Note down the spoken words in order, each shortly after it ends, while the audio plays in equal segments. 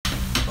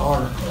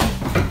article,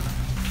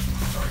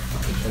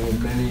 and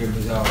in many of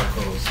his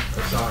articles,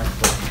 aside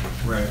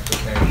from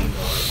Reification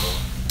article,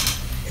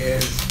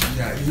 is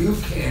that you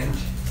can't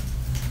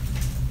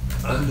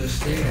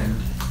understand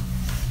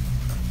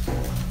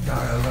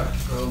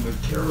dialectical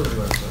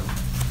materialism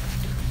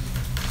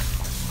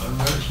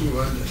unless you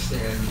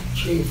understand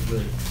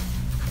chiefly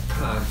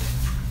Kant,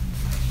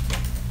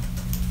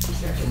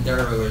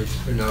 secondarily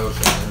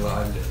Spinoza and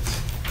Leibniz.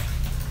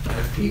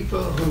 And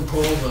people who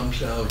call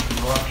themselves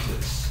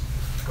Marxists,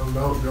 who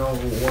don't know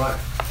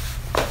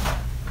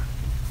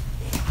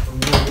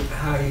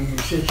how you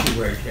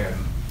situate them,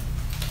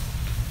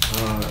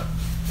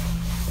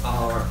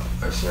 are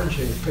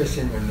essentially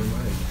pissing in the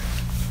wind.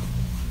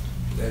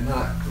 They're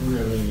not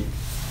really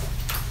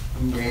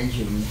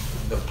engaging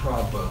the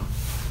problem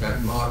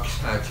that Marx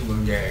had to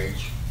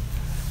engage,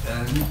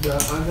 and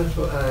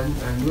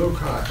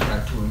Lukács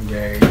had to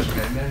engage,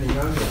 and many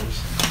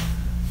others,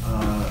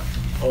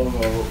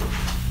 although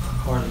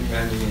hardly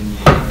any in the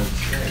United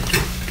States.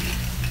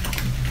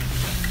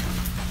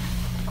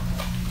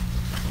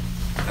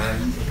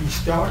 And he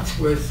starts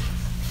with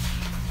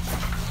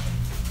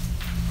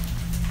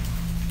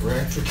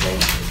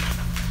Reification.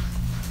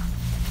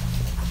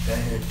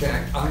 And in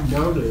fact, I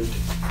noted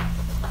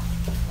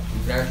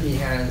that he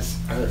has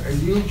a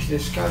huge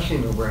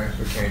discussion of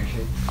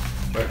Reification,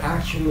 but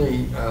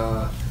actually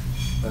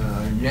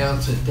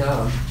nails it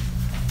down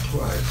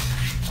twice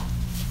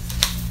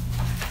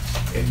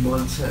in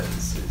one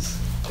sentences,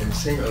 in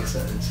single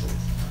sentences.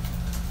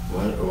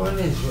 What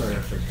is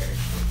Reification?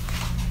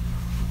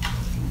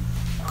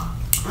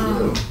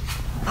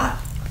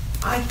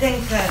 I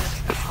think that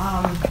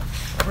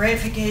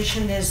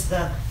reification is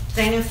the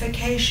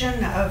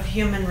thingification of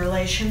human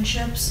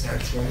relationships.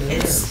 That's what it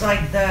It's is.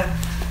 like the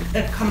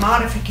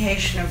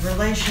commodification of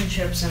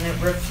relationships, and it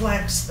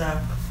reflects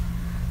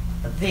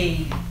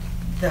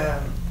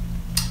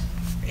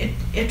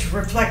it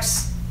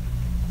reflects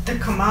the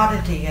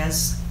commodity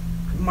as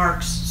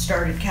Marx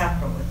started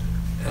Capital with.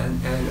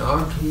 And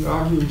he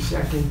argues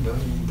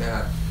secondly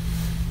that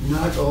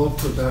not all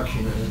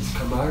production is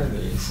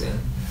commodities, and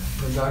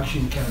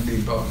production can be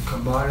both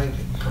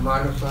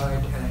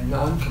commodified and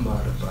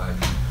non-commodified,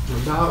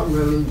 without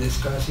really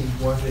discussing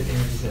what it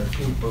is that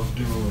people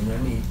do in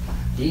any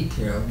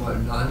detail. What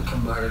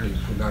non-commodity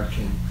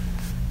production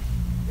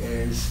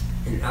is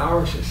in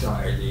our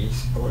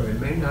societies, or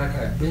it may not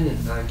have been in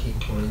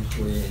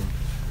 1923 in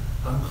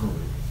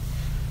Hungary.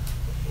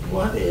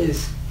 What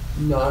is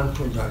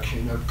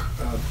non-production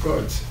of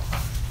goods?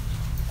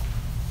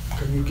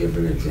 Can you give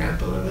an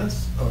example of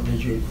this? Or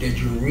did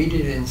you read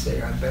it and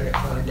say, I better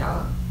find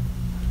out?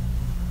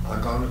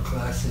 I'll go to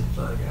class and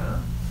find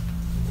out.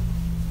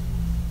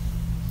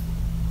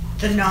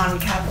 The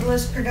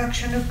non-capitalist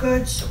production of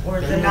goods, or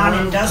the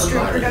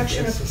non-industrial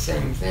production It's of the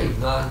same thing,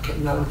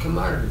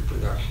 non-commodity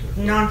production.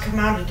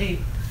 non-commodity.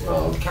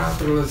 Well,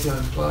 capitalism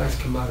implies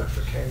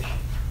commodification.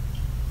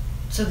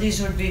 So these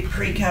would be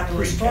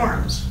pre-capitalist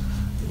forms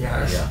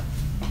Yes,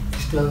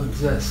 still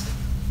exist.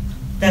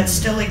 that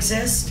still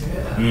exist.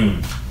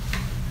 Yeah.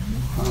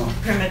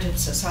 Primitive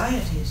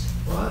societies.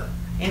 What?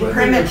 In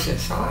primitive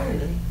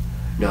society?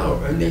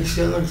 No, and they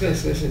still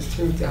exist. This is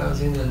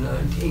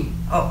 2019.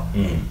 Oh.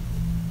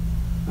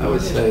 I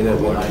would say that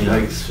when I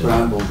make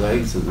scrambled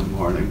eggs in the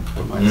morning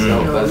for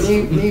myself, No, that's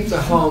leave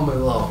the home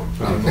alone.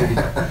 okay.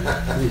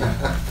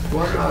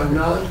 What are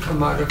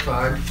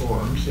non-commodified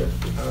forms of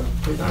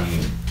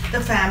production?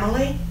 The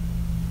family.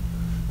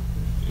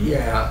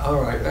 Yeah,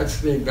 all right,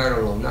 let's leave that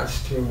alone.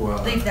 That's too...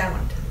 Leave that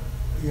one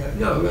too. Yeah,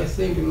 no, let's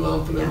leave it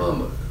alone for the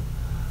moment.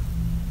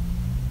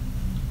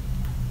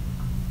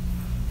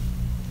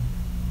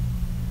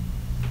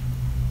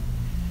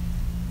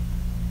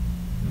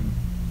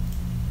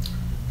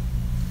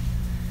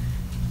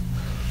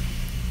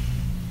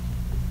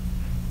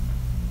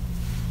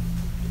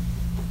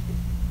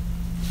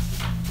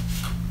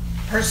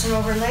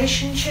 Personal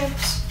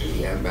relationships.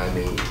 Yeah, but I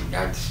mean,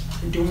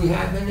 do we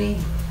have any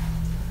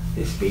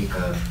to speak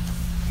of?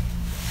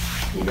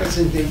 He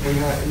doesn't think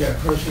that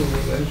personal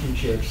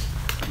relationships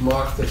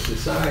mark the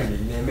society.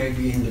 There may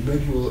be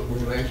individual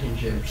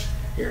relationships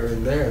here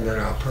and there that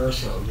are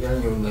personal,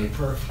 genuinely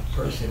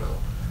personal.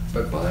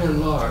 But by and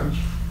large,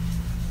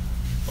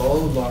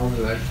 all of our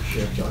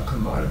relationships are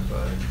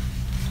commodified,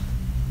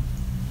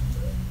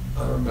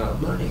 are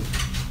about money.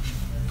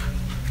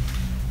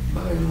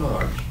 By and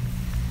large.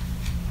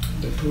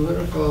 The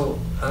political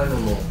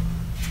animal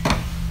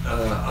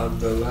of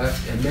the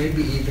left, and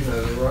maybe even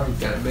of the right,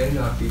 that may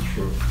not be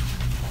true.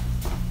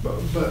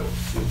 But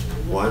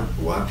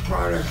what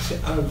products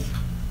of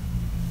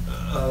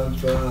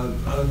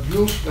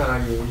use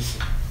values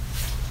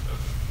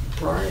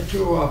prior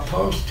to or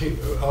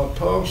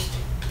post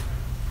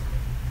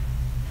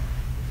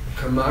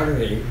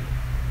commodity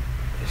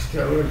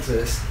still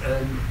exist,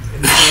 and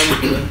in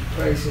some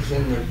places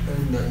in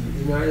the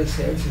United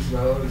States as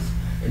well as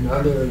in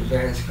other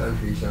advanced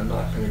countries. I'm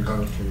not going to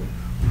go to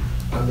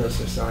other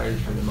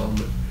societies for the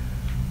moment.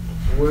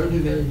 Where do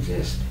they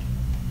exist?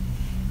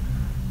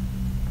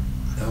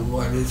 And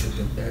what is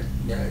it that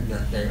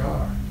they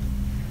are?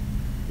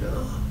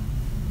 No.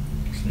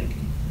 Sneaky.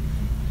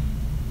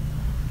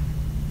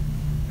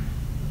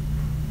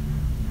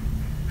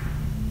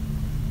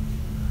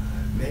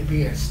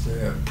 Maybe it's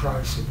the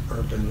price of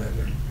urban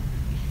living.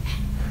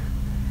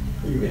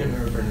 Even in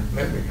urban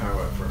living,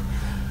 however,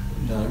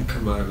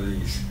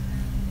 non-commodities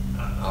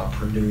are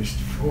produced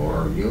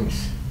for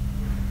use.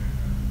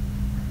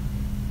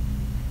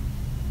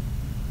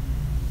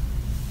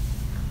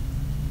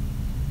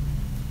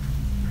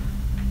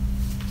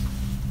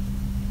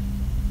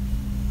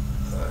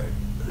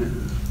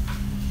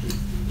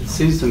 It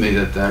seems to me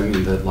that, I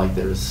mean, that like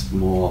there are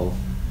small,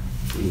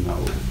 you know,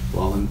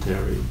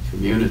 voluntary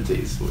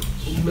communities which...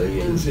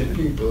 Millions of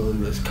people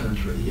in this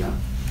country. Yeah.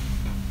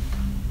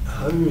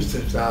 Hundreds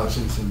of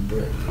thousands in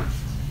Britain.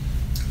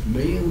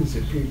 Millions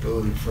of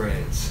people in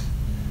France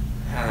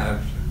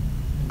have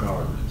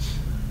gardens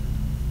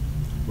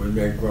where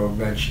they grow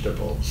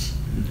vegetables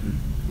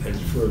and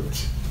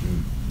fruits,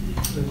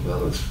 as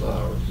well as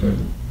flowers, but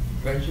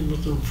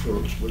vegetables and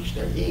fruits which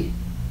they eat.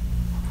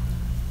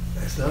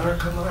 That's not a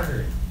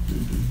commodity.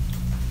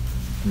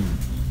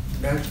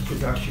 That's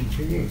production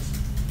for use.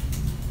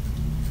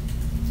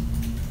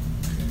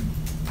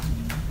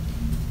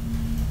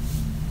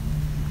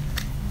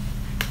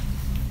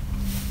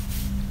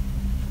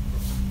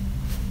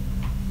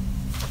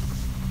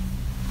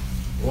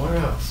 What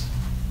else?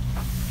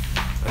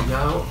 And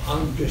now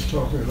I'm just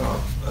talking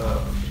about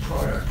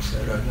products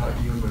that are not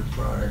human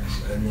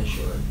products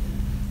initially,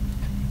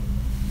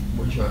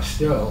 which are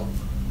still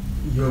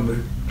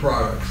human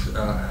products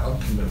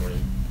ultimately.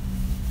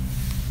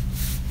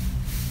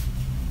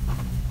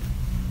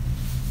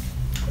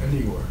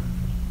 Anywhere.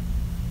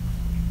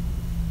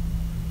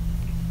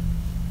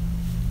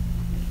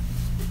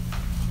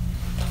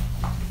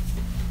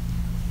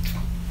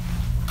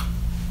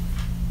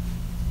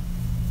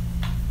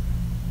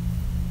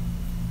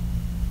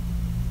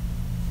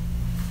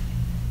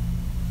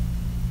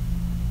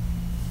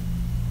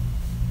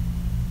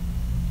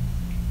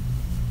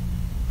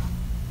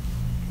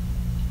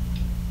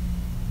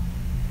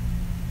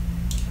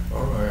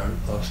 All right,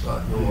 I'll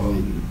start you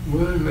off.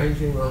 Women make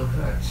their own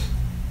hats,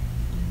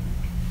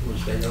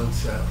 which they don't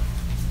sell.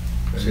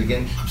 Say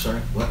again, I'm sorry,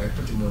 what? They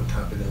put them on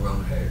top of their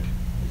own head.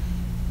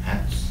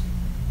 Hats?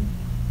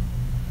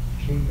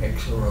 She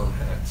makes her own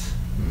hats.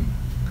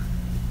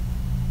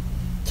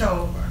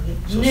 So,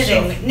 So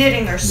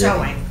knitting or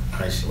sewing.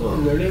 I see. Well,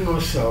 knitting or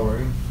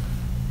sewing,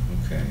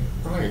 Okay.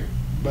 right,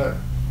 but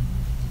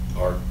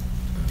Art.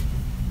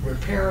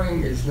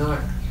 repairing is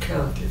not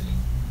counted.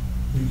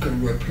 You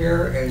can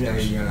repair in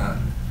a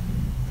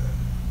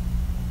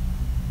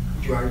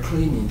dry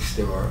cleaning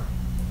store,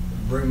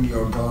 bring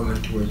your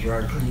garment to a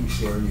dry cleaning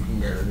store and you can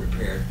get it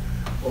repaired.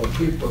 Or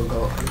people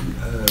go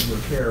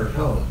repair at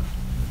home.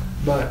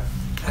 But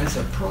as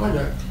a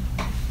product,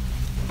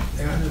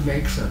 they ought to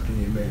make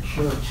something. They make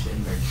shirts,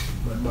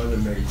 my mother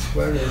made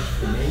sweaters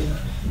for me.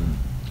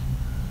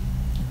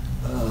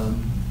 Of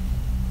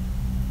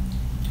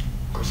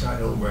course I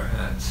don't wear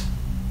hats.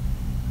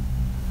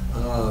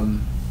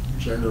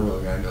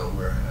 Generally I don't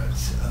wear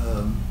hats.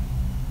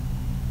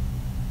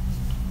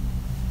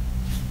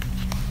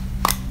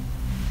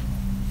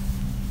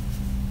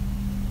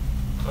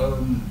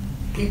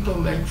 People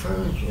make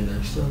furniture,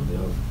 they still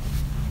do.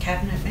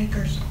 Cabinet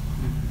makers.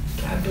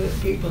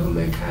 People who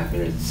make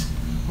cabinets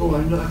who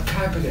are not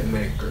cabinet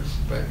makers,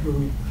 but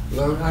who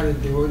learn how to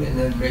do it and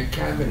then make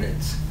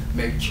cabinets,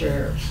 make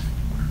chairs.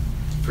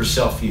 For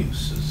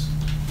self-use.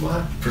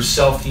 What? For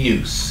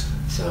self-use.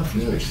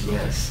 Self-use,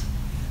 yes.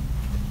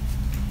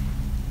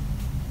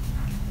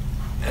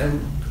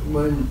 And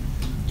when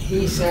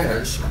he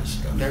says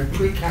that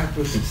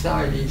pre-capitalist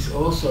societies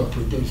also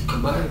produce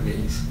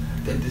commodities,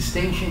 the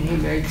distinction he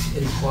makes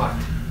is what?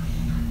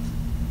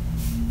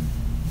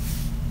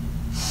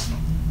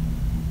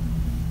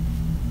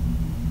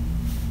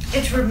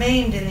 It's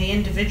remained in the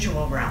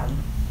individual realm.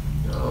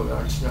 No,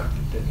 that's not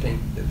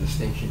the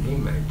distinction he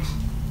makes.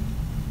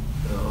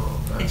 No,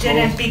 It that's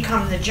didn't also-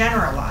 become the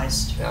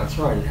generalized. That's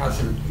right. It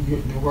hasn't.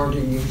 The word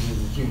he uses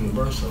is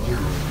universal.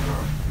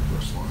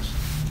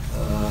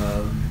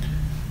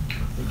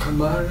 The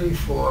commodity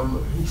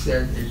form, he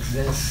said,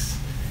 exists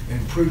in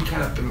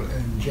pre-capital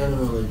and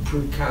generally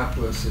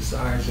pre-capitalist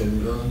societies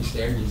in the early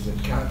stages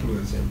of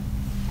capitalism,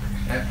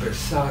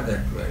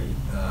 episodically,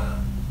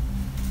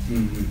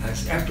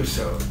 as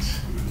episodes,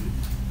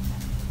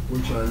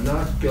 which are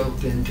not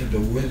built into the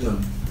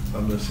rhythm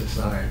of the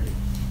society.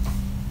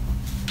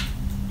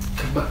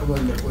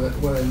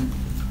 When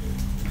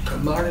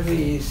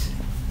commodities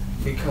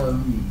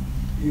become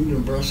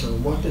universal,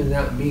 what does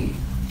that mean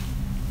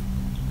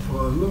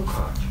for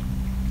Lukács?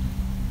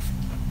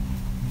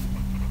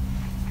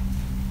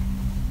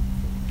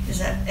 Is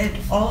that it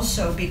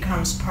also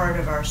becomes part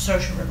of our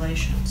social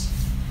relations.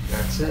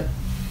 That's it.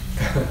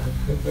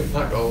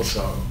 Not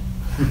also.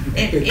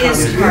 It becomes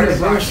is part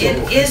of our,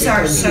 universal. it is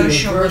our becomes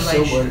social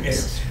universal when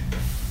relations.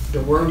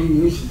 the word he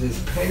uses is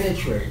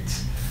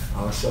penetrates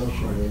our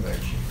social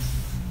relations.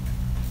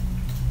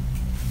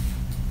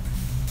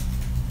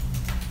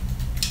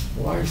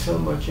 Why so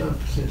much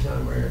emphasis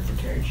on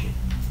reification?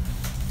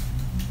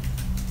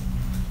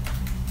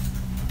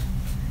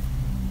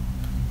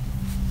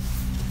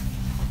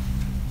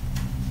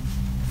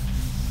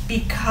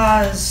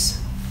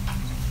 Because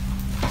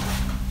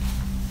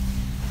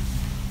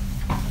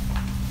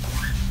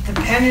the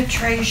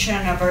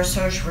penetration of our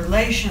social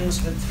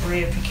relations with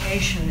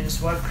reification is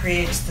what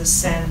creates the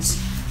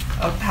sense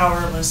of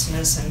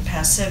powerlessness and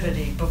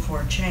passivity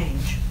before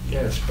change.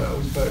 Yes, but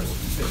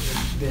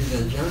there's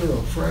a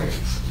general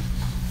phrase.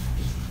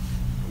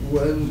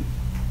 When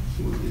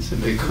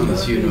It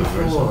becomes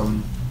universal.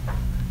 form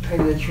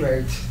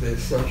penetrates the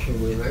social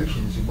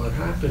relations, what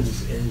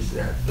happens is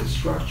that the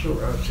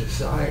structure of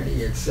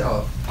society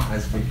itself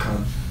has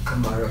become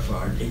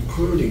commodified,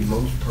 including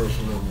most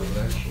personal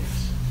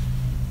relations.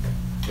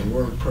 The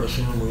word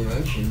personal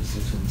relations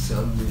is in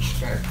some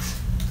respects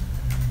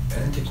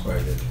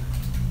antiquated.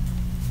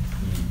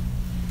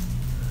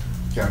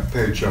 Yeah,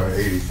 page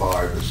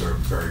 85 is a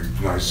very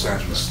nice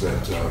sentence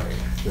that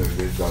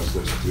it does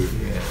this too.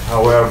 Yeah.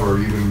 However,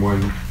 even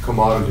when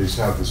commodities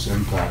have this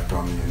impact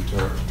on the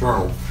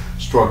internal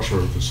structure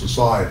of the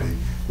society,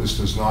 this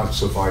does not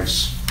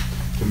suffice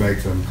to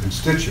make them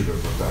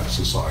constitutive of that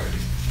society.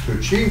 To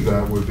achieve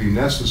that would be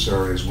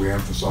necessary, as we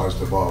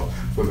emphasized above,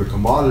 for the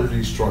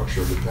commodity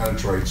structure to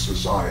penetrate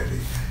society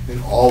in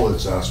all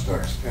its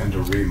aspects and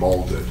to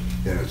remold it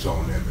in its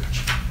own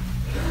image.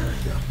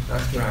 Yeah.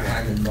 That's what I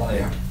had in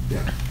mind.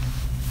 Yeah.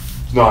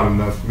 It's not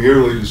enough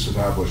merely to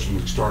establish an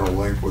external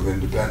link with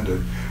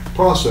independent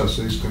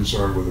processes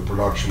concerned with the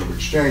production of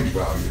exchange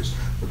values.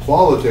 The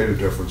qualitative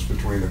difference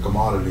between the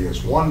commodity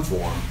as one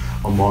form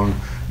among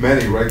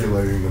many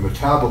regulating the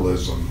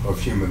metabolism of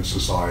human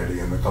society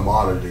and the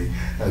commodity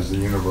as the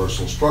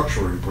universal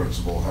structuring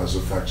principle has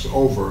effects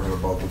over and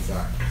above the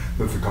fact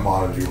that the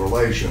commodity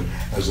relation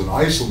as an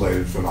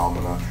isolated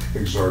phenomena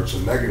exerts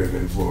a negative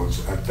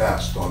influence at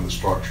best on the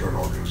structure and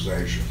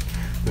organization.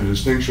 The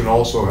distinction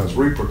also has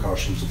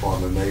repercussions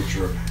upon the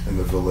nature and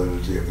the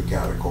validity of the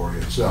category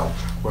itself.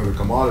 Where the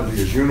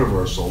commodity is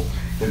universal,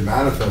 it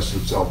manifests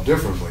itself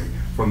differently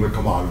from the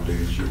commodity,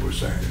 as you were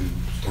saying.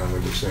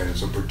 Stanley was saying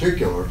it's a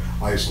particular,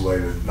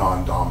 isolated,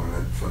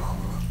 non-dominant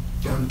phenomenon.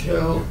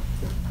 Until,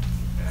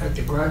 at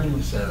the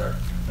Graduate Center,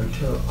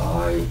 until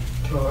I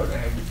taught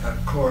a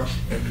course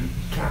in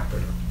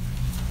capital,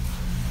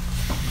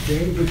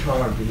 David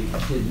Harvey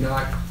did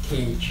not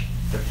teach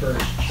the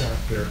first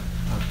chapter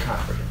of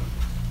capital.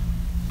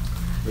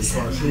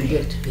 Because he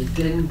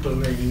didn't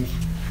believe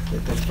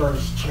that the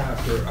first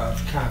chapter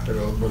of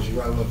Capital was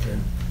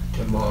relevant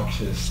to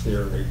Marx's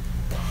theory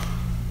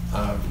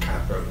of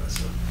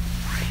capitalism.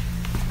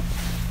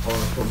 Or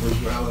if it was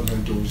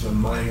relevant, it was a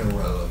minor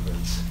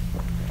relevance.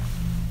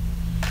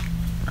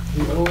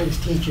 He always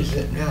teaches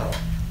it now,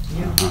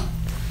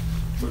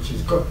 which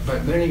is good.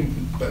 But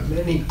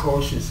many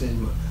courses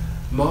in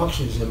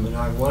Marxism, and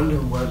I wonder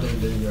whether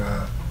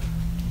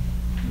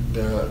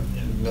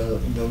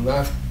the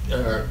left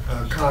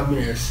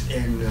communists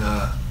in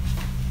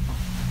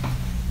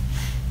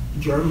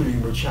Germany,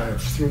 which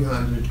have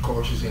 300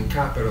 courses in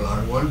capital,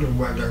 I wonder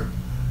whether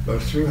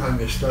those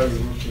 300 study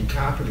groups in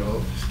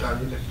capital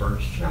study the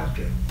first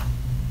chapter.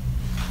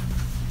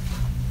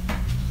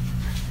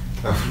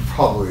 That would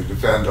probably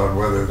depend on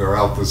whether they're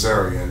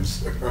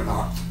Althusserians or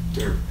not,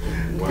 too.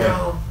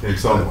 Well, in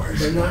some ways.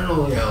 But not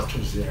only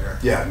Althus there.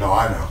 Yeah, no,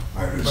 I know.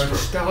 It's But true.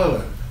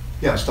 Stalin.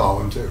 Yeah,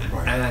 Stalin too,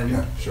 right. And-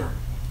 yeah, sure.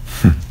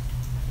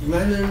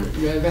 Lenin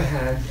never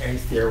had a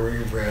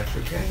theory of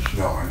reification.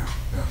 No, I know.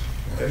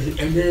 Yeah.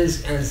 It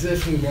is as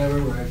if he never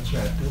read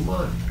chapter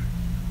 1.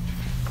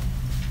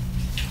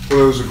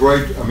 Well, it was a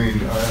great, I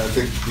mean, I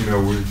think,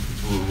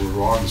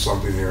 we're on to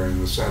something here in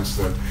the sense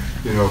that,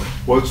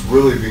 what's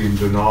really being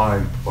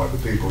denied by the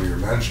people you're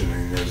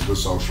mentioning is the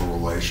social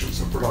relations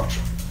of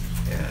production.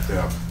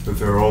 Yeah. That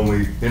they're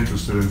only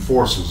interested in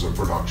forces of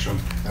production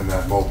and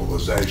that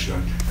mobilization,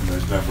 and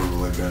there's never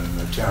really been an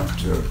attempt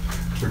to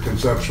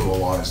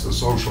conceptualize the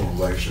social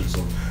relations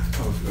of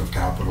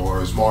capital,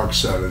 or as Marx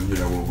said, and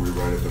what we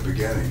read at the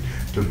beginning,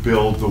 to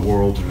build the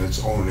world in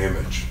its own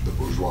image, the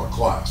bourgeois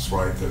class,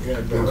 right?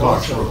 That but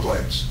Lukács also,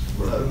 replaces.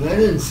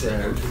 Lenin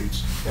said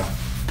Yeah.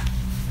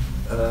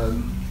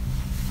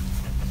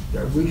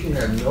 that we should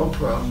have no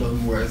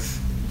problem with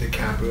the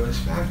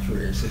capitalist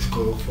factory as a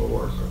school for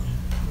workers.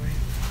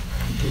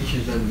 He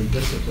teaches them the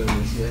discipline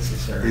is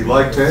necessary. He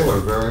liked Taylor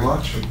very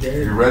much. He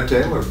did. He read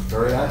Taylor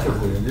very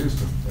actively and used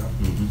him. Yeah.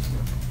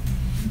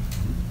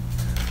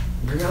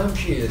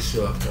 Gramsci is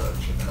soft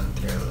on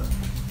Taylor.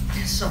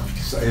 So,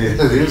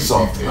 It is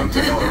soft on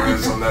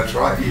Taylorism, that's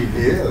right. He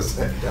is,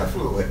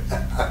 definitely.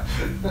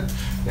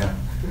 Yeah.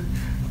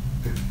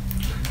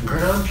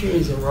 Gramsci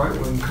is a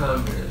right-wing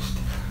communist,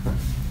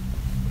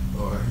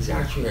 or he's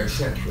actually a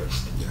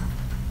centrist.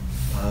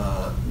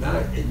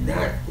 Not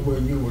where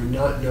you would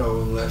not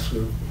know unless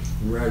you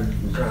read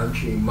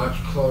Gramsci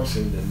much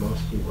closer than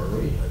most people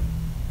read him.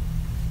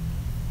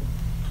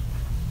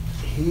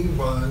 He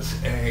was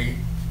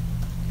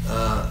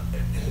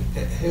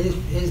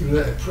his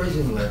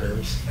prison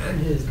letters and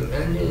his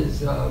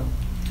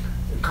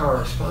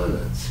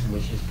correspondence,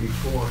 which is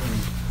before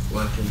he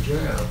went to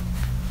jail,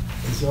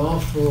 is all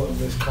full of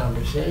this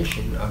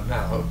conversation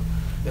about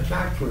the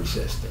factory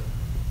system.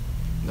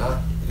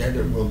 Not that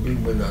it will be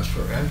with us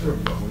forever,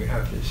 but we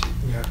have to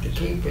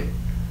keep it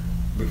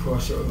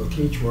because it will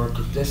teach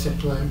workers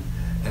discipline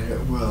and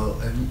it will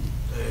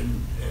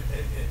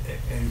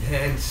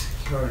enhance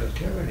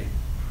productivity.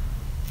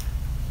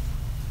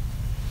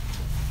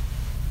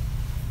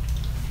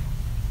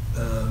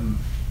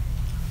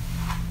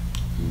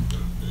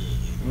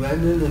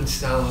 Lenin and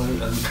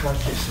Stalin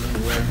unconsciously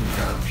read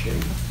Gramsci.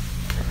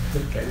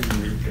 They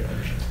didn't read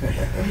Gramsci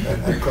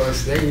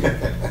because they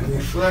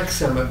reflect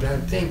some of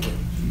that thinking.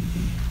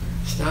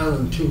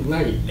 Stalin too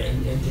late,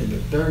 and into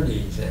the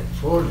 30s and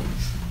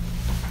 40s.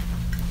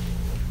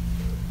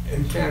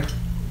 In fact,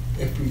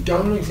 if we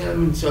don't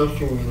examine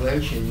social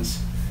relations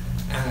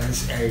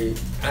as an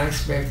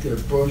aspect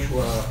of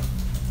bourgeois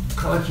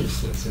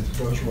consciousness and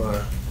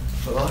bourgeois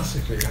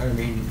philosophy, I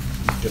mean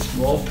the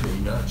small p,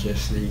 not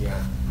just the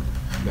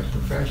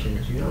profession.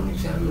 If you don't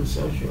examine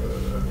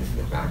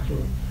the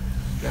factory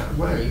that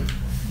way,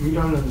 you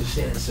don't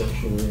understand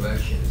social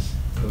relations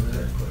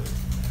politically.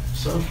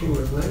 Social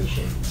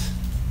relations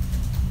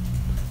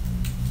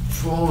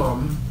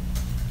form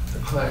the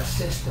class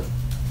system.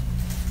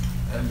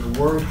 And the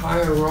word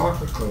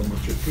hierarchical,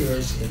 which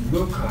appears in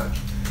Lukács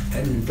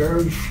and in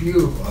very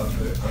few of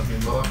the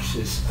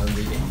Marxists of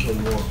the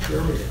interwar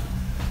period,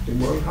 the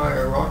word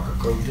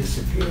hierarchical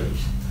disappears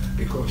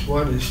because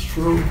what is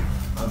true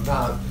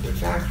about the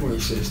factory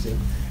system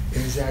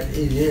is that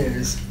it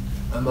is,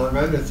 among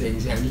other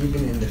things, and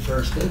even in the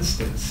first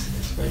instance,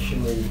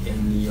 especially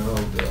in the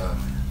old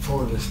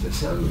Fordist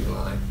assembly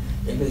line,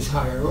 it is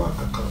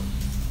hierarchical.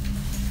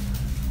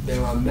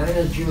 There are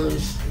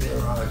managers,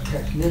 there are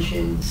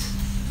technicians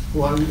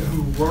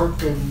who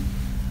work in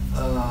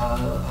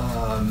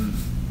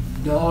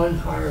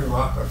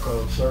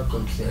non-hierarchical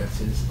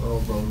circumstances,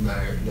 although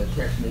the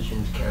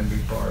technicians can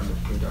be part of the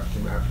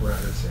productive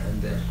apparatus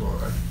and therefore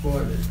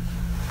exploited.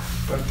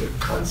 But the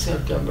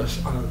concept of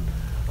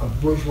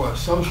bourgeois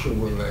social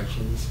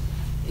relations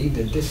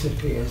either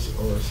disappears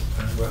or is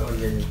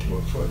relegated to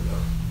a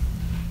footnote.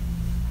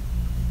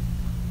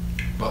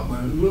 But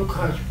when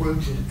Lukács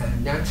brings it,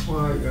 and that's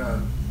why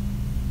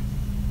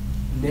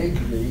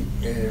Negri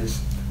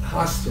is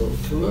hostile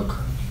to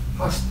Lukács,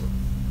 hostile.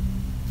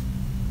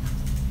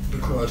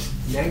 Because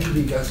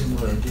Negri doesn't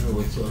want to deal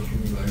with social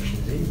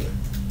relations either.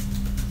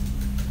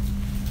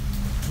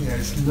 He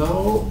has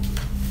no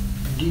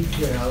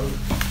detailed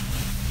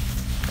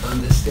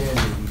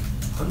understanding.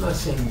 I'm not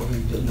saying what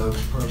he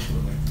knows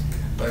personally,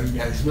 but he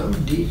has no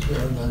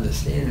detailed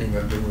understanding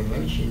of the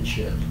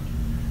relationship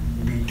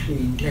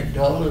between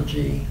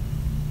technology,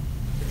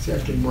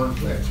 except in one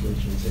place,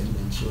 which is in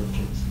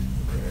insurgents,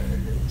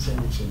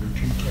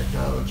 between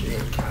technology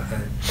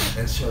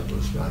and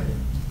surplus value.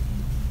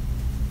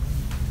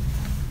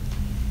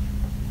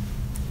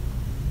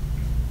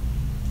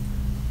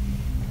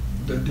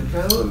 The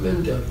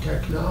development of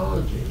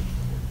technology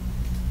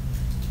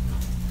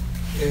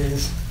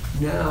is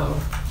now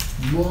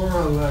more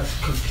or less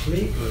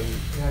completely,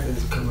 that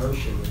is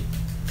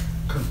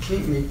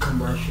completely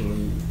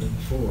commercially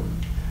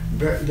informed.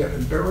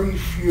 Very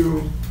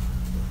few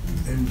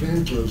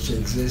inventors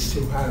exist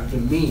who have the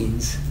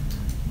means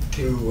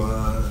to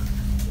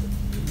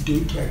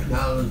do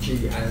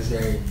technology as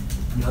a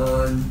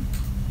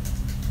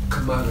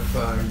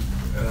non-commodified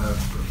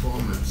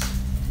performance.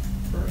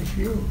 Very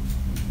few.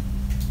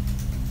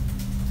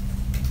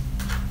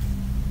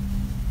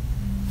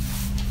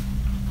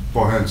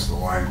 Well, hence the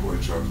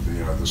language of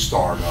the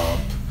startup,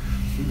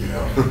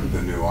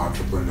 the new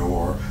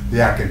entrepreneur.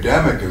 The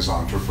academic as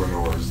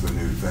entrepreneur is the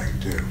new thing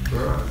too.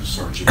 Right.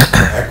 Searching for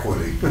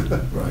equity.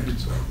 Right.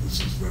 So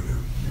this is the new,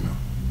 the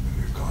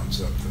new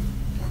concept.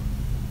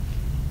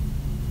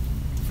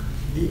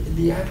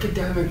 The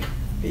academic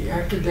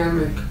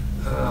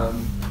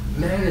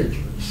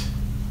managers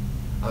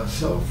are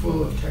so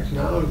full of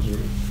technology.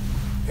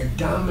 It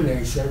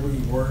dominates every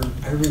word,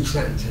 every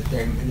sentence that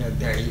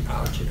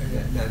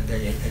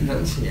they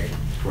enunciate.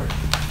 Right.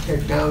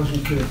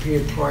 Technology can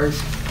appear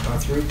twice or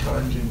three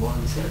times in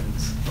one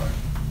sentence. Right.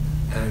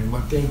 And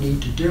what they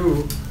need to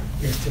do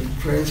is to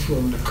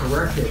transform the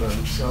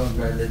curriculum so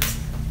that it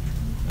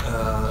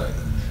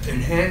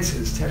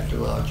enhances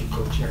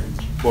technological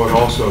change. But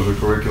also the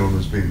curriculum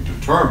is being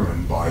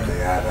determined by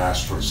the ad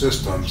astra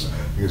systems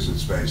because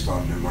it's based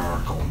on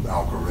numerical and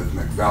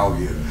algorithmic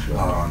value,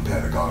 not on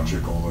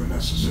pedagogical or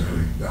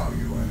necessary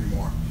value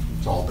anymore.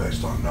 It's all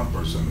based on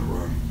numbers in the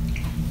room.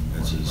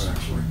 As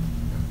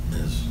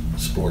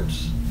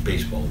sports,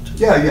 baseball too.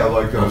 Yeah,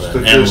 like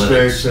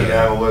statistics and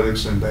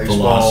analytics and baseball.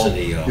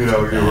 Velocity. You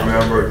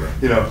remember,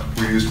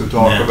 we used to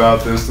talk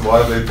about this,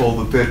 why do they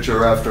pull the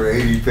pitcher after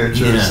 80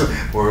 pitches?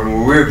 When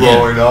we were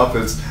growing up,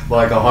 it's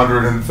like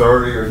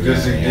 130, or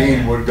Dizzy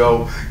Dean would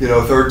go,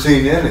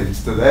 13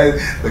 innings. Today,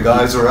 the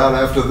guys are out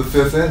after the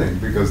 5th inning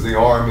because the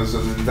arm is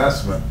an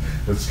investment.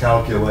 It's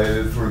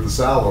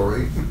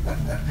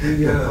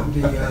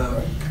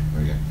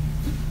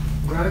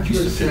Graduate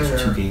Used to pitch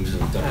Center 2 games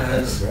in a double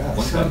has header.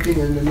 One something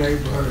time. in the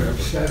neighborhood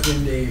of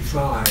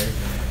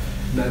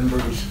 75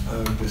 members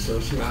of the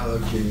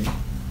sociology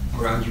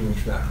graduate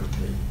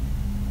faculty.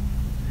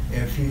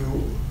 If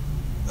you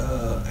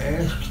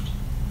asked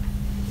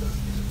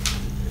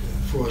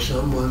for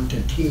someone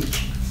to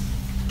teach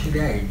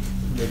today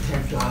the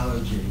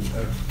technology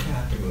of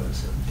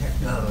capitalism,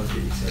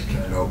 technologies that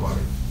can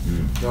Nobody.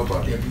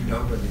 Nobody. give you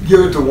nobody.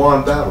 Give it to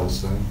Juan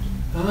Battles then.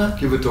 Huh?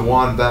 Give it to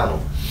Juan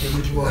Battle. Give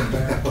it to one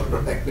back,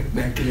 Right.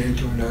 make it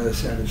into another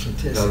set of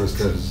statistics. Another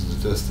set of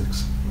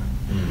statistics.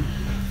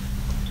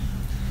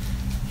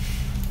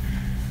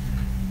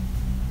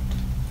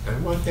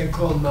 And what they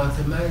call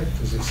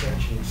mathematics is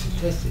essentially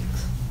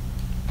statistics.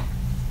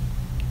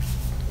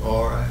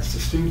 Or as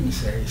the students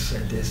say,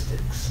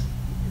 statistics.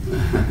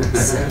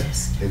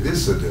 It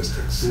is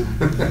statistics.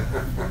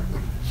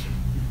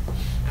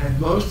 And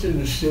most of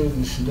the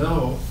students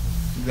know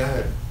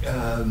that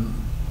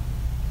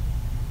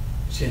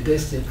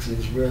statistics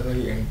is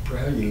really a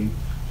prelude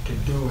to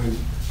doing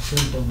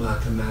simple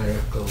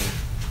mathematical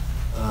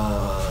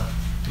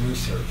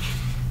research,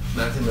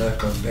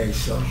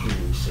 mathematical-based social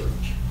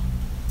research.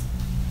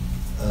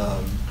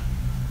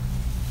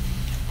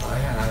 I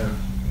have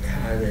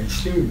had a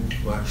student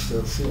who I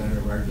still see on a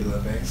regular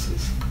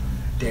basis,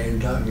 Dan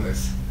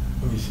Douglas,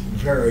 who's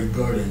very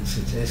good in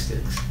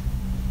statistics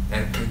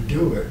and can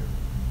do it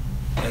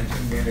and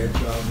can get a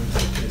job in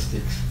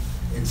statistics.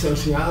 In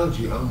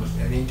sociology, almost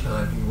any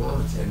time he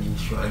wants, and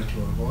he's trying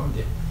to avoid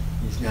it.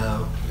 He's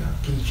now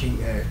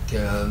teaching at,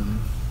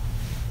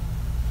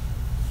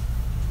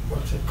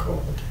 what's it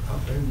called,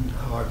 up in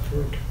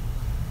Hartford?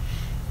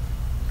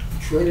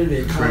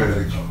 Trinity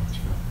College.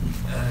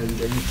 And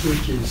he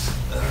teaches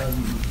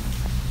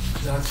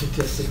not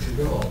statistics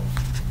at all.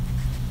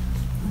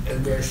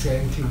 And they're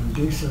saying to him,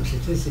 do some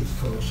statistics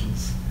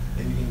courses,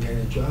 and you can get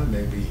a job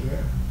maybe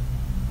here.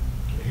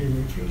 He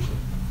refuses.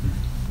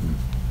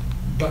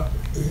 But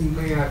he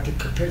may have to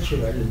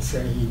capitulate and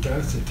say he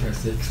does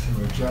statistics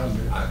to a job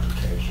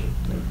application.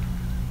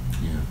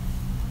 Yeah.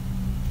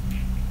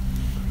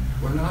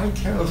 When I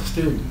tell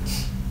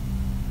students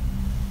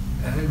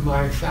and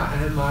my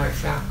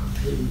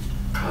faculty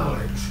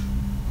colleagues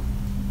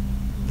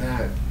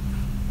that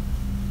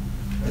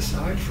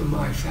aside from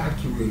my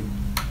factory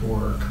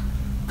work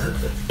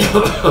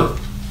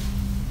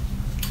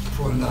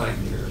for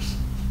 9 years,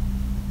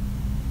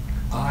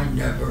 I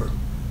never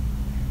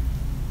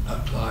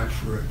applied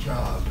for a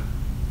job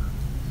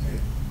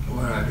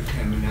when I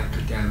became an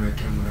academic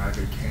and when I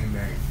became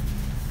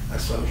a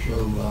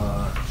social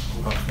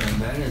welfare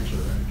manager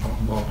at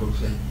Home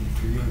Mobilization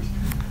for Youth.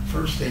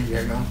 First thing,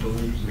 they don't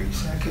believe me.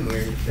 Secondly,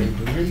 if they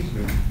believe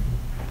me,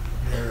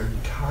 they're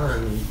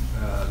entirely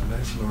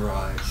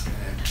mesmerized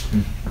and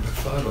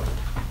befuddled.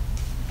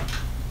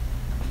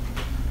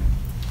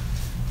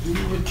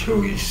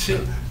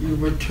 You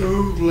were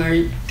too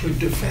late to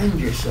defend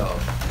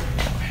yourself.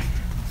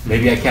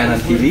 Maybe I can on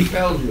Who TV?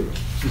 expelled you?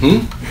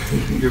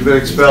 You've been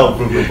expelled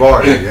from the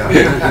party,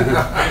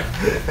 yeah.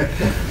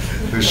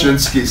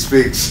 Wyszynski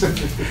speaks.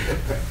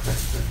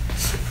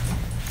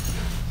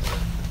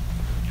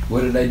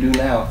 What did I do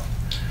now?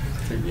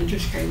 You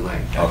just came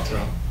late, that's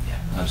Okay. all. Yeah,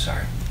 I'm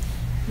sorry.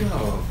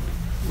 No.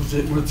 Was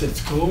it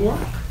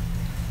schoolwork?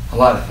 A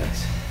lot of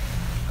things.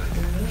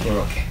 We're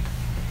okay.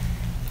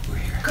 We're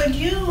here. Could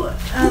you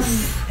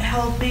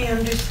help me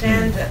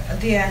understand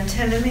the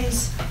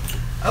antinomies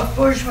of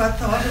bourgeois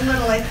thought a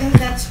little? I think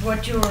that's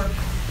what you were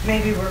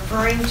maybe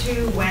referring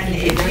to when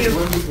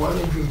What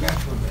did you get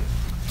from it?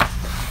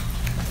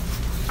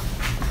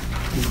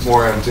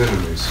 More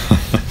antinomies.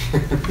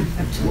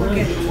 What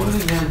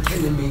does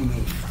antinomy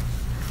mean?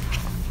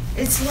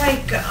 It's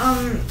like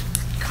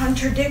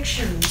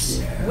contradictions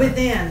Yeah.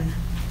 within,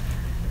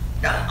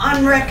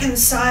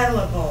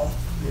 unreconcilable,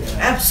 Yeah.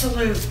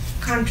 absolute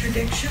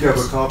contradictions. Do you have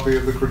a copy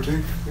of the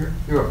critique here?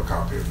 You have a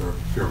copy of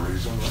your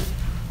reason, right?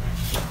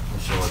 I'll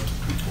show it to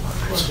people.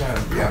 What's that?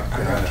 Yeah, I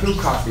got 2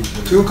 copies of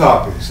it. 2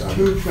 copies.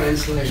 2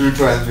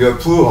 translations. You have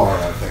Pluhar,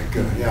 I think,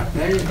 yeah.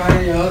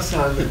 Anybody else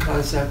on the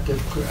concept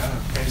of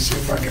See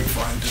if I can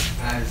find it.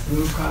 as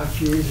Lukács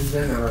uses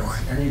it, or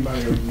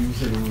anybody who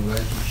uses it in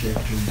relationship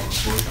to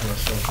bourgeois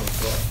social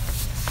thought?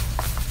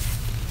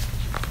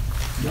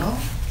 No?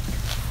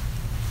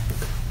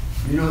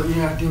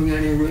 You're not doing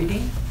any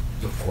reading?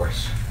 Of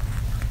course.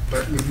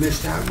 But you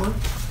missed that one?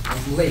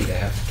 I'm late. I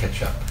have to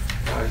catch up.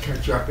 Gotta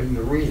catch up in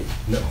the reading.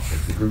 No,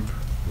 it's the group.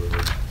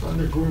 Well,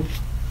 the group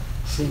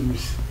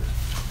seems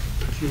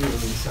peculiarly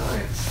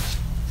science.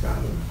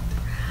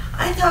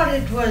 I thought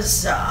it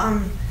was,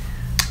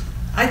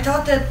 I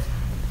thought that,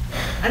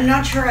 I'm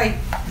not sure I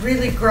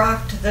really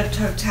grokked the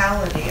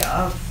totality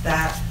of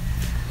that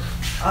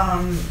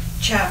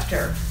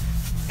chapter.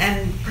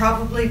 And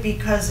probably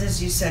because,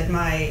 as you said,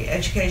 my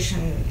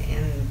education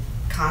in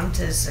Kant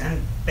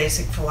and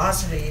basic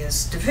philosophy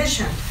is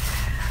deficient.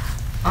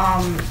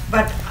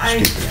 But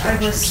I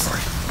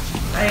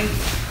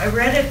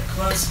read it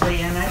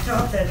closely, and I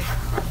thought that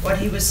what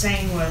he was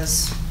saying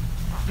was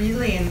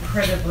really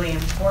incredibly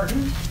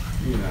important.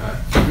 Yeah,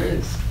 it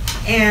is.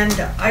 And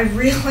I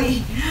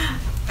really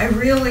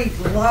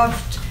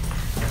loved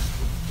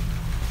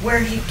where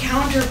he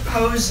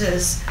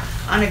counterposes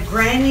on a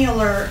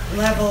granular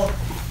level.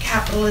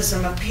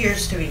 Capitalism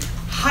appears to be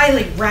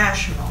highly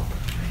rational,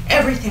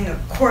 everything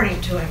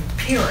according to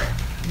empiric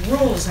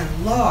rules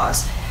and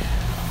laws.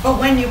 But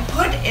when you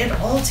put it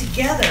all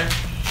together,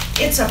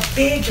 it's a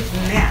big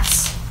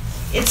mess.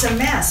 It's a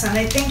mess. And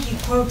I think he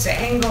quotes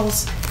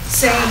Engels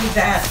saying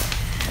that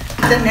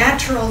the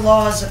natural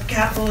laws of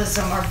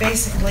capitalism are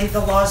basically the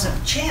laws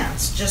of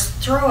chance. Just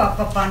throw up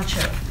a bunch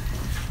of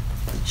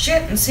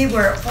shit and see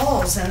where it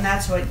falls, and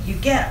that's what you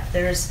get.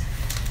 There's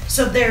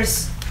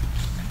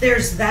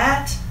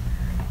that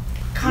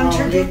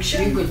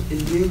contradiction. Well,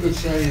 you could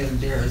say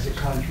that there is a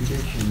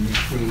contradiction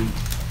between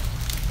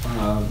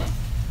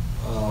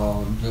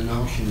the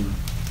notion,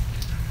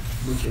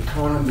 which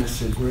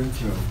economists agree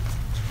to,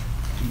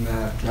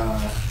 that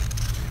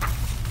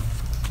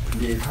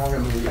the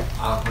economy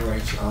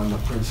operates on the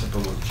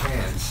principle of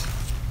chance,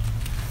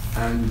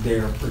 and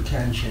their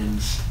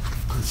pretensions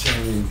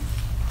concerning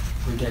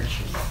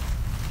prediction.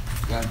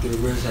 That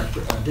there is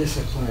a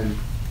discipline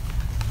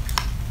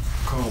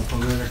called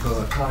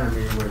political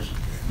economy, which,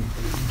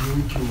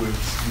 due to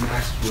its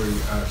mastery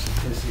of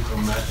statistical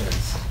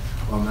methods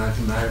or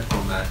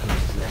mathematical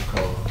methods, they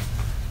call them,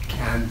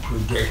 can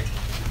predict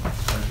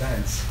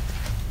events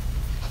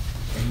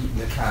in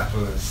the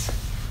capitalist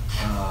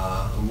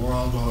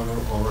world order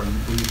or in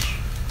each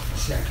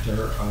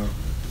sector of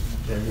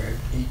the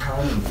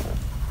economy.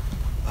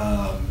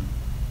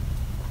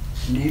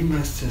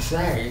 Needless to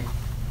say,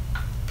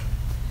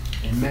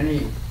 in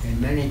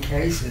many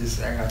cases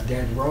they are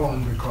dead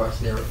wrong, because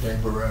they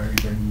were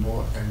already been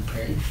bought and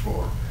paid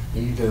for,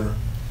 either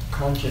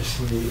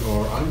consciously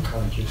or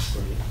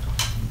unconsciously,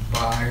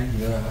 by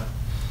the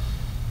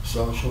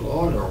social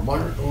order.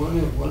 One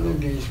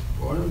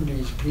of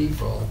these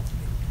people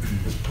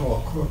is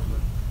Paul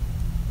Krugman,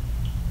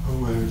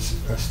 who is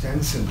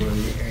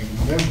ostensibly a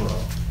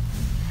liberal,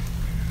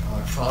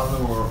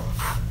 follower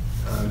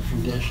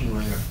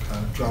traditionally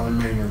of John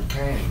Maynard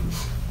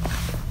Keynes,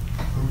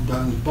 who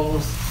does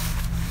both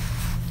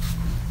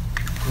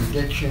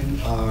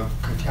prediction of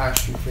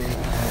catastrophe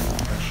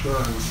and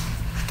assurance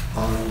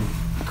on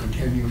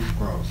continued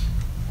growth.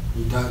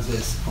 He does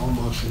this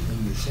almost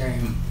in the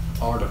same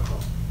article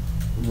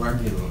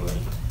regularly.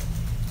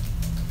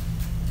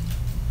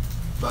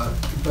 But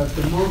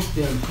the most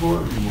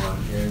important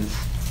one is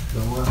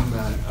the one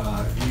that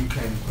you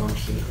came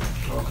close to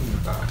talking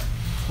about.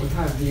 We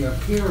have the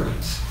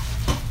appearance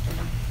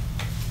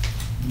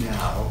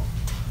now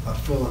of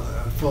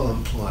full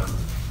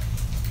employment.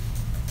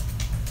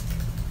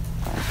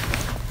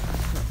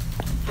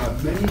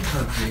 But many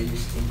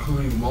companies,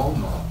 including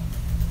Walmart,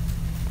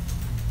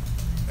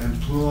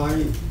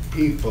 employ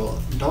people,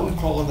 don't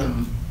call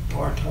them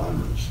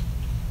part-timers,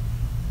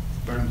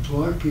 but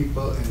employ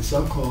people in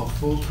so-called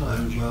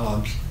full-time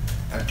jobs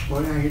at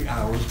 28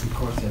 hours,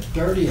 because at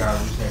 30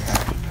 hours they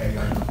have to pay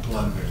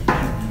unemployment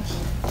insurance.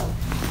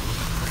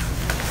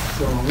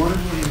 So on one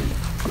hand,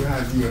 you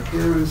have the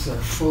appearance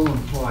of full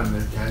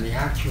employment and the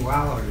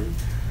actuality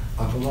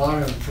of a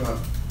lot of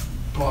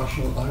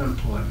partial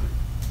unemployment.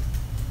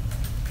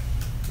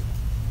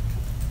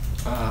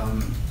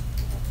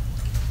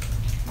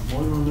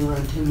 What other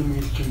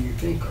antinomies can you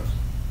think of?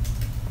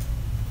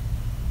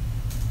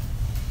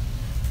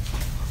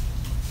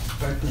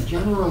 But the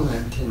general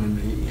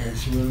antinomy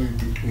is really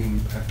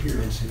between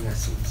appearance and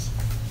essence.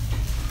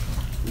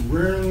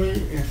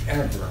 Rarely, if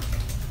ever,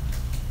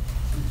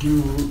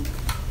 do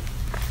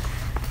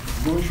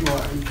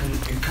bourgeois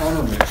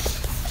economists,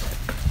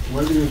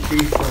 whether it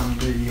be from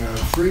the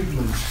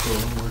Friedman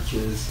School, which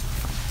is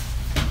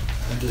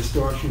a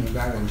distortion of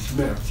Adam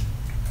Smith,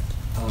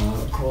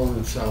 calling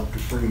itself the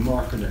free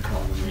market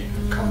economy,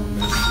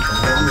 economists,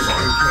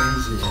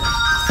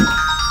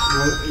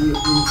 you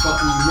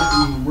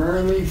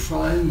rarely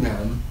find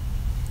them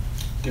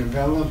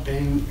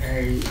developing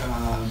a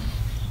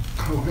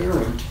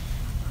coherent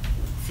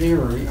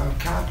theory of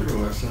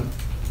capitalism,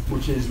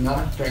 which is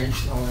not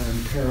based on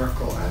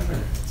empirical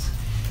evidence.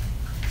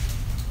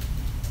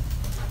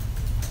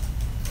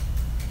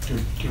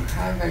 To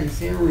have a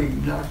theory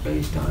not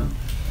based on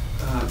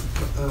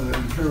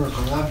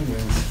empirical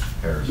evidence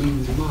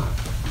means what?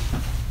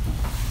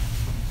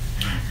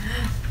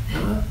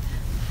 Huh?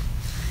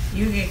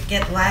 You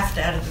get laughed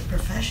out of the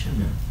profession.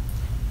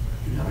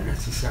 Yeah. Not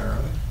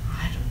necessarily.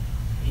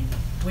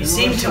 We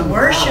seem to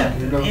worship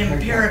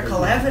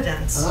empirical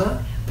evidence. Huh?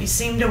 We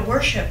seem to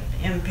worship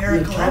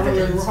empirical You're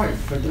totally evidence. right,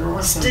 but there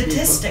are some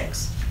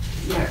Statistics.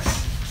 people, yes.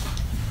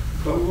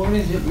 But what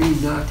does it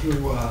mean not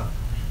to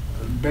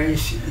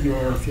base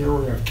your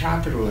theory of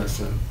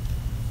capitalism,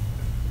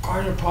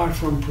 quite apart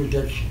from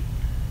prediction,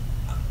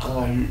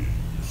 on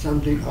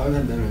something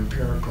other than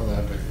empirical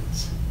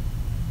evidence?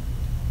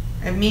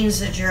 It means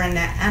that you're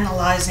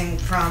analyzing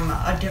from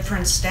a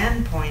different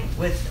standpoint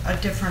with a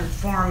different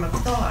form of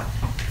thought.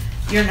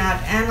 You're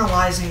not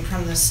analyzing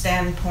from the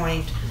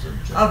standpoint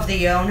of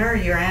the owner,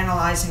 you're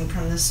analyzing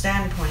from the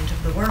standpoint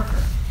of the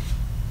worker.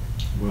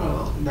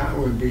 Well, that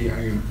would be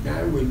a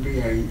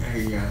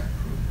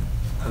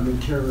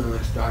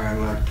materialist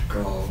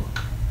dialectical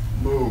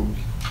move.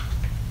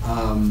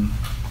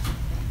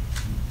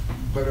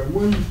 But it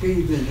wouldn't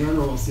be the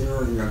general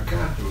theory of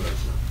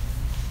capitalism.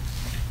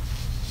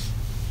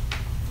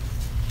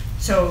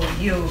 So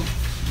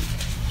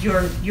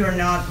you're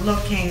not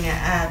looking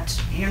at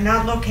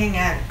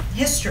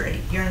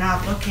history. You're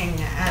not looking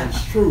at.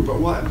 That's true, but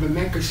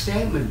make a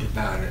statement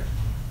about it.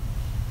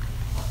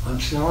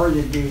 I'm sorry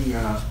to be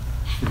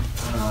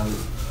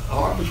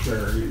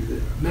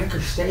arbitrary. Make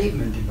a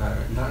statement about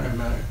it, not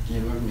about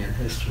you're looking at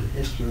history.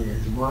 History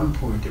is one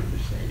point of the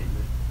statement.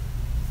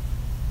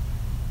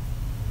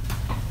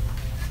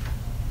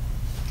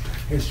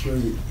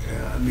 History,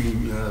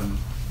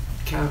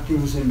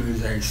 capitalism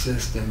is a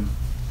system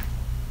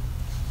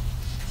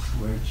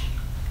which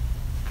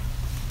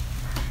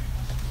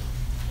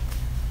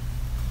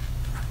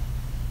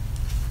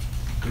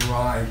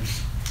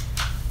derives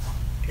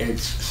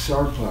its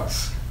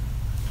surplus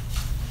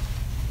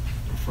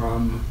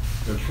from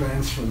the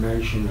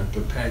transformation of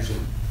the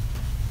peasant,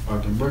 or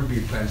the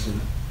would-be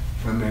peasant,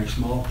 from a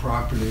small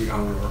property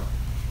owner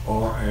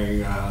or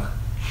a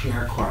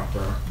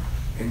sharecropper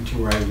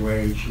into a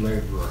wage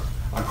laborer.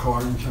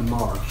 According to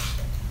Marx,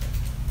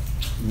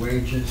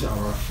 wages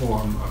are a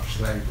form of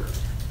slavery.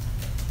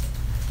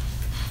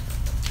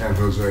 And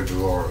Jose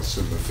Dolores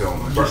in the film.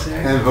 What'd you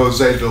say? And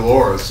Jose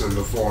Dolores in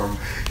the film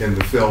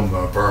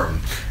Burn.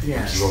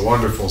 Yes. Which is a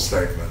wonderful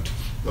statement.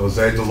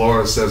 Jose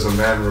Dolores says a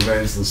man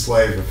remains the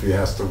slave if he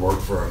has to work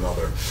for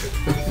another.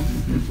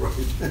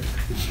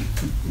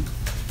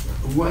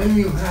 When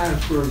you have,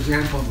 for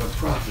example, the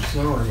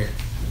Proletariat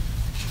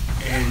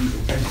in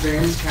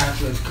advanced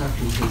capitalist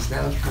countries, it's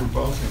now true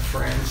both in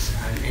France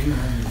and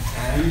England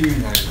and the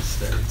United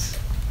States,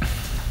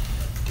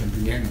 to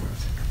begin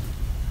with.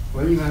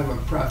 When you have a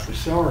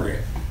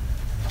Proletariat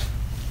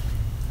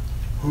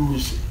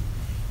whose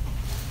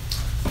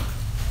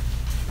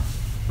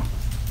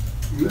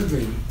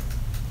living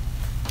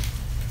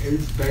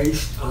is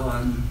based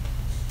on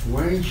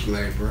wage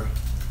labor,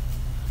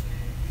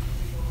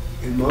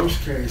 in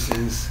most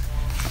cases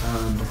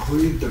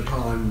bequeathed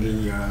upon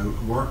the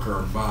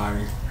worker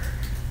by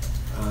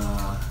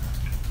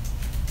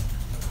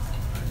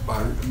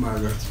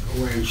the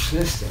wage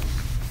system,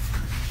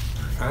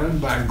 and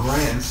by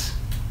grants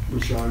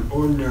which are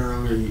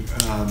ordinarily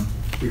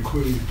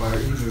bequeathed by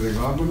either the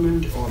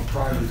government or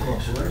private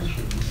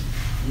corporations.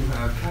 You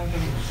have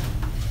capitalism.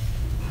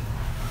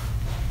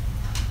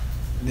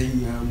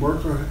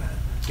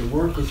 The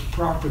worker's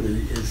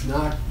property is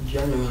not,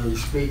 generally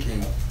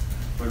speaking,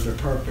 for the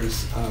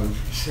purpose of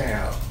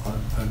sale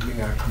of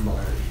mere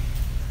commodity.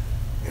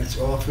 It's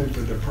often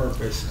for the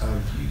purpose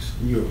of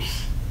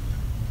use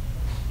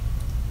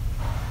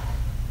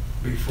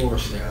before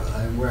sale.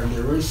 And when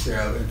there is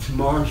sale, it's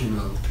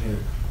marginal to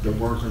the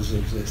worker's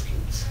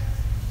existence.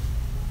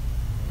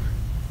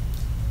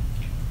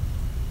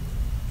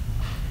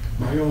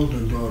 My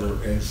older daughter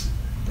is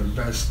the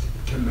best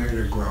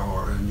tomato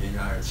grower in the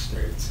United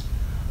States,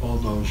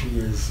 although she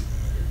is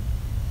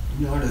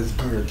not as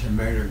good a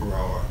tomato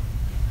grower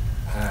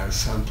as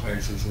some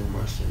places in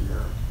Western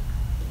Europe,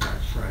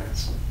 like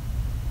France.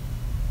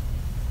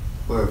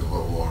 They have a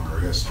little longer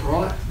history.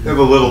 What? They have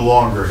a little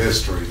longer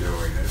history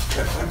doing it.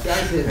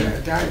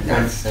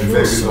 That's and true.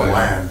 maybe the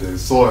land, the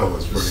soil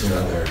is pretty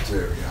good there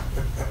too, yeah.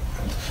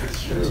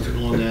 That's true.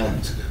 Long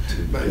Island's good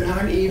too. But Yeah.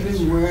 not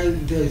even where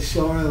the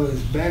soil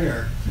is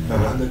better,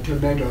 are the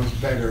tomatoes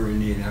better in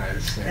the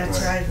United States.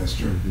 That's right. That's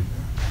true.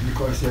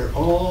 Because they're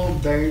all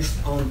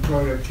based on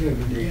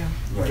productivity, Yeah.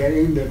 Right.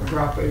 getting the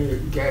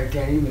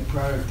getting the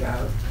product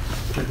out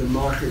to the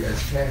market as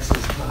fast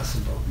as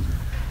possible.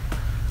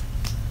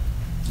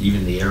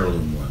 Even the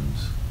heirloom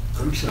ones.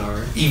 I'm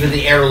sorry. Even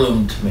the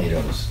heirloom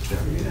tomatoes.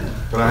 Yeah.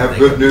 But I have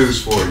good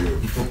news for you.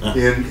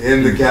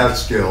 In the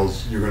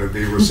Catskills, you're going to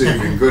be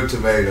receiving good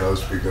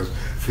tomatoes because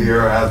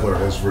Pierre Adler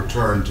has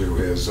returned to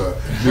his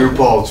New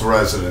Paltz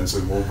residence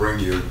and will bring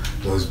you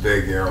those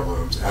big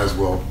heirlooms, as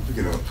will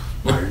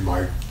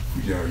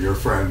your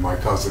friend, my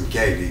cousin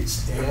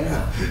Katie's.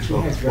 Yeah.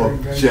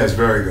 She has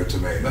very good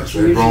tomatoes. But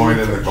They're growing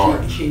in the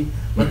garden.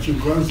 But she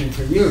grows them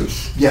for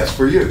use. Yes,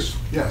 for use.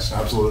 Yes,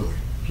 absolutely.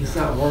 She's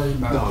not worried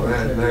about No,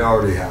 productivity. they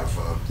already have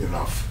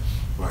enough.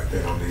 Right,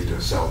 they don't need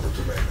to sell the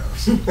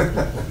tomatoes.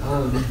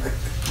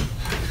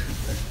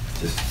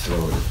 Just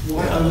throw it.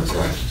 What Yeah, other that's right.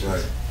 questions?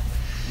 Right.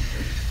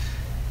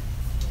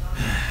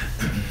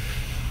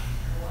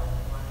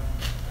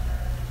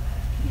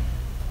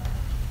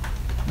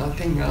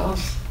 Nothing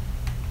else?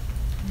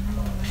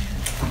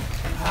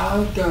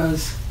 How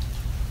does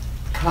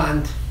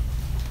Kant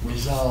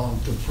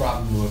resolve the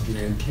problem of the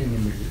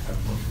antinomy of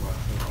bourgeois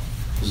thought?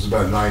 This is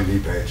about 90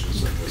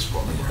 pages in this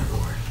book, by the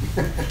way.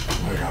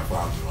 I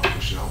found it on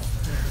the shelf.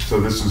 So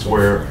this is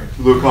where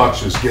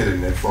Lukács is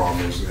getting it from,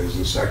 is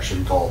a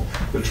section called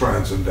the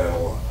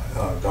Transcendental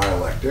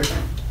Dialectic.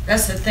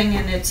 That's the thing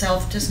in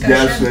itself discussion.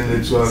 Yes, and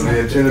it's the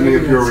antinomy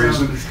of pure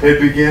reason.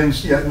 It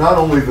begins, not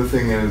only the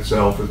thing in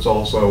itself, it's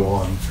also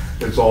on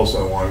it's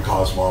also on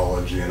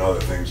cosmology and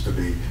other things, to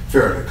be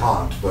fair to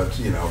Kant, but,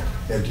 you know,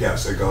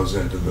 yes, it goes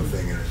into the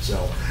thing in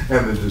itself,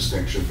 and the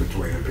distinction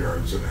between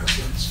appearance and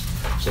essence.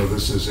 So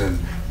this is in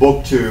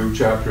Book 2,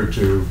 Chapter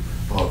 2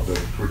 of the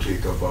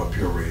Critique of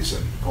Pure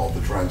Reason, called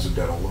the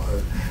Transcendental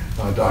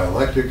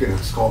Dialectic, and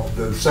it's called,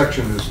 the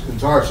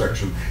entire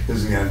section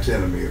is the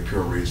antinomy of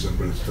pure reason,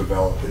 but it's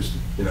developed,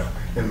 you know,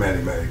 in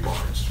many, many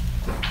parts.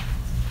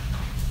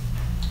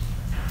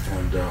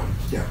 And,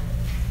 yeah.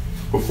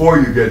 Before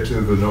you get to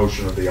the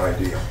notion of the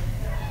ideal,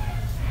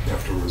 you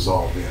have to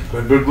resolve the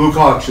but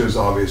Lukács is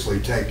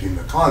obviously taking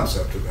the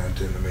concept of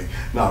antinomy,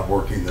 not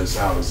working this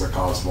out as a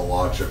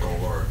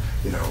cosmological or,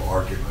 you know,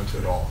 argument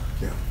at all.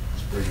 Yeah,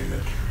 it's bringing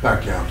it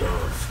back down to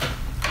earth.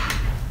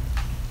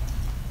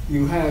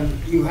 You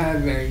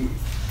have a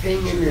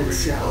thing in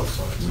itself.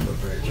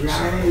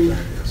 Reality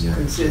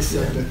consists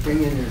of the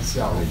thing in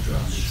itself.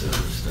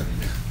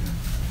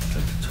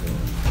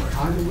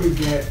 How do we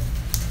get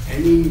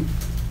any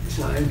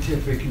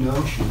scientific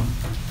notion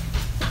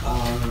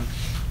of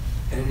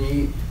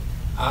any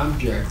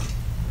object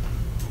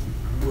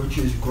which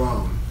is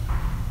grown,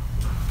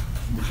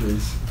 which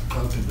is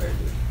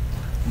cultivated,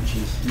 which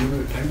is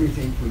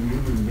everything from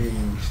human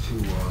beings to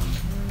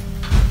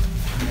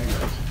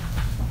tomatoes?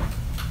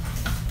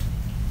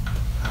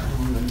 I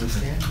don't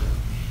understand them.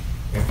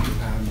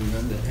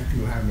 If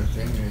you have a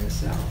thing in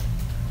itself,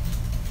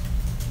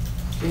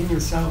 thing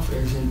itself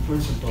is in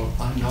principle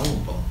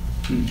unknowable.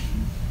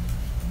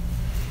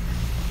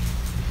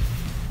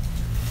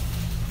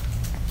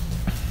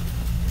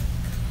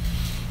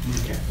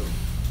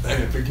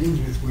 And it begins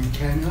with, we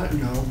cannot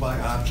know by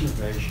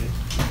observation.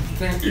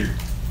 Thank you.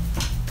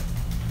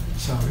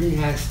 So he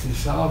has to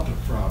solve the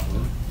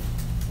problem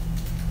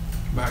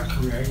by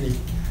creating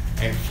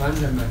a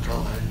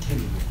fundamental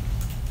antinomy.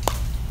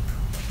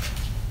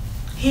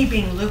 He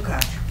being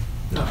Lukács.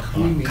 No,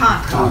 he means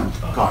Kant. Kant.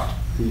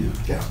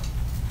 Yeah.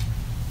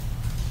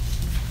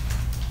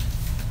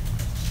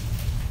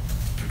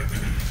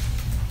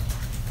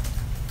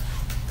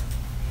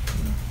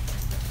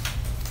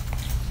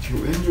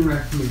 Through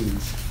indirect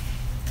means,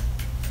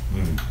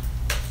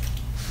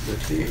 the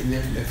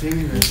thing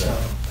in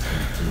itself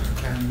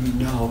can be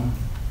known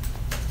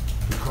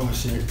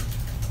because it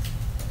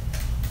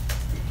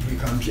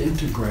becomes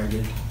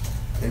integrated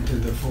into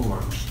the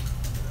forms,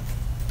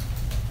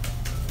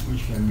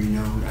 which can be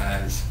known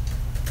as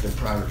the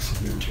products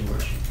of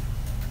intuition.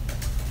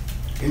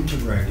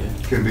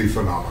 Integrated. Can be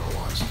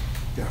phenomenalized.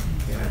 Yeah.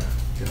 Yeah.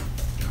 Yeah.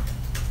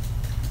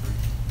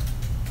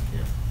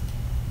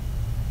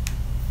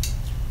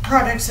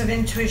 Products of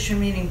intuition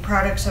meaning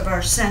products of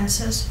our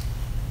senses.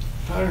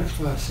 Products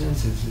of our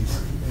senses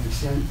is a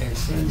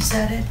sense. Is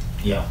that it?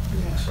 Yeah.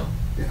 Yeah. So.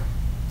 Yeah.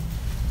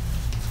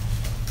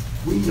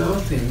 We know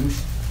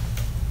things.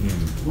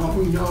 What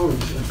we know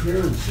is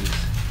appearances.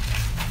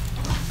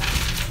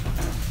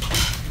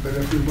 But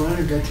if we want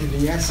to get to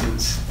the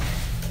essence,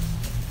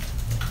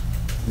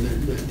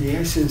 the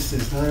essence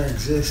does not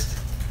exist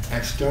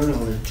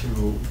externally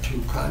to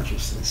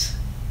consciousness.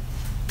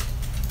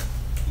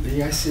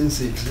 The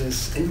essence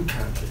exists in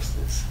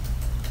consciousness.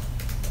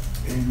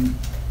 And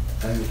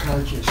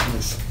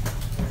consciousness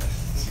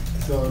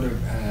thought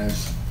of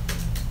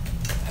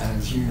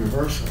as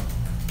universal.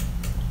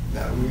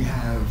 That we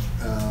have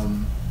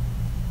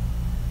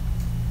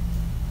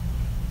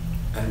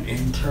an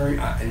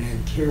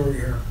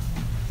interior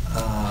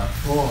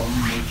form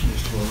which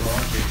is to a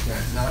large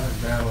extent not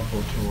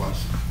available to us,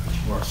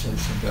 to our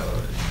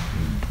sensibility,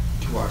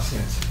 to our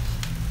senses.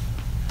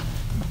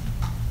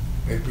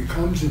 It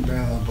becomes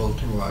available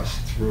to us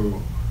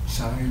through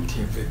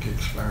scientific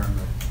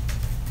experiment.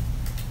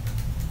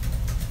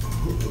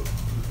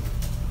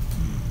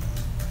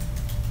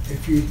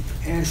 If you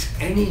ask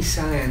any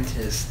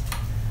scientist,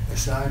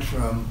 aside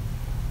from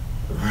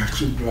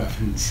Richard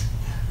Blevins,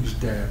 who's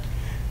dead,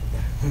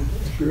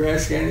 if you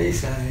ask any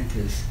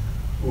scientist,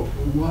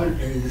 what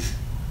is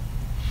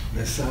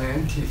the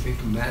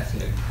scientific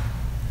method,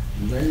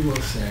 they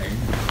will say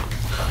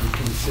it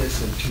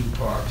consists of two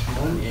parts.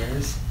 One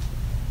is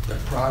the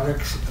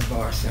products of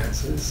our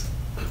senses,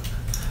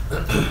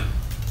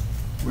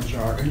 which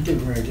are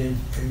integrated,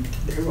 and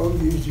they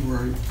won't use the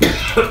word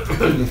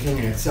the thing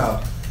in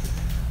itself,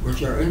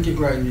 which are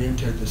integrated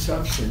into the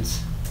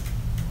substance,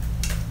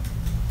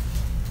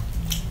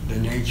 the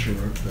nature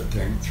of the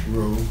thing,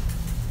 through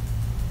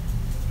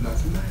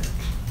mathematics.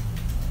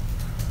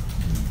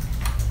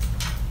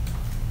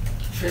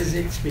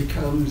 Physics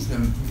becomes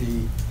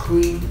the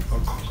queen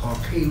or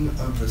king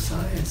of the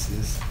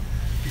sciences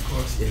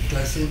because it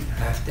doesn't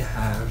have to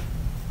have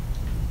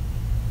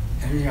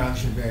any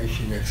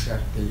observation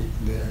except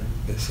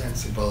the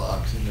sensible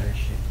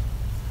observation.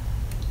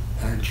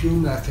 And through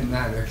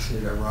mathematics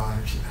it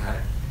arrives at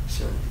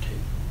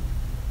certainty.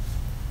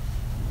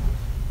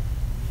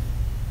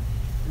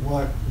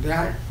 What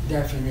that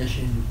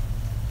definition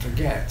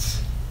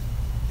forgets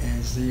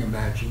is the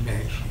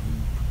imagination.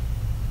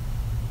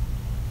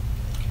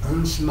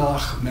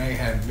 Unsmach may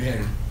have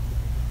been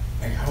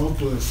a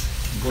hopeless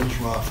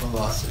bourgeois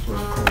philosopher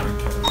according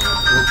to himself.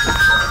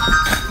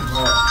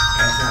 But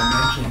as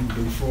I mentioned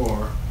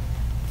before,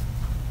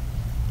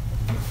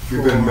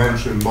 You've been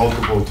mentioned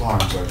multiple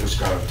times. I just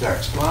got a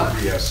text What?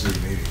 at the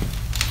BSC meeting.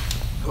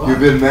 Well, You've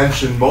been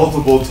mentioned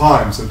multiple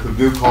times at the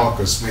new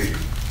caucus meeting.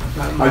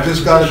 about my I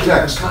just got a position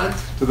text on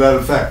to that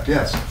effect,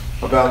 yes,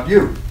 about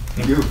you.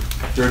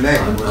 Your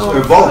name was Oh,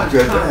 invoked.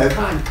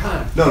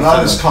 Kant. No, not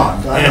as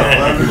Kant, I know.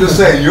 I'm just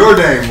saying, your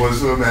name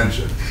was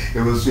mentioned.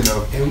 It was, you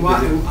know, And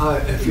what,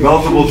 if you're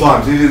multiple choosing-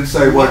 times. He didn't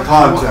say what What-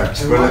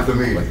 context, what- but what- at the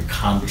meeting.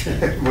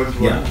 Content. What-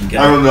 Yeah, what- you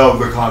get I it. don't know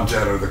the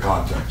content or the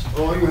context.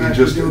 All you He have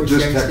just- to do is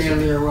just say texted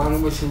Stanley me.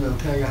 Aronowitz and they'll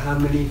tell you how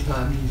many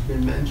times he's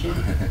been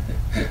mentioned.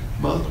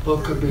 Multiple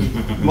could be.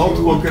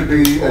 Multiple could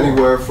be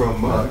anywhere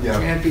from, yeah,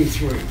 Can't be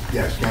three.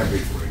 yes, can't be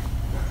three.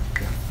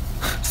 Yeah.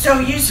 So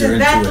you Your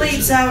said that intuition.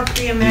 leaves out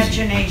the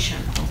imagination.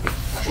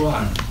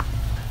 What?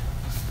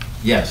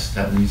 Yes,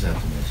 that leaves out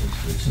the message,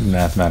 which is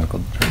Mathematical.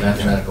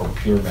 mathematical,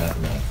 pure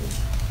mathematical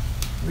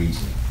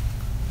reasoning.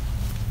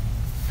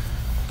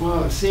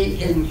 Well,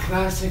 see, in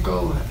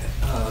classical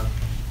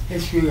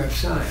history of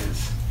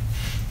science,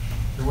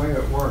 the way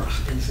it works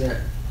is that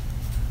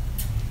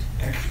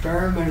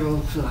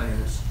experimental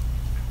science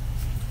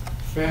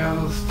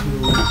fails to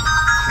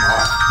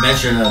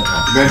Mention another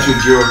time.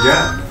 Mentioned you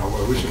again.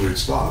 I wish we'd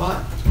stop.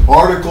 what?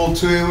 Article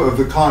 2 of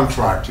the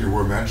contract, you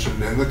were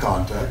mentioned in the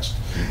context,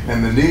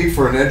 and the need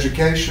for an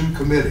education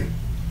committee.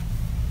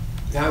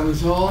 That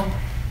was all?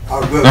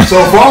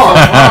 So far,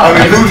 I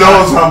mean, who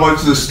knows how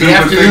much this The stupid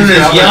afternoon thing's is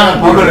happening.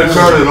 young. I'm gonna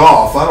turn it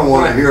off. I don't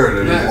wanna Right. hear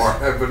it Yes. anymore,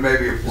 but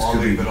maybe I'll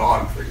could leave be- it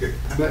on for you.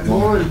 But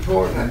more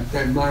important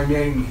than my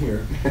name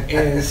here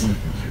is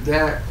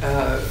that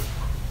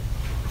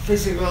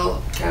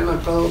physical,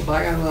 chemical,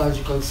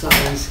 biological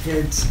science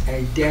hits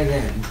a dead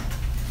end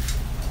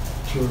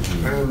to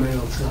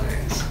experimental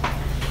science.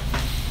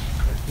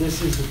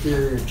 This is the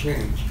theory of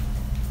change.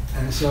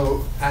 And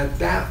so at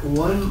that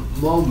one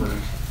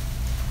moment,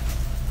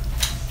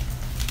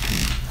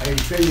 a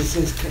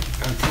physicist, a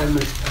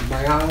chemist, a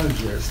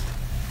biologist,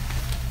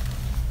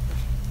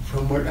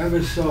 from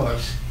whatever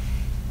source,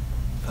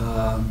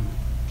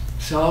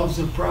 solves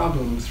the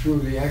problem through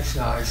the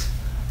exercise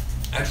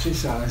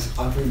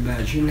of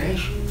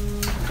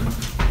imagination,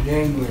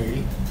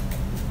 namely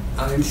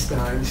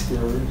Einstein's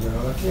theory of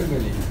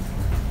relativity.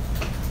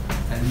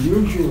 And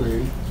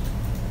usually,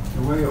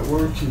 the way it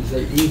works is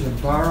they either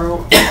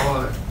borrow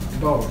or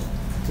both.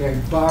 They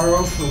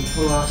borrow from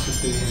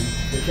philosophy. In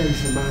the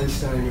case of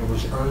Einstein, it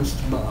was Ernst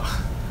Mach,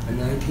 a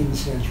 19th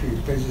century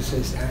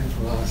physicist and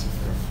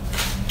philosopher.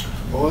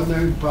 Or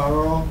they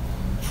borrow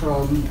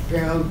from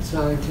failed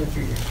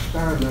scientific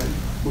experiment,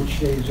 which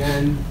they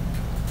then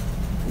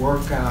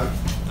work out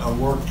or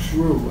work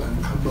through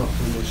and come up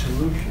with a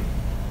solution.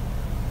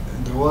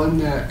 And the one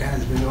that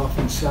has been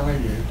often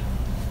cited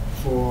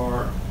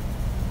for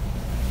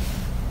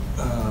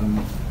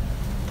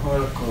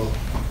particle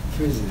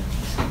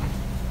physics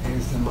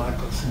is the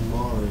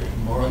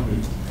Michelson-Morley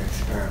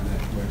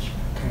experiment, which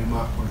came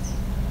up with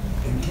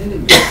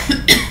entanglement.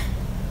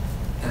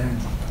 And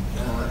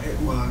it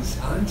was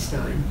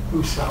Einstein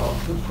who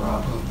solved the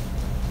problem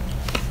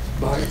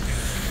by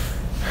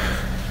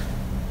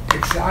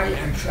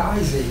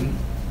excising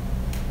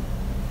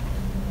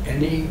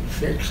any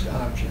fixed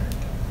object.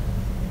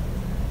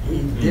 He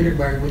did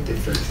away with the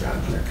fixed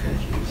object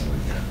issues.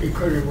 He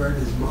could have read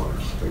his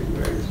Marx, but he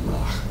read his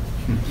Mach.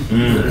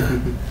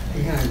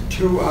 He had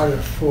 2 out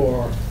of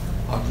 4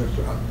 of the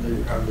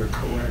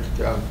correct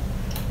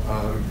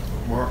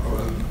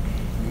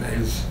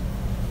men's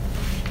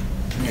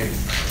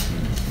names.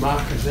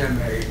 Mach is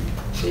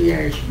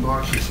M-A-C-H,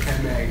 Marx is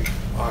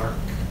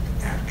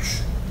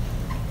M-A-R-X.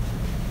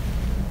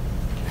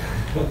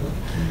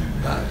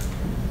 But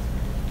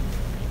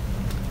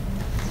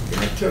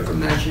it took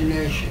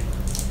imagination.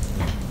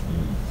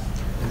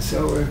 And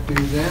so if we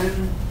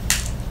then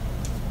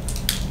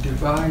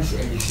devise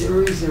a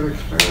series of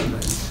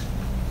experiments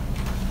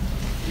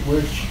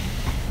which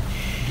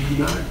do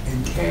not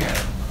entail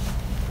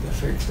the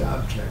fixed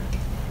object,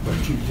 but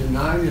to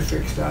deny the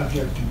fixed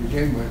object to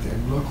begin with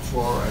and look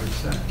for a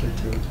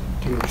substitute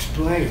to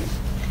explain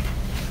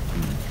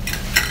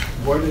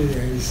what it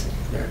is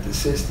that the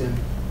system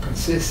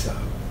consists of,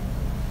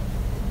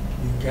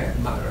 you get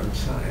modern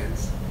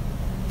science,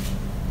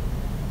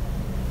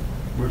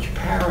 which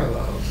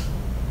parallels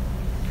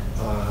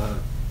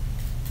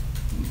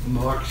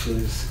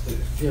Marx's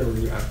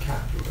theory of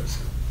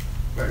capitalism,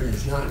 but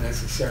is not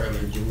necessarily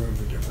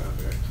derivative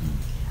of it.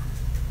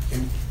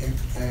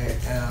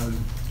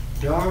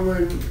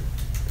 Darwin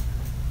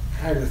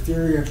had a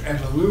theory of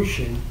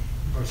evolution,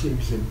 because he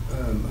was a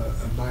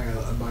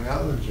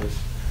biologist,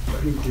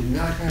 but he did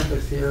not have a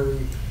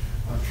theory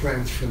of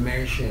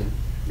transformation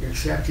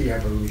except the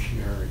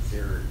evolutionary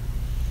theory.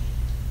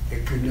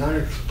 It could not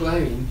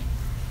explain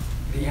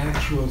the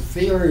actual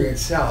theory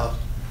itself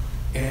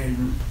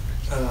in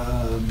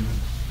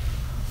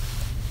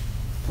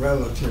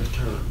relative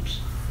terms.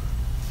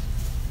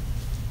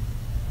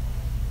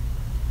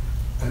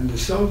 And the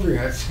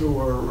Soviets, who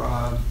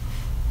were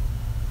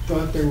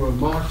thought they were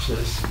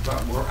Marxists,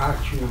 but were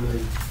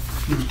actually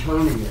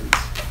Newtonians,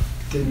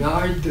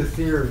 denied the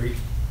theory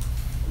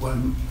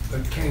when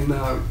it came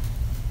out,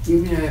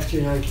 even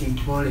after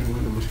 1920,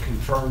 when it was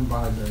confirmed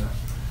by the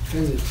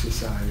Physics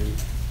Society,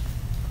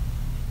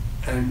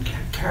 and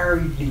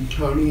carried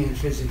Newtonian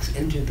physics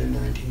into the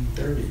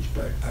 1930s.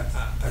 But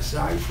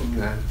aside from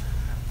them,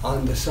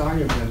 on the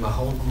side of them, a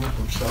whole group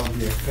of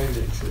Soviet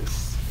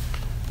physicists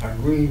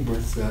agreed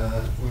with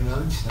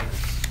Einstein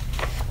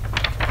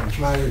and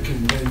tried to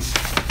convince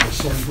the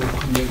Central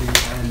Committee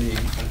and the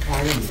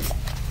Academy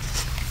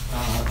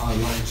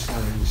on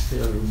Einstein's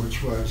theory,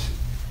 which was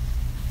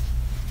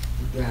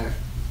that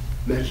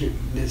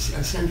this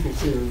essential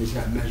theory is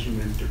that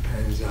measurement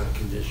depends on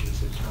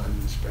conditions of time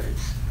and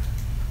space.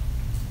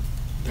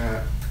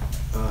 That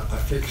a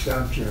fixed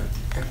object,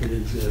 if it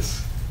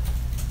exists,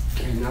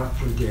 cannot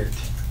predict,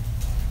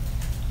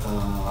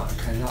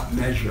 cannot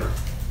measure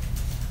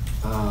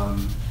a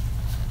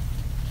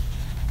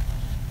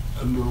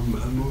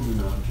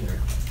moving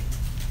object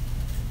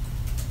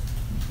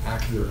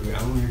accurately,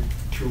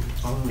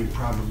 only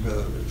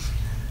probabilities.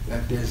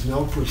 That there's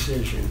no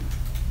precision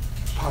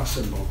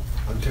possible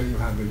until you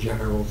have a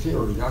general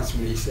theory. That's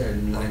what he said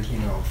in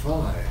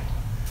 1905.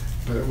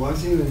 But it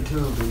wasn't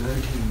until the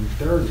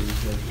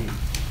 1930s that he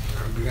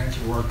began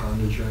to work on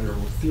the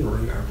general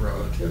theory of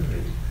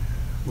relativity,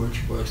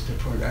 which was to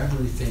put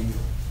everything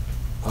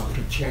up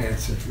to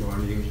chance, if you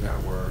want to use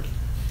that word,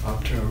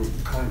 up to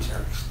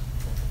context,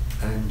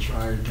 and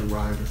try to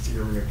derive a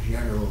theory of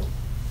general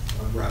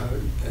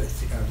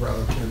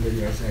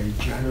relativity as a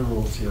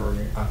general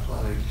theory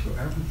applying to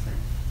everything.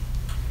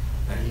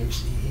 And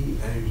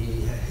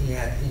he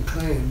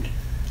claimed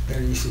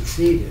that he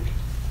succeeded.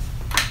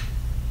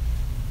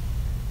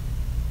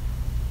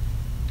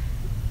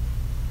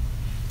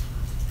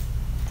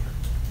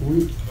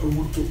 We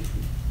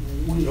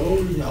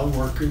always are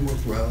working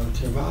with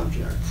relative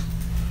objects.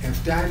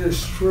 If that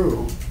is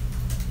true,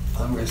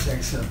 I'm going to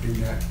say something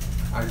that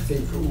I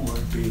think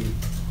would be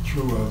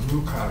true of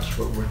Lukács,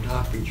 but would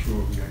not be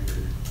true of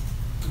negative,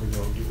 with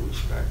all due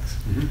respects.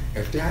 Mm-hmm.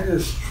 If that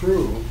is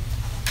true,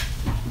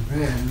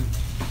 then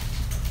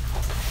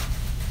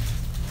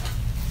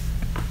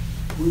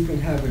we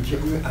can have a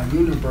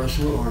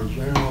universal or a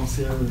general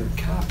theory of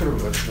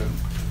capitalism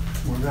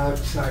without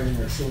citing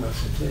a single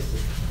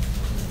statistic.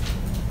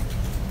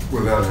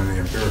 Without any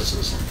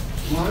empiricism.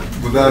 What?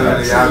 Without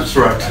any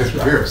abstract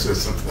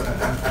empiricism.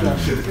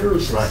 Abstract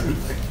empiricism. Right.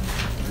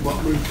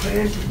 What we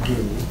plan to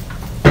do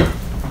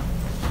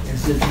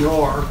is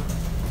ignore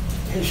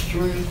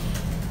history,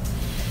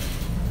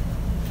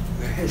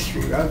 the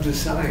history of the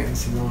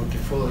science, in order to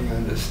fully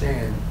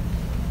understand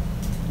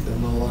the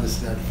laws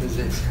that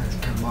physics has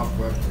come up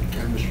with, that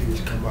chemistry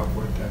has come up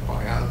with, that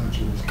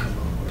biology has come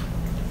up with.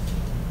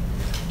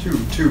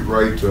 Two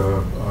great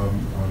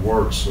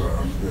works that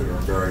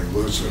are very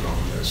lucid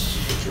on this,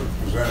 which are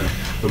presented.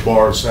 The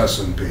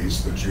Boris-Hessen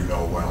piece that you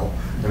know well,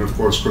 and of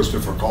course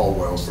Christopher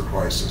Caldwell's The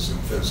Crisis in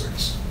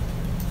Physics.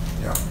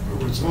 Yeah,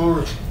 it was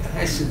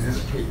Boris-Hessen's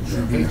piece,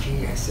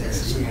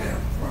 H-E-S-S-E-N,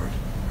 right,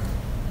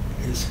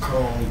 is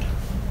called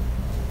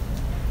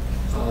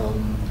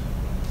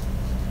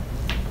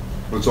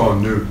it's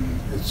on Newton.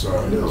 It's the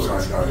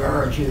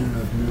origin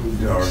of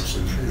Newton's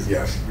physics.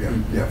 Yes,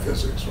 yeah,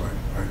 physics,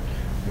 right.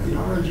 The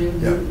origin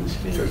of Newton's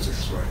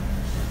physics. Right.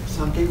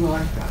 Something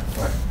like that.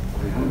 Right.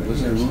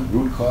 Was there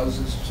root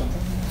causes or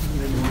something?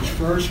 It was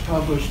first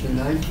published in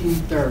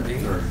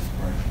 1930 Right.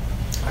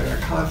 at a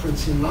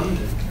conference in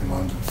London. In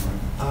London, right.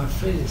 Of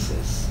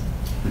physicists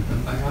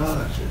and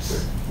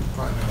biologists,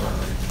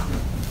 primarily.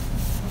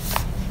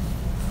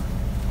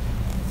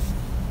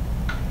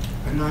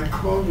 And I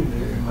quoted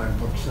it in my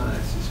book,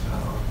 Science is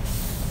Power.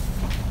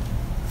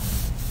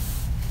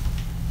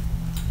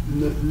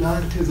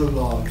 Not to the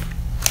law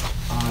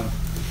of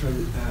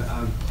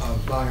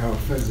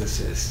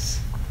biophysicists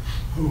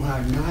who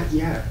had not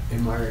yet,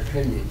 in my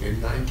opinion,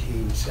 in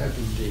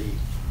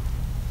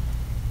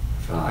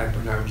 1975,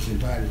 when I was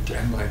invited to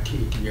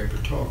MIT to give a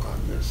talk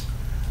on this,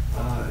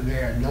 they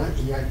had not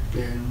yet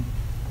been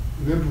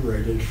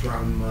liberated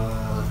from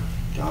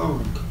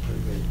Darwin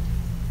completely,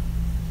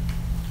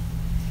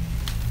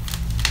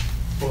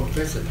 or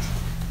physics.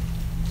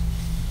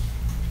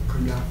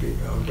 Could not be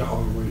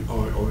Darwin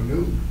or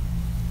Newton.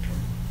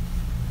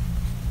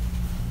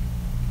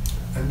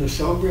 And the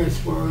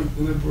Soviets weren't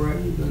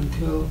liberated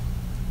until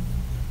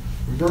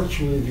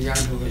virtually the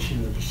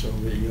abolition of the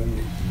Soviet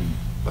Union.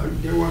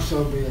 But there were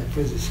Soviet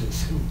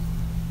physicists who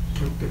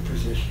took the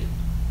position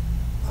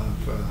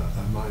of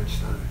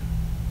Einstein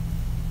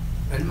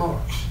and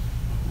Marx.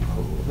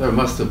 There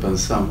must have been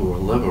some who were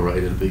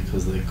liberated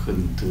because they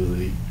couldn't do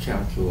the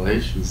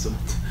calculations of,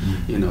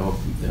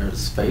 their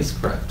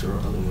spacecraft or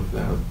other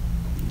without,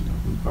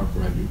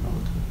 incorporating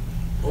relative.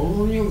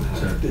 All you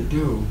have to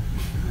do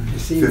to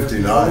see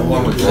 59,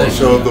 one which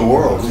showed the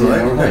world,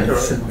 right?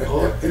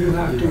 You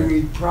have to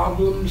read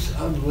Problems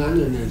of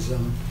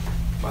Leninism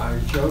by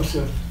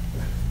Joseph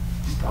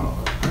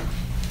Stalin.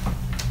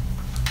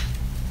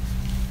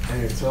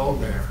 And it's all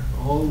there,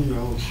 all the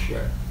old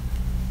shit.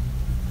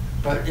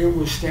 but it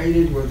was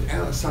stated with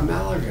some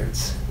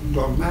elegance,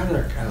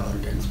 dogmatic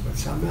elegance, but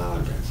some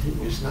elegance. He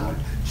was not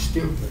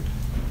stupid.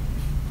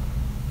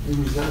 He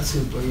was not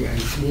simply a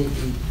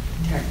sneaky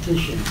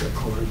tactician,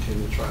 according to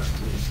the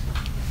Trotskyists.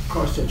 Of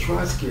course, the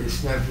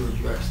Trotskyists never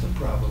addressed the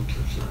problems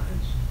of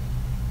science.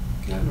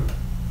 Never.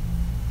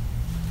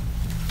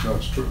 No,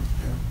 it's true.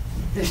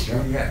 History,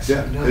 yes.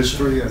 Yeah, not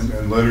history science.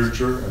 and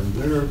literature and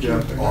Literature,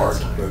 but not art,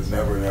 science.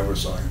 but never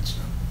science.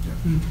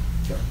 Yeah.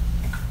 Yeah.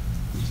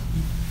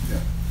 Yeah.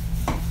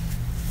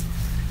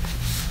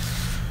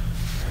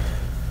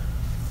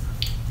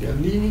 The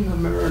leading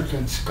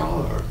American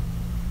scholar,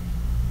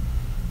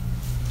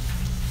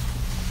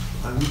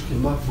 I looked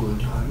him up one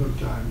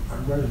time. I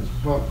read his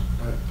book,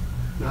 but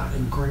not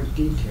in great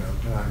detail,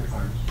 but I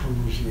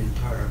perused the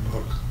entire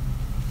book.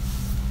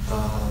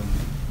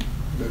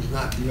 Does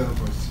not deal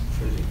with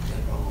physics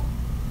at all.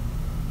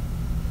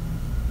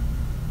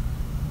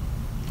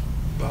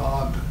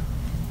 Bob,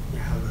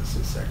 yeah, that's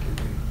the second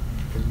name,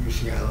 from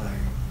UCLA.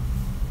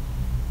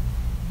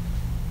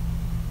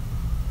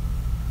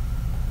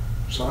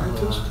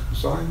 Scientist,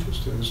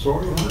 a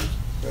historian? What?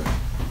 Yeah.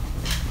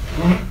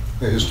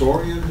 A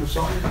historian of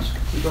science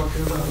you're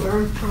talking A about?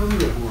 very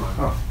prominent one.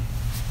 Oh.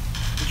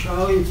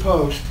 Charlie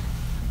Post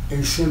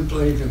is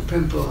simply the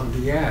pimple on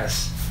the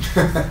ass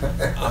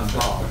of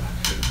Bob.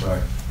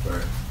 Right.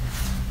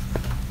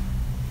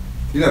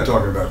 You're not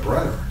talking about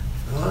Brenner.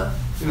 Huh?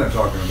 You're not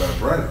talking about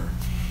Brenner.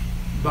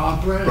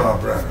 Bob Brenner. Bob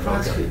Brenner, okay.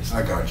 Trotskyist.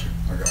 I got you.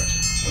 Okay.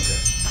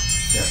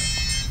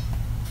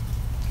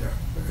 Yeah.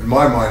 In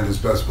my mind, his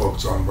best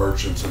book's on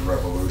Merchants and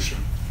Revolution.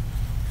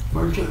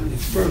 Merchant,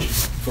 it's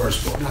first.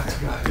 First book. Not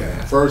Scott, Yeah.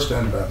 yeah. First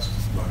and best,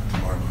 but in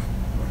my mind.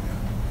 But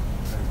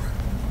yeah. Anyway.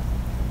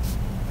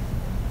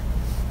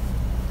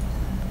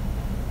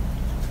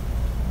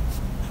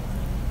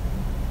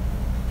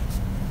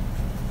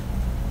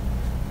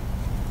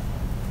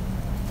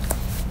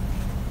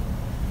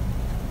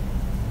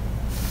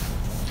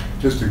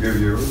 Just to give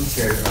you a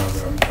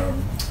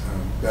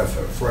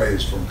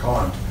phrase from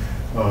Kant,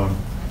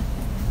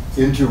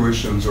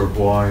 intuitions are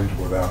blind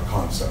without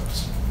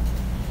concepts.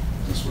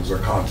 This was a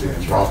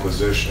Kantian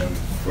proposition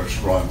which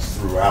runs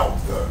throughout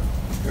the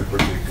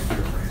critique of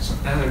pure reason.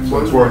 And So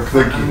it's one worth of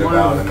the- thinking and one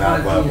about of in the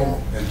that Kantian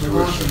level.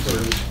 Intuitions are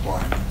philosophers,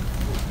 blind.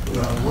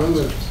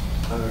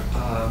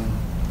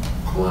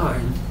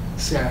 Klein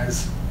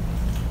says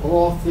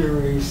all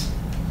theories,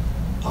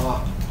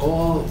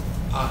 all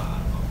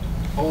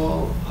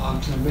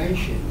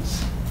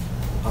observations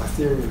are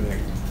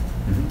theory-linked,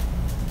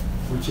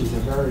 which is a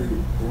very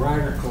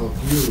radical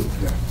view,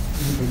 Yeah.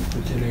 even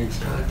for today's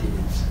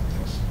Kantians.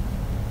 Yes.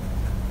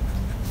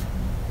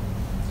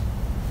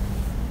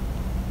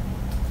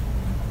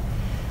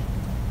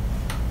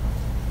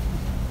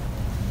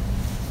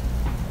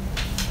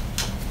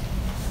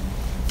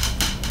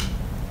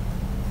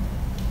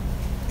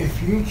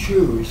 If you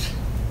choose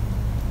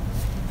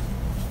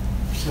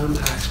some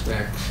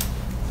aspects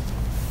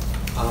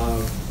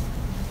of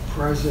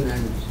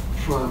President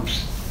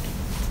Trump's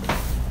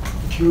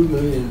 2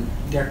 million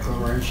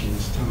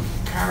declarations to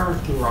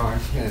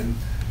characterize him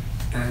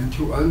and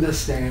to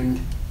understand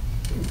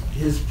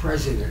his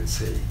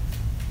presidency,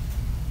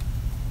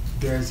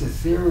 there's a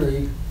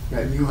theory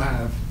that you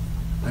have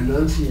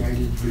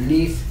enunciated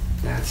beneath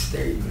that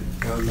statement,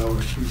 although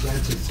it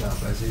presents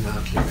itself as an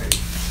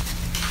observation.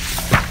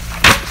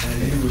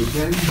 And he would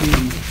then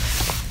be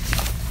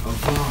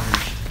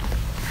obliged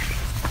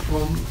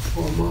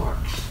for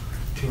Marx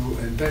to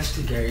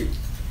investigate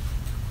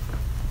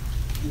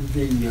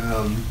the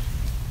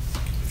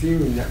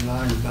theory that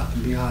lies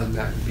behind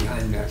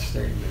that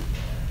statement,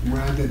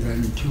 rather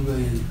than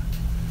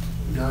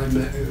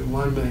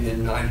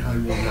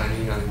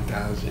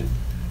 1,999,000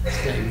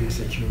 statements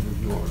that you've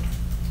ignored,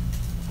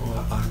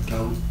 or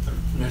don't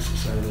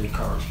necessarily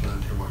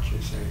correspond to what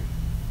you're saying.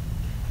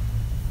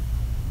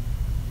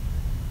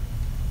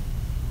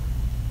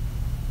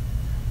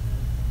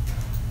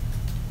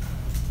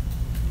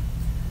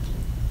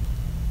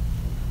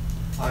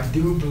 I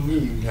do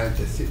believe that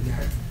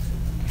that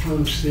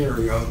Trump's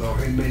theory, although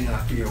he may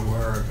not be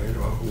aware of it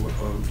or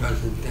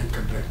doesn't think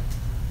of it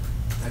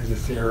as a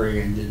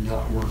theory and did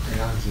not work it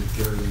out as a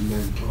theory and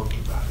then talked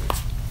about it,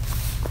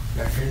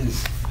 that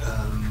his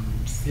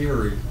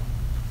theory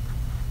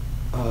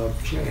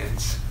of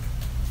chance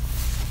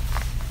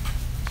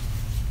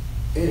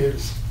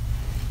is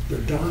the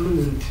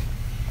dominant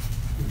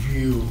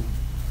view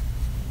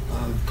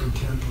of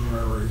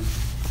contemporary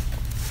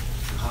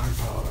high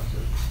politics.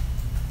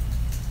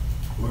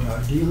 We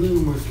are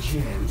dealing with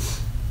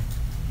chance,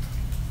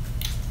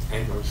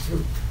 and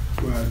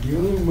we are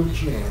dealing with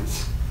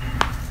chance,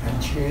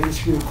 and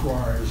chance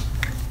requires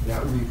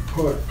that we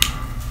put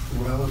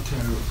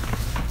relative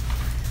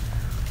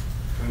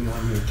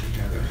phenomena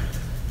together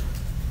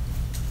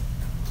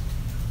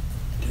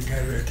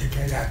to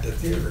get at the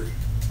theory.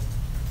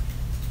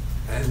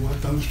 And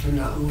what those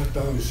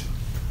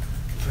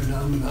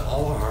phenomena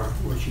are,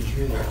 which is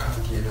really a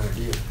Kantian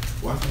idea,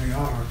 what they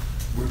are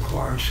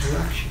requires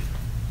selection.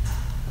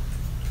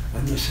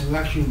 And the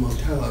selection will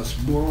tell us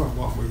more of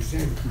what we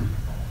think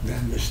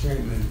than the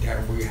statement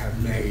that we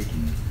have made.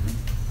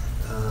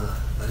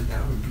 And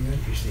that would be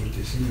interesting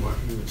to see what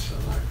he would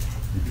select.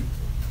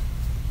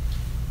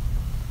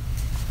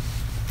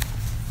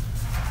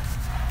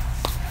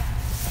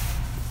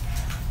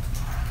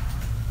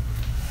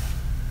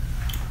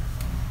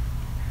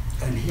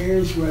 And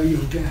here's where you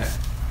get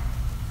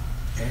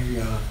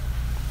an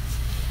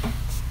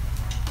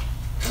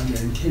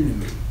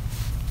antinomy.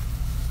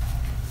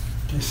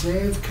 To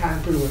save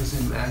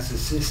capitalism as a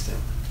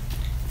system,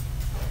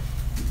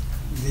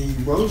 the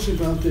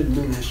Roosevelt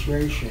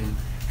administration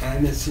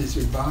and its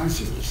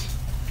advisors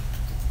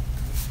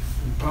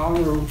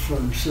borrowed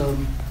from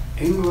some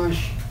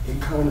English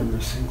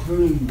economists,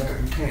 including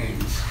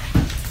Keynes,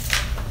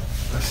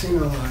 a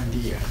single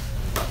idea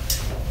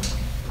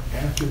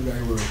after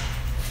they were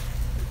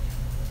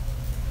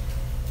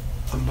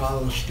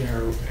abolished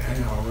their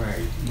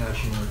NRA,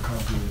 National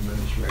Recovery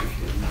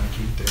Administration, in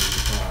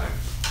 1935.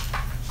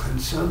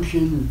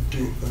 Consumption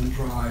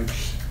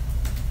drives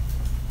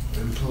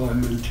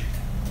employment.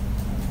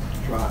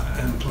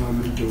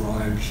 Employment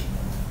derives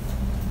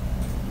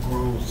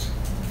growth.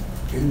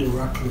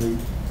 Indirectly,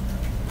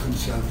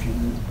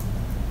 consumption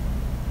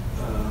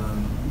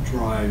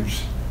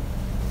drives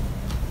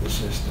the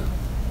system.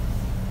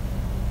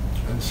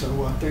 And so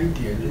what they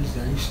did is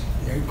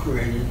they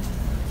created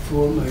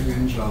 4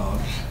 million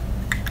jobs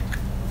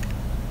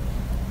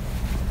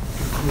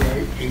to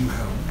create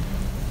income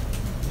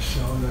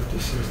so that the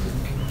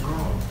system can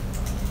grow.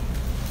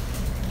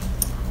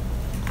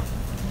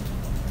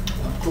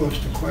 Of course,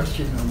 the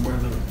question of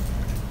whether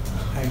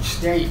a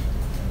state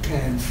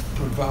can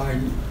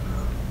provide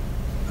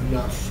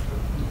enough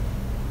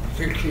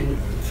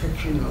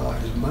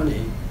fictionalized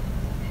money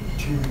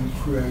to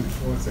create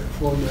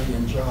 4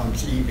 million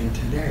jobs even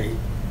today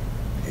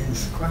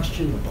is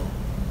questionable.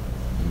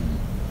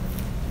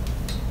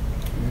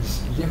 It's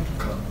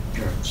difficult.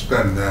 Yeah,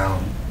 spend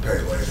now,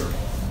 pay later.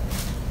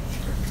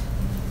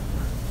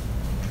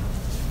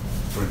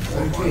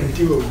 You can't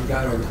do it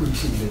without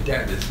increasing the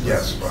debt.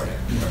 Yes, right.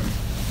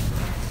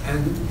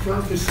 And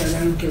Trump has said,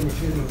 I don't give a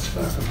fiddle's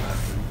fuck about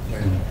the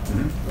debt.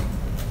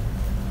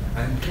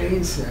 And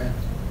Keynes said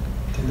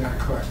to that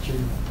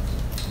question,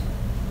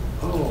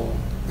 oh.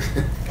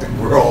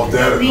 We're all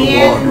dead in the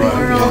long run.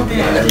 We're all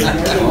dead.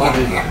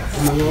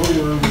 And the long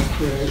run will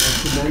create a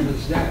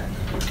tremendous debt.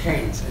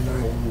 Keynes, and the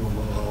long run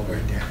will all be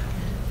dead.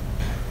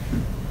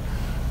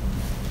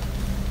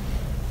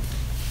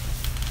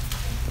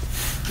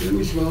 He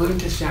was willing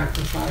to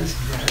sacrifice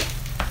debt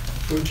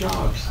for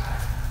jobs.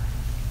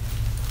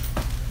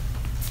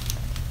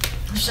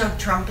 So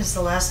Trump is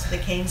the last of the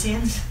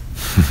Keynesians?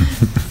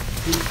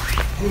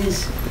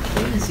 His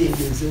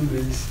Keynesianism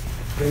has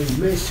been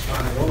missed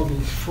by all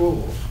these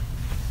fools,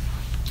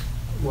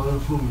 one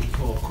of whom is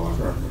Paul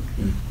Carter.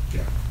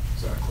 Yeah,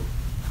 exactly.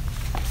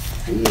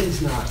 He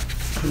is not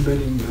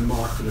permitting the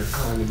market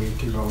economy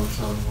to go its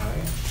own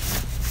way.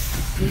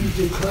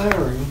 He's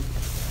declaring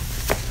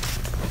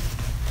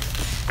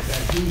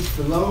that he's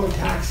for lower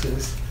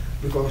taxes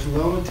because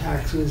lower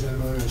taxes are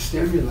going to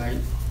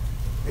stimulate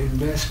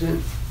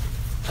investment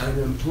and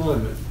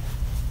employment.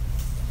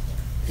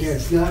 He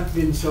has not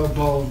been so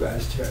bold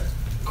as to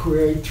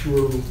create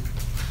through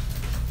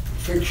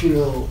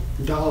fictional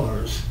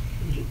dollars,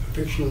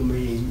 fictional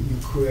meaning you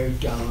create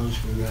dollars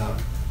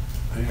without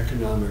an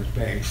economic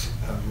base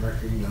of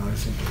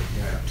recognizable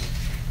debts.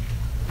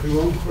 He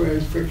won't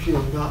create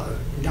fictional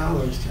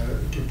dollars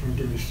to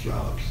produce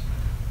jobs.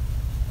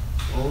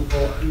 He'll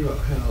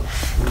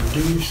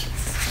reduce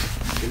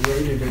the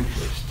rate of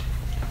interest.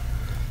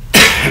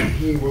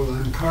 He will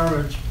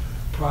encourage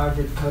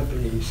private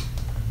companies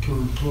to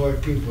employ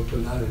people but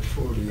not at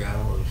 40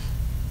 hours,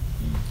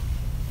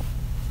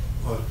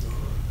 but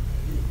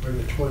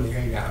at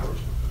 28 hours,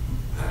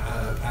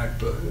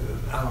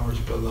 hours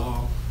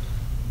below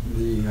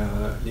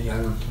the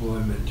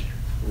unemployment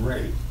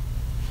rate.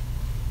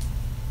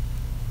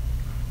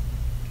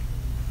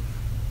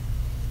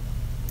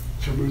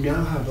 So we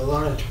now have a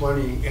lot of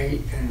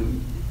 28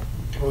 and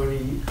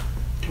 20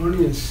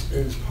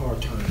 is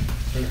part-time.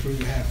 But if we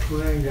have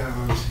 28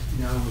 hours,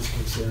 now it's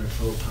considered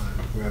full-time.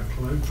 If we have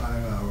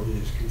 25 hours,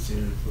 it's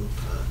considered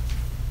full-time.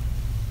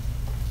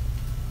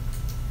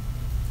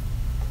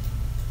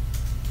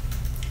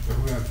 If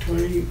we have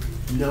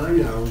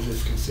 29 hours,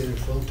 it's considered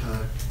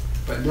full-time,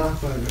 but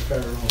not by the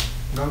federal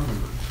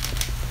government.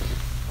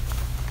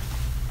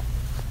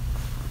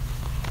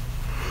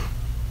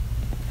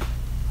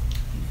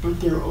 But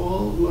they're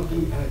all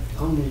looking at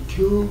only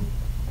two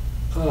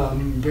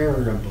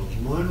variables.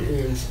 One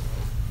is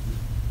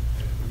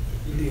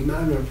the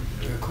amount of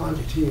the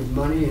quantity of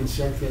money in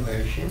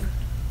circulation,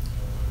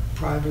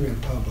 private and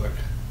public.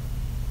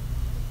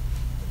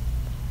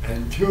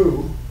 And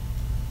two,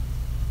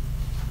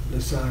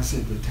 the size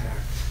of the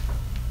tax,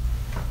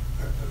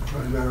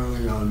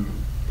 primarily on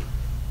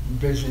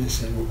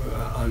business and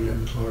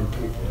unemployed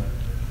people,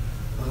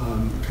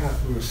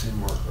 capitalists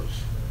and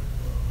workers.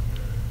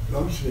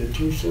 Those are the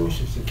two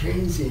sources. The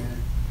Keynesian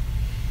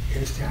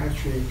is to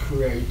actually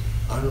create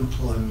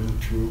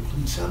unemployment through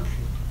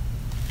consumption,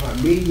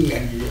 but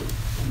mediated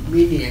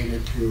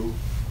through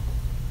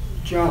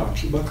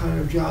jobs. What kind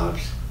of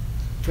jobs?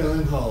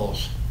 Filling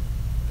holes.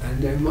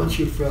 And then once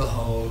you fill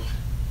holes,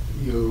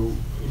 you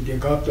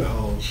dig up the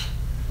holes.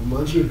 And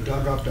once you've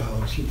dug up the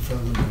holes, you fill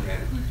them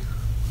again.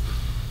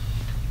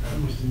 That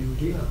was the New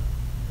Deal.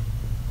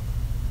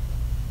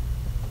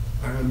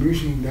 And I'm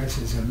using this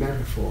as a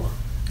metaphor,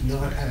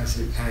 not as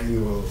an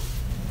annual,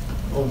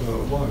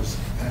 although it was,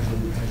 as a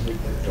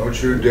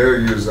Don't you dare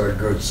use that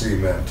good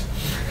cement.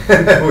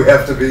 We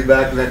have to be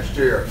back next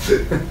year.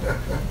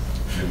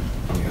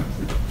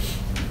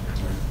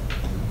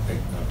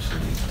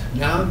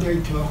 Now they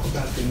talk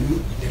about the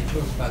new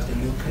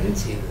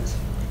Keynesianism.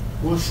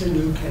 What's the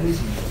new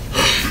Keynesianism?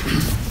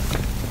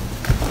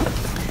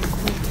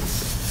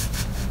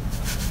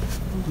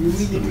 You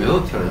read The the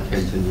military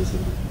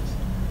Keynesianism.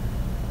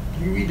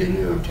 Do you read the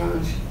New York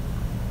Times?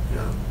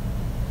 No.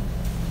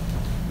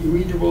 You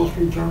read the Wall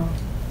Street Journal?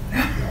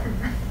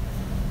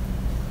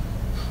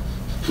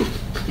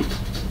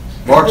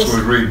 Marx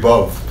would read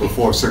both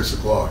before 6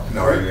 o'clock.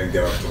 No, he didn't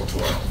get up till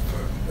 12.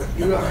 But.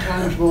 New York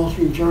Times, Wall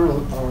Street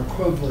Journal are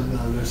equivalent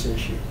on this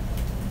issue.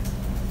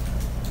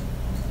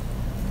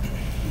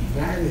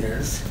 That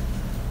is,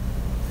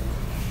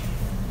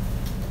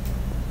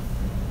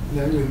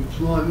 that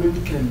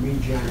employment can be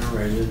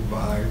generated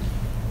by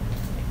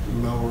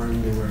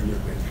lowering the rate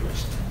of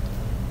interest.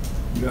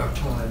 New York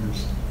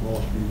Times,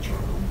 Wall Street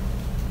Journal.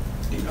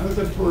 The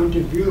other point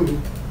of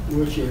view,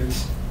 which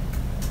is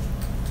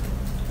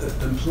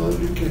that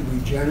employment can be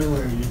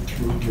generated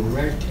through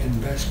direct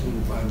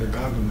investment by the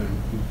government,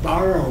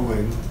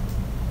 borrowing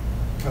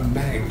from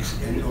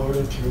banks in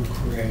order to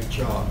create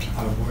jobs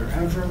of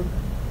whatever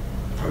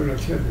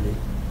productivity.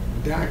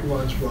 That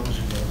was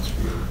Roosevelt's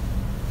view.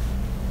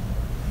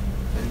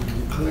 And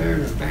he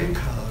declared a bank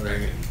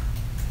holiday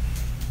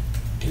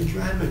to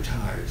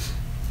dramatize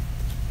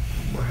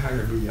what had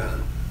to be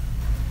done.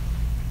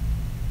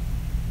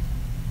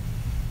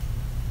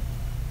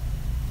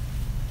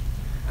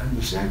 And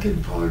the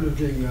second part of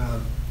the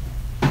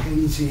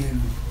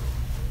Keynesian,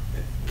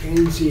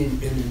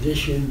 in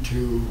addition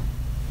to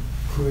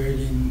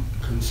creating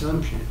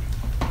consumption,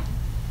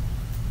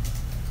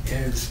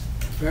 is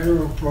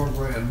federal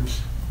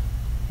programs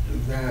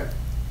that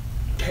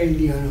pay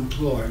the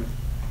unemployed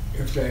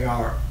if they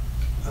are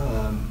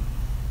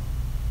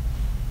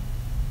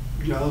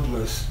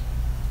jobless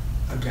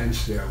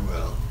against their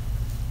will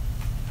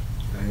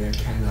and they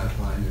cannot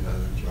find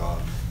another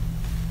job.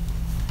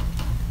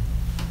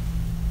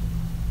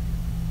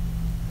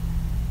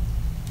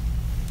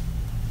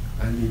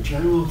 And the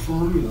general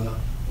formula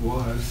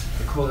was,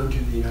 according to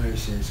the United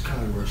States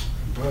Congress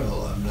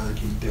bill of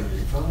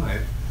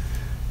 1935,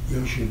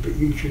 you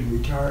should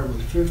retire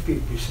with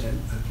 50%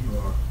 of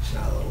your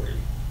salary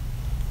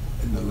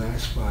in the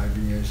last 5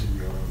 years of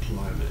your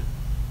employment.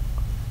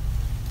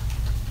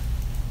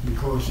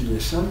 Because the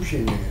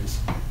assumption is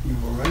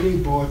you've already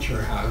bought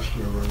your house,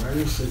 you're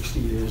already 60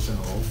 years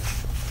old,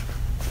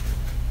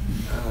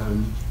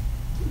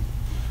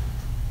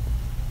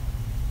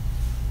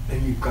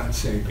 and you've got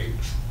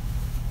savings.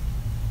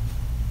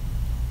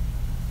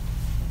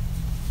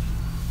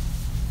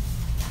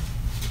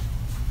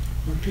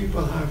 But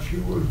people have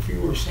fewer and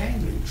fewer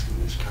savings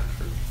in this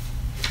country.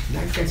 And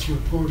that gets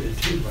reported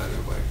too, by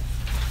the way.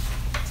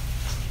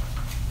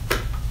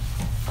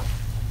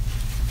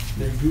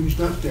 They've used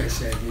up their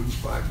savings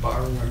by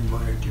borrowing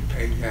money to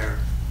pay their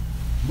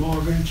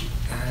mortgage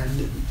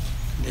and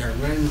their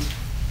rent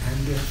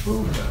and their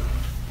food bill.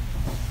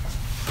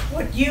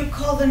 What you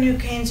call the new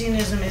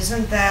Keynesianism,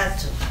 isn't that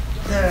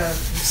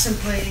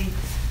simply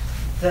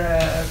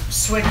the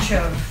switch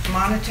of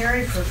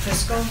monetary for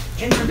fiscal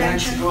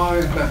intervention? That's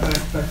all,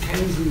 but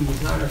Keynesian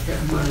was not a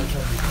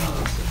monetary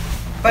policy.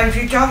 But if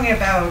you're talking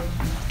about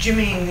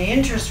jimmying the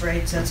interest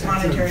rates, that's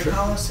monetary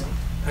policy.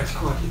 That's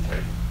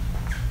quantitative.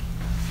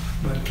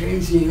 But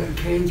Keynes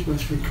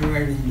was for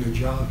creating new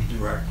jobs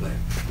directly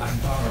by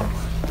borrowing.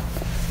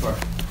 Right.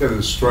 There's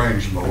a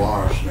strange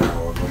melange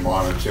now of a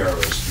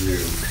monetarist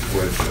view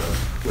with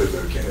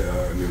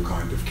a new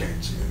kind of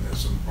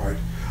Keynesianism, right?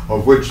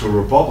 Of which the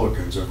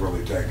Republicans have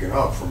really taken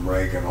up from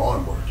Reagan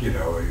onward. You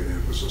know,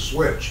 it was a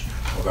switch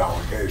of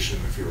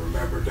allocation. If you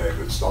remember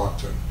David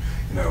Stockton,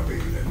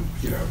 being in,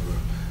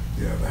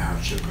 the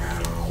hardship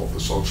man on all the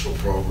social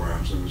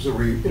programs. It was a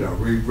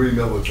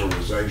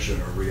remilitarization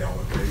or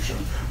reallocation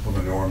of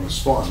enormous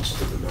funds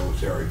to the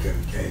military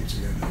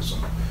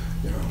Keynesianism.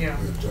 Yeah.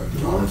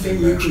 The one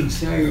thing you can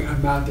say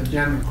about the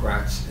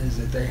Democrats is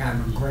that they have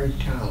a great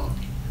talent.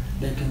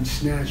 They can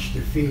snatch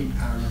defeat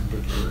out of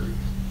victory.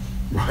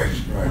 Right.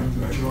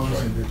 The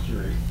jaws of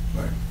victory.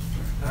 Right.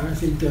 I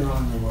think they're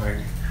on the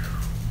way.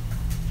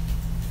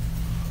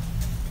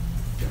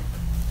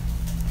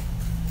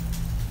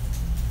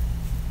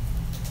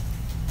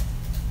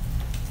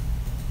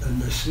 And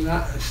the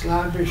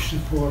slavish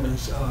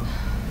supporters of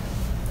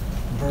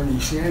Bernie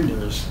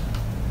Sanders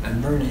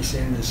and Bernie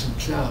Sanders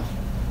himself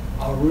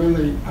are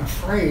really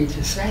afraid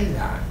to say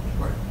that.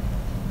 Right.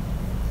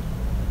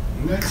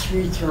 let's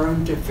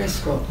return to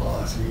fiscal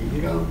policy.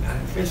 You don't,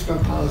 and fiscal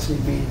policy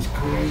means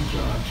create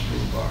jobs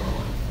through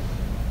borrowing,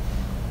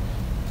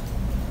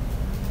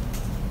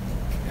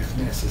 if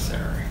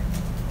necessary.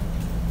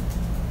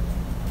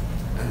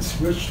 And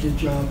switch the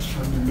jobs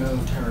from the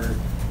military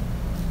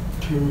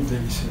to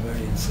the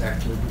civilian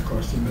sector,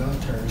 because the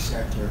military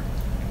sector,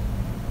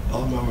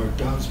 although it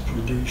does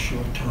produce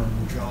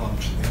short-term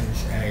jobs,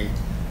 is a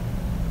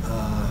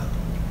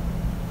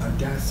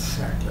death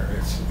sector.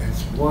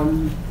 It's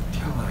one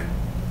time.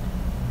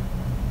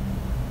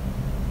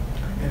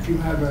 If you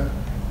have a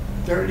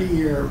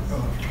 30-year, or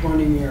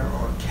 20-year,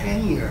 or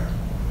 10-year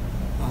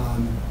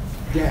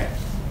debt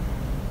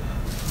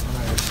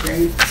by a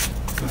state,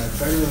 by a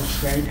federal,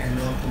 state, and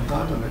local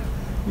government,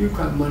 you've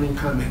got money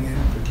coming in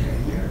for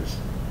 10 years,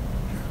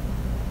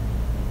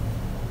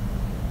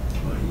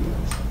 20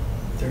 years,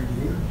 30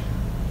 years.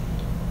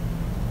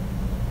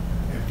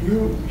 If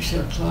you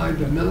supply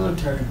the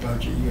military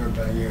budget year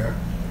by year,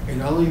 it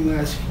only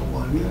lasts for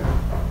 1 year,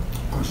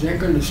 because they're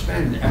going to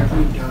spend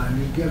every dime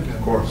you give them,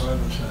 regardless of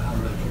how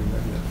much you give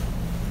them.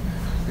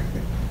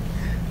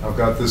 I've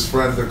got this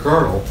friend, the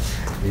colonel.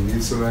 He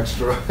needs some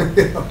extra,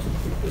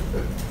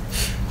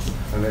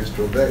 an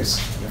extra base.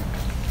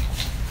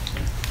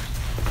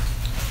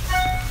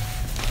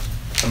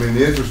 I mean,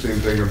 the interesting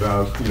thing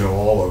about,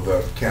 all of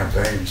the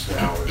campaigns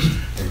now is,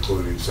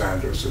 including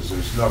Sanders, is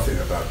there's nothing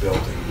about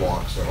building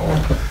blocks at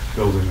all.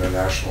 Building the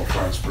national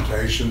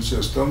transportation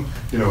system,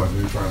 a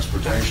new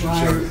transportation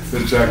system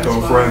that's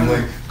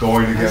eco-friendly,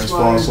 going against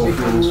fossil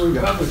fuels.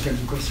 Republican,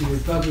 because the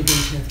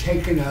Republicans have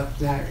taken up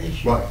that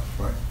issue. Right.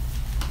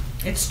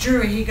 It's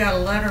true, he got a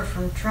letter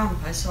from Trump,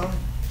 I saw it.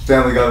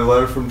 Stanley got a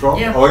letter from Trump?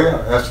 Yeah. Oh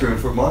yeah, asking him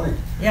for money.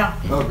 Yeah.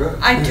 Oh good.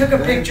 I took a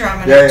picture of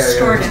him and Yeah,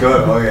 stored it's it.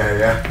 good. Oh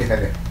yeah.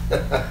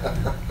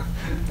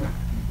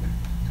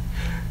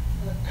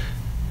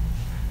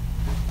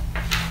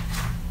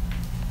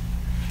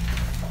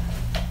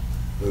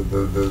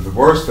 The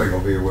worst thing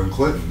will be when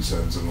Clinton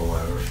sends him a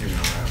letter,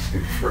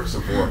 asking for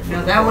support.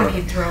 No, that one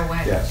he'd throw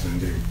away. Yes,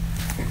 indeed.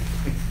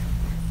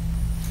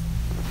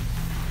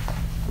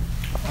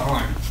 All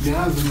right,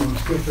 now the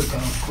most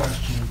difficult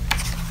question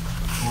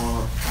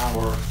for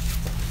our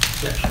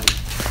session.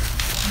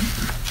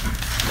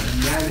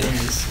 And that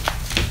is,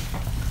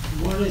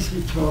 what is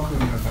he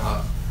talking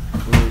about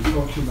when he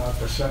talks about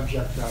the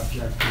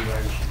subject-object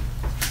relation?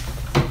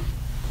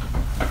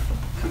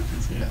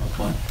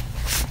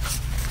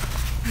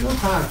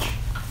 Lukács,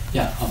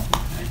 Yeah,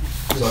 okay.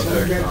 the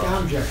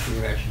subject-object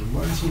relation,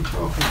 what is he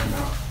talking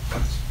about?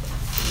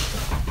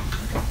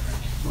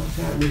 What's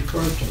that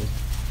refer to?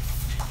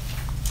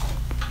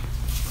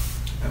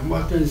 And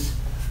what does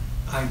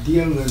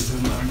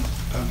idealism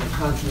of the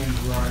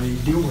continental variety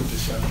do with the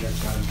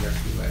subject-object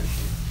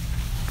relation?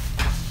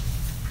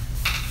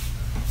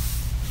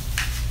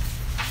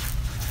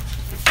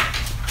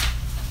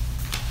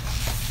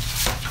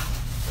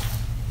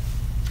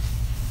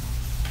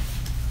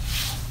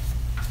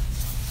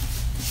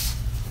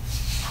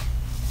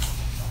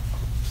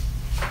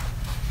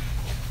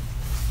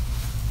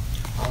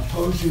 I'll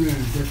pose it in a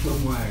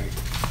different way.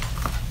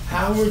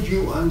 How would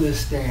you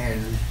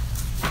understand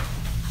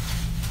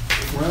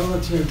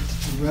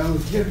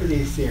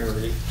relativity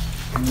theory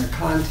in the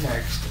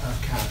context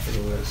of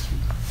capitalist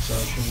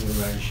social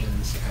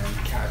relations and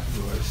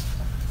capitalist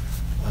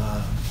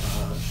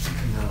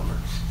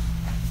economics?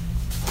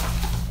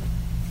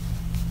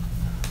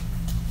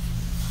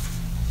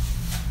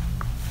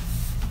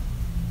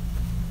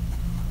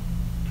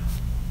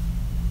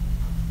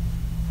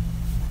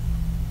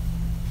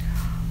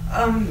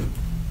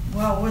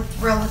 Well,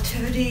 with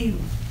relativity,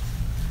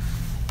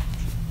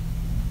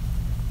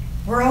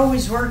 we're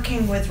always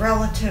working with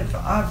relative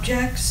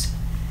objects,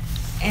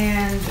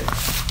 and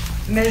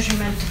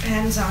measurement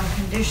depends on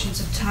conditions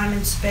of time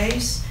and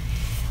space.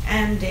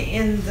 And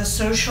in the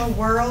social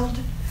world,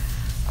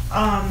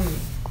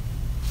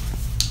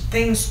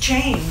 things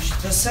change.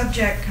 The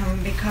subject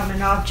can become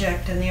an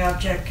object, and the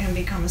object can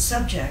become a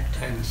subject.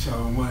 And so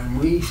when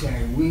we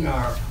say we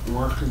are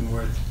working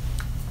with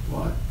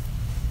what?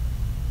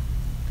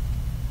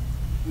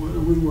 What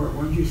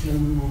did you say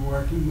we were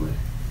working with?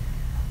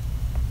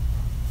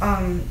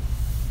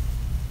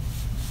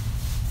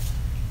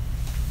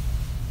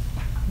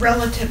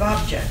 Relative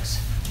objects.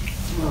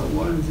 Well,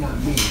 what does that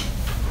mean?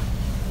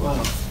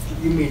 Well,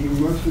 you mean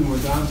working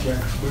with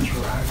objects which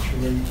are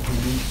actually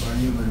produced by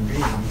human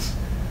beings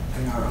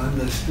and are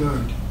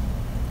understood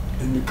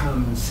in the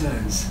common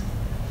sense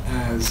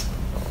as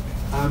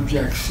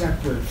objects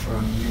separate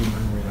from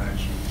human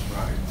relations,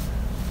 right?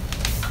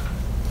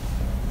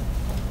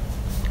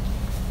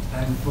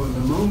 And for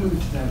the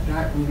moment that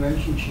that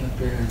relationship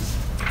is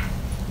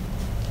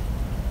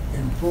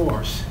in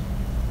force,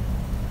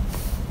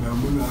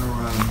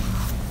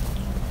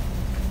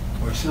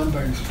 where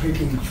somebody's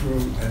picking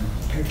fruit and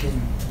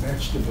picking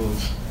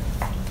vegetables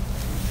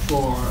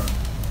for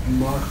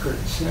market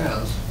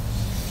sales,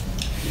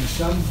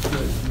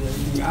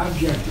 the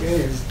object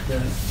is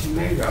the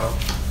tomato,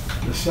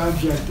 the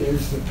subject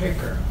is the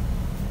picker,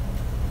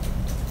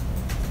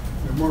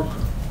 the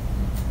worker.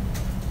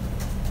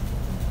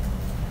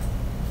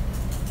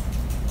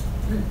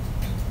 employment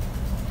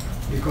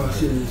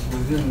because it is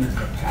within the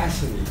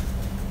capacity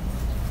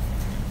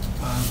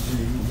of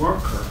the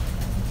worker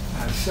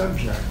as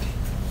subject.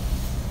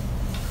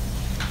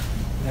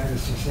 That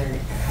is to say,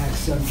 it has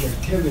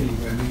subjectivity,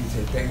 that means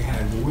that they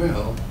have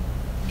will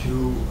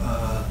to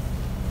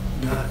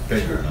not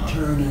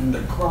turn in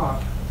the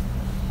crop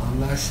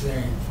unless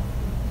they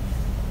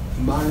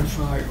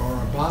modify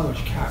or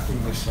abolish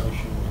capitalist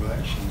social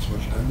relations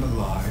which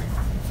underlie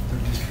the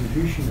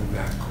distribution of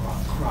that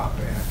crop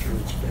after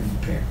it's been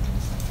picked.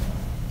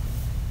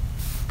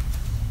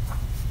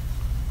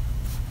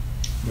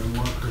 The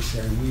workers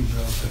say, we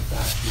built the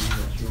factory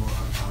that you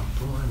are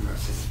employing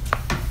us in.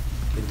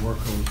 The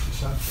worker was the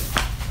subject,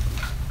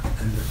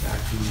 and the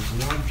factory was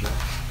the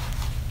object.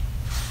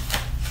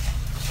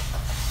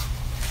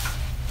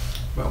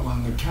 But when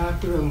the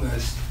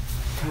capitalist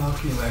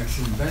calculates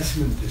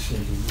investment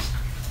decisions,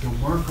 the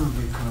worker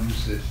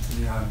becomes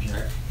the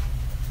object,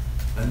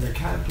 and the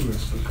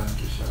capitalist becomes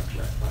the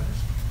subject.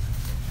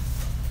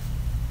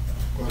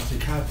 Of course, the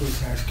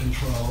capitalist has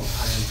control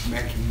and is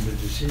making the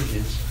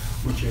decisions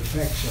which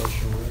affect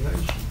social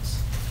relations.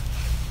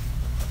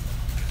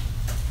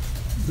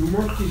 The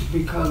workers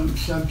become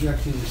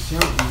subject in a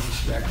certain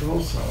respect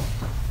also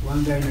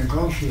when they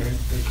negotiate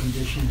the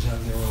conditions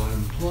of their own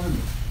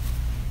employment,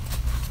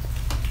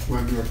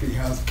 whether it be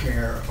health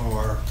care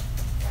or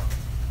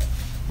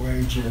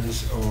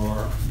wages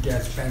or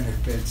death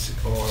benefits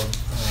or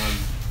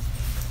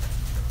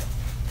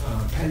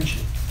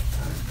pension.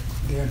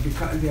 Their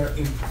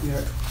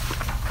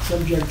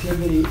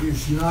subjectivity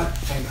is not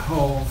a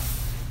whole,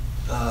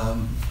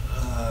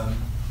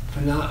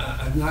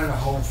 not a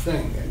whole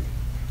thing.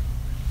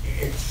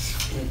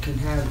 It can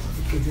have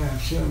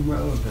some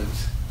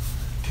relevance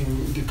to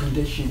the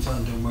conditions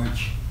under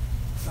which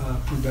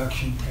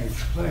production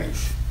takes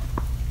place.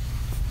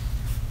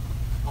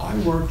 I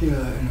worked in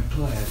a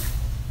plant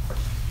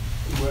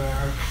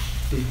where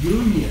the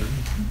union,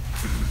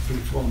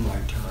 before my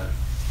time,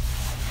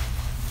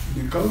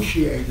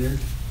 negotiated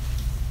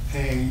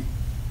a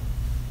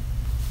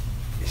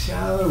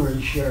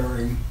salary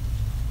sharing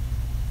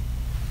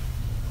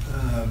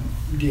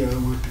deal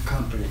with the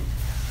company.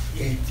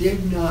 It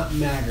did not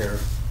matter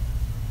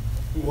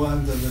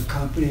whether the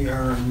company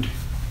earned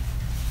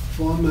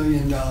 $4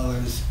 million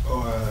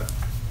or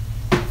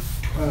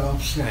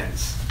 12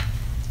 cents.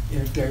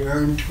 If they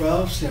earned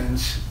 12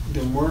 cents,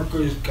 the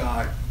workers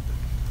got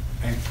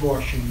a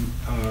portion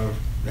of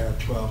that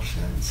 12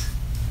 cents.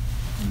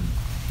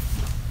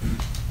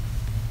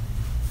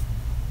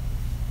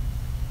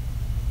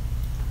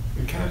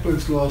 The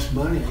capitalists lost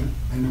money,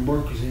 and the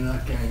workers are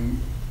not getting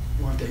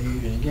what they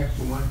usually get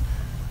for one,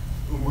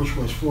 which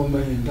was $4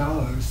 million,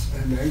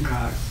 and they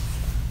got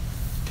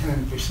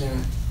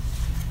 10%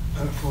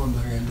 of $4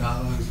 million,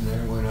 and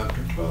they went up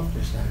to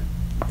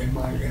 12% in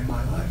my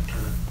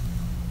lifetime.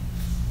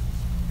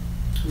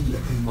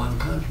 In one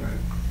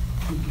contract,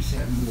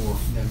 2% more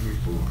than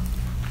before.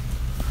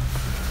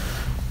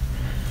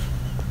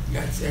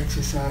 That's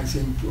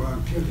exercising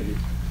productivity.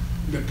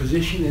 The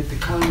position that the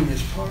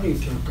Communist Party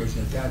took is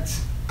that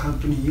that's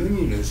company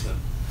unionism.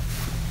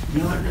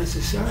 Not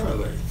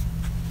necessarily.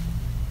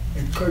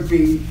 It could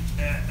be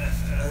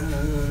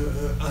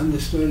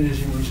understood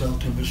as a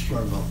result of a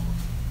struggle.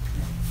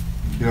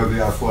 You know,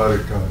 the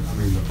athletic,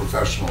 the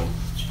professional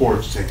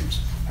sports teams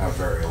have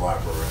very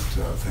elaborate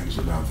things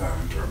about that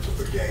in terms of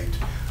the gate,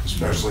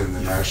 especially in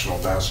the National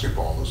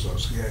Basketball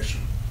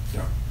Association.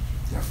 Yeah,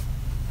 yeah.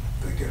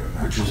 They get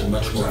an which is a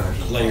much more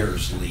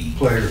players' league.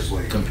 Players'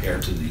 league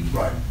compared to the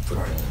football.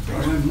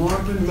 Right. When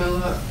Marvin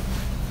Miller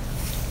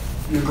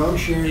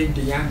negotiated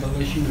the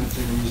abolition of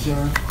the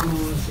reserve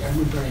clause,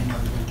 everybody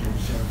knows what the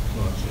reserve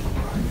clause is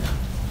right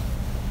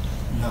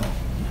now. No.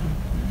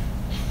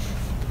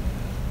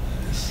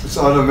 It's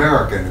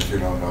un-American if you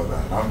don't know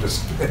that. I'm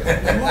just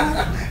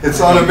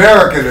it's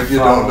un-American if you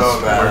don't know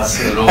that.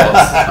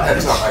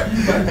 That's all right.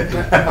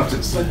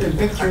 But the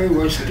victory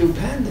was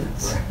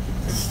stupendous.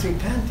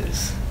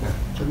 Stupendous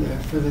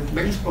for the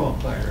baseball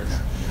players.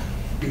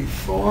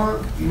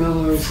 Before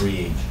Miller's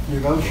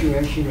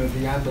negotiation of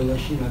the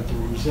abolition of the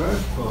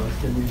reserve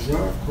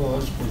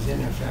clause was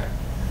in effect,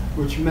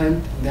 which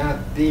meant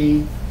that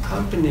the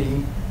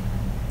company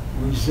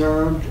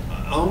reserved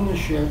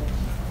ownership,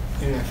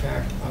 in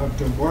effect, of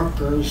the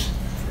workers'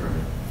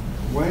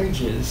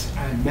 wages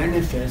and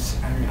benefits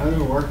and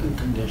other working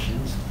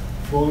conditions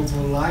for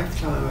the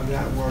lifetime of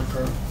that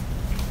worker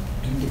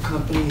in the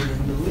company and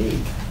in the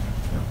league.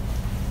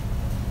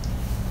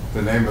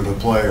 The name of the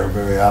player,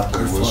 very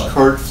aptly, was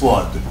Kurt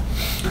Flood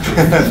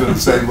for the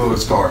St.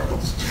 Louis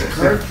Cardinals.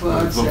 Kurt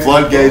Flood the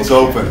floodgates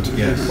opened.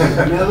 Yes.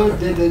 Miller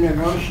did the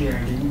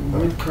negotiating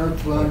with Kurt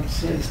Flood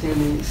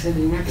sitting next to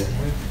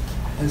him.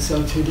 And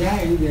so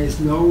today, there's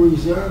no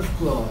reserve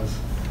clause.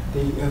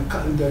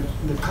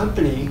 The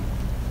company,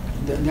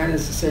 that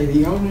is to say,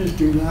 the owners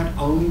do not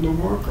own the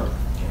worker.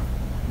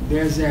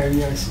 There's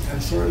a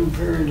certain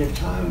period of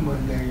time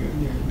when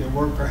the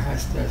worker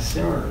has to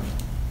serve.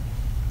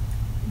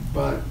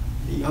 But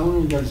the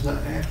owner does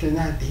not, after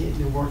that,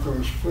 the worker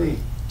is free.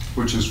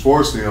 which has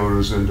forced the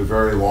owners into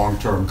very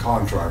long-term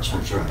contracts,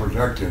 which are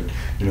protected,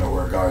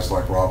 where guys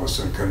like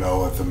Robinson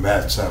Cano at the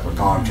Mets have a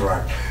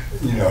contract,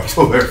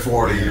 till they're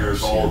 40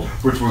 years old,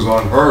 which was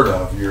unheard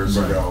of years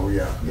ago.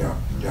 Yeah,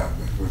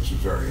 which is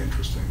very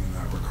interesting in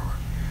that regard.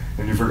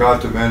 And you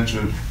forgot to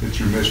mention that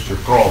you missed your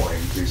calling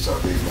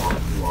vis-a-vis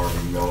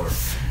Marvin Miller.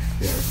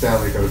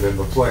 Stanley could have been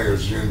the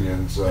players'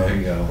 unions. There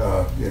you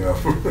go.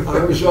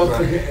 I was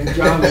also, and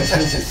John was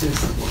his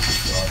assistant.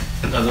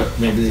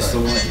 Maybe they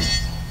still want you.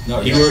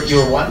 No, you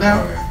were what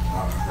now?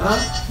 Huh?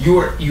 You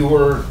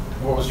were,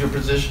 what was your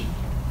position?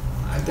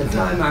 At the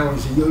time, I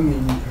was a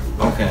union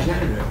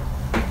representative.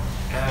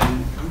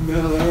 And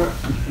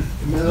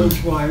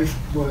Miller's wife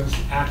was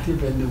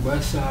active in the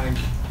West Side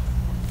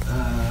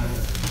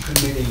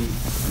Committee,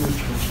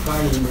 which was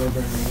fighting over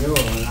renewal,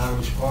 and I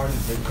was part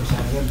of it because I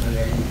lived in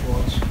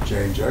 84th Street.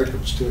 Jane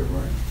Jacobs too,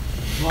 right?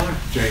 What?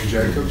 Jane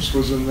Jacobs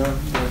was in that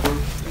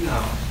group? No.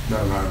 No,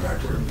 not in that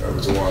group. That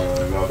was one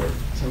or another.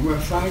 So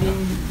we're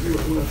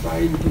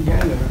fighting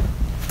together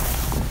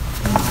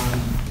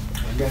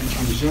against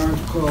reserve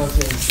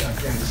clauses,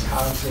 against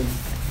housing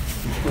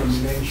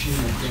discrimination,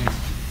 against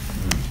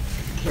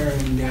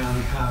tearing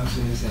down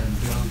houses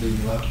and building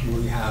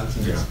luxury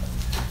houses. Yeah.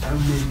 And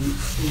we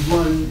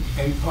won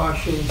a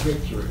partial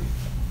victory.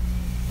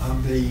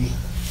 Of the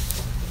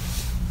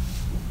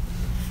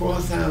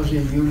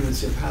 4,000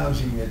 units of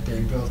housing that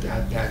they built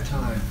at that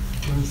time,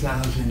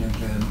 2,000 of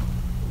them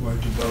were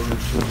devoted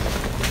to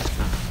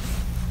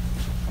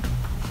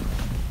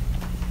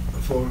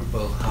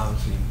affordable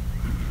housing,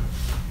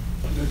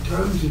 the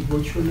terms of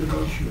which were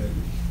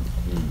negotiated.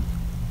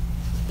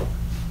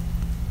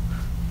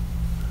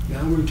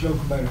 Now we talk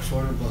about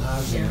affordable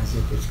housing as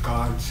if it's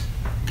God's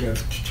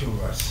gift to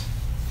us.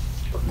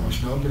 Of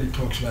course, nobody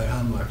talks about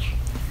how much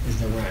is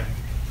the rent.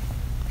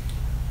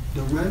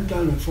 The rent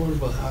on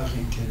affordable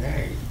housing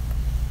today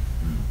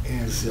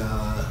is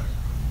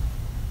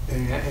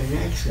in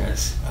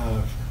excess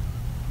of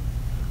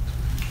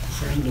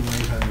 $700 to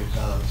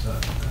 $800 a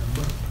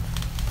month.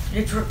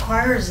 It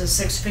requires a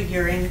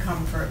 6-figure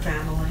income for a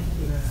family.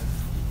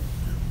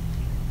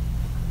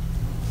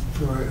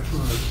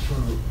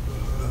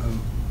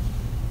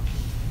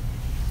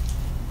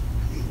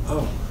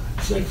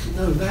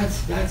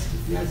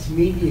 That's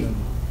medium.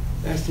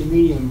 That's the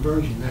medium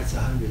version. That's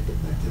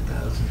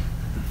 $1,000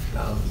 a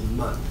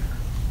month,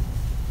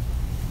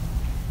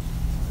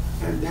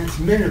 and that's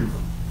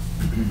minimum.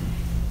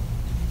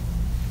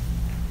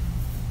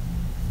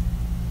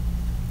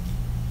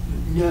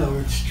 No,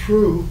 it's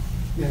true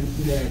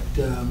that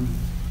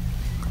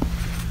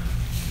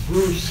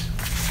Bruce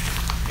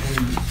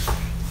and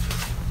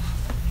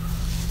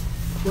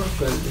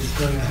Brooklyn is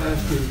going to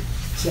have to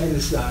set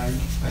aside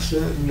a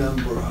certain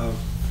number of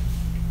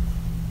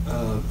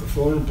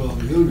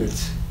affordable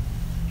units.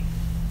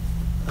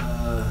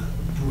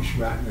 Bruce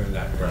Ratner,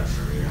 that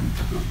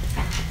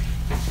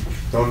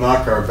Don't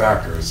knock our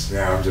backers.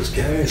 Yeah, I'm just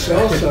kidding. And it's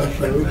also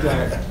true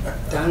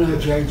that Donald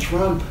J.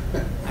 Trump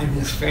and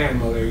his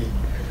family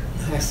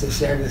has to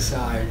set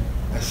aside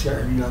a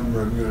certain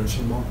number of units,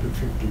 it won't be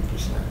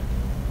 50%.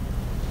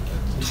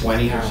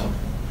 20 or something?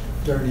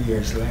 30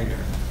 years later.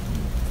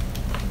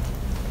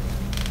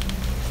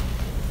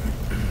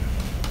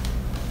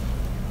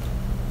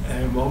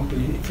 And it won't be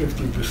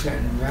 50%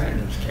 in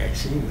Ratner's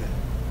case either.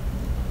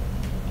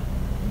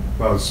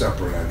 Well,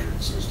 separate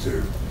entrances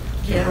too.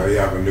 Yeah. You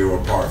have a new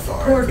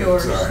apartheid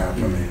Corridors. that's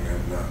happening,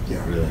 and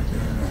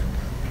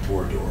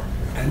corridor.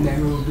 And they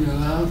will be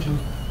allowed to,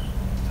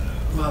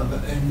 well,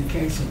 but in the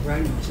case of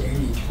Ratner, it's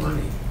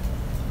 80-20.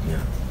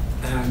 Yeah.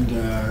 And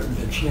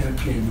the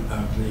champion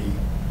of the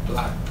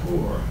black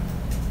poor,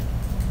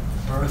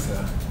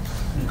 Bertha,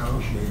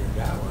 negotiated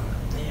that one,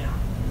 Yeah.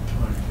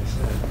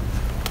 20%.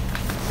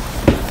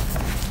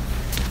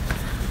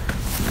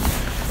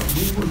 But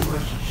we were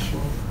much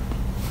stronger.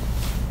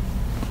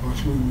 Of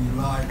course, we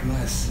relied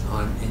less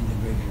on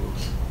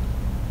individuals.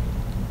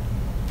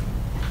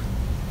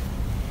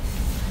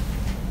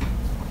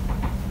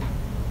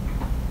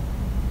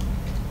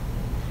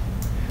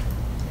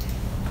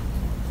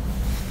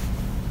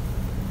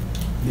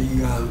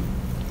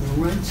 The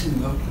rents in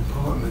those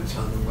apartments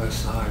on the west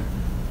side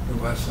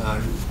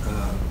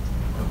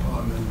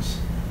apartments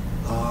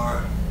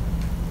are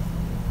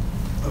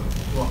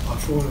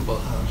affordable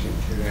housing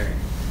today.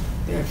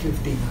 They're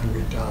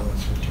 $1,500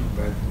 for 2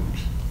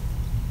 bedrooms.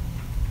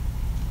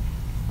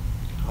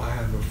 I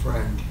have a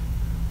friend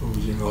who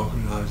was an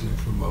organizer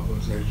for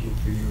Mobilization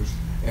for Youth,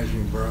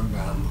 Ezra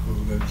Birnbaum, who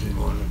lives in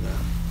one of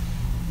them,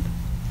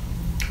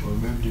 or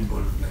lived in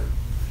one of them,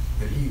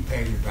 and he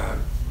paid about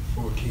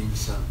 14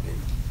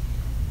 something.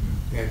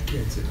 He had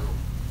kids at home.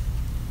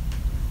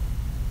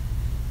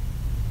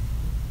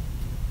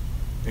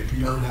 If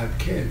you don't have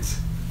kids,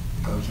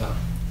 it goes up.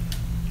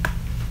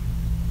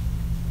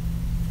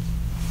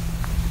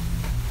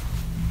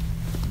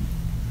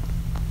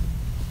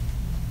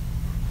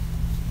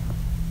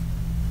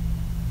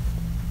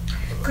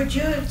 Could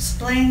you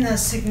explain the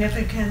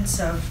significance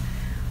of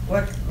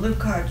what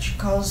Lukács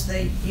calls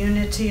the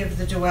unity of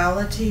the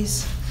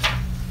dualities?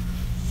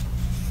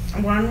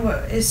 One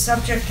is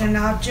subject and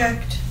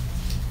object.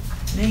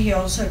 And he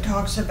also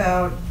talks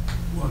about,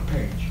 What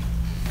page?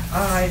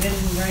 I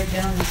didn't write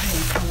down the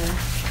page when I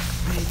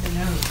made the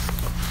note.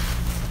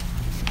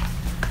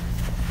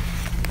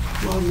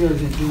 Well,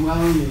 there's a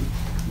duality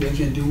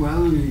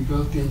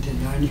built into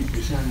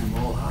 90% of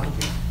all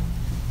housing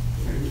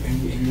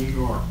in New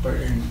York, but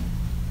in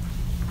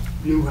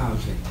new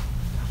housing.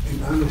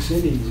 In other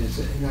cities,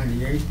 it's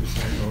 98%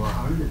 or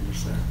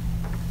 100%.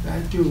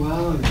 That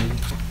duality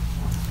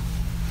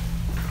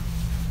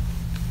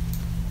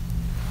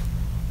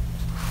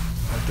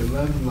at the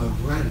level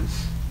of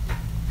rents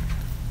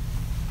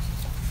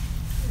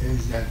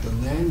is that the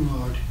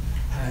landlord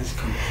has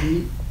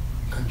complete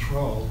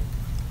control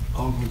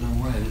over the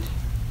rent,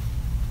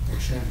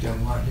 except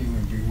on what he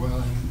would be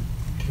willing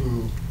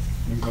to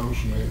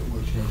negotiate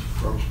with his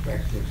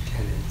prospective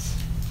tenants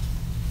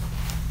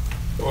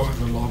or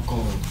the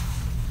local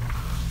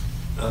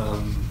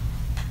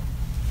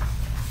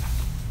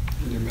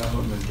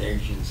development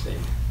agency,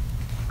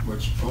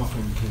 which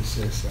often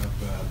consists of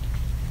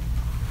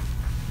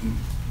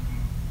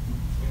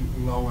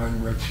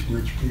low-end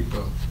rich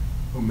people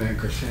who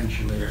make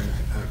essentially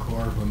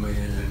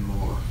 $250,000 and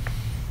more.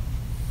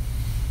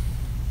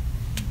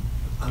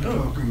 I'm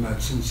talking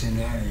about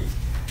Cincinnati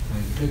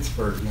and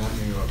Pittsburgh, not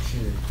New York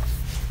City.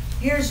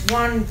 Here's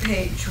one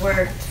page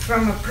where,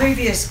 from a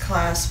previous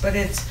class, but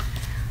it's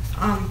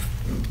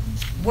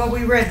what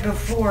we read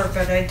before,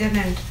 but I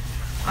didn't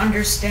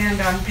understand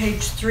on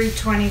page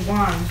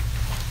 321.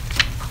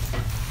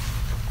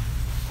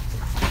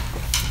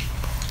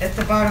 At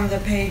the bottom of the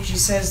page, he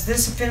says,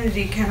 this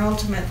affinity can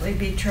ultimately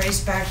be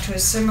traced back to a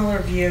similar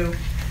view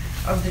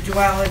of the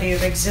duality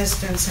of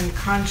existence and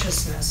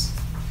consciousness,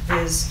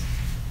 viz.,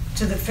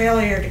 to the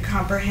failure to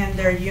comprehend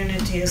their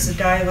unity as a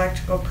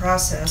dialectical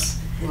process,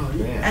 Well,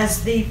 yeah,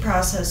 as the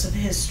process of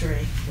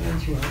history.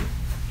 that's right.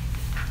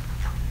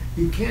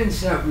 You can't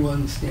set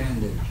one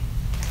standard.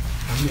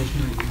 I'm just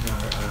making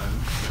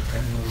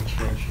an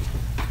illustration.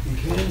 You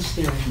can't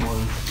set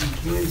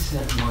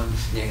one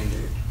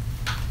standard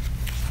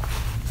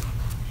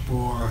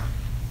for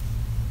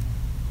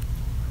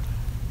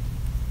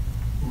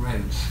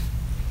rents.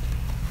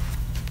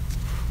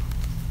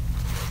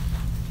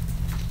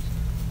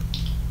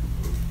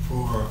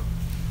 For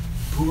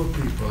poor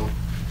people,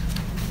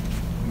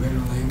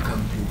 middle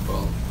income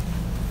people,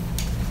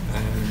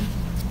 and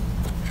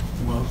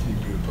wealthy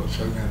people.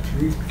 So you have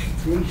three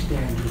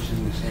standards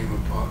in the same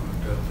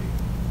apartment building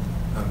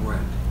of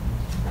rent.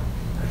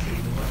 That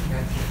is the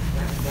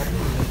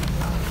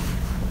problem.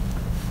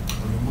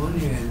 On the one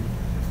hand,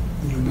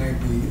 you may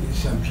be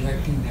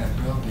subjecting that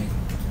building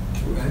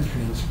to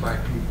entrance by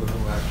people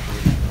who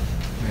actually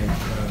make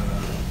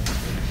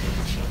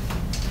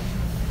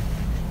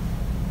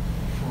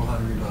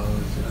 $400 a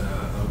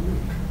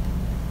week.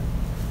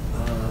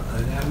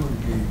 And that would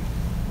be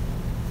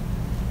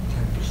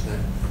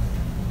 10%.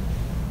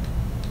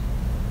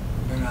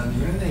 But on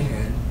the other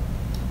hand,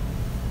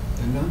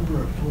 the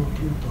number of poor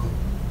people,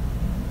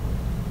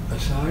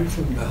 aside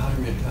from the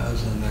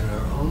 100,000 that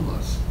are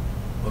homeless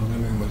or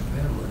living with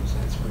families,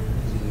 that's what it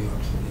is in New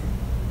York City.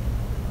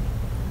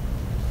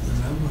 The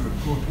number of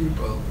poor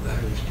people,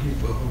 that is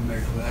people who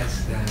make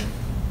less than a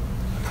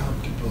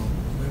comfortable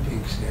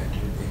living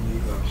standard in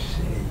New York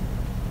City,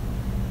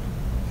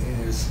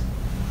 is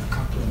a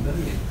couple of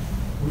million.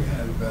 We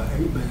have 8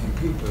 million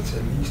people, it's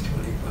at least 25%.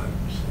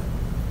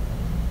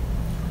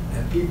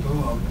 And people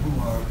who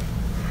are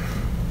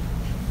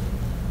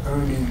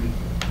earning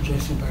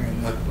just about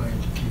enough money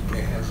to keep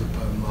their heads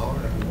above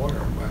water while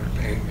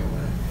paying their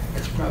rent,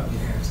 it's probably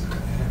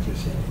half the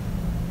city.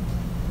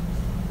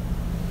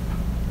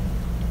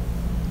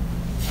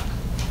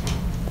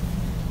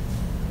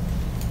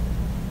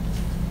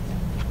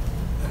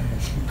 And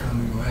it's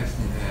becoming less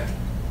than half.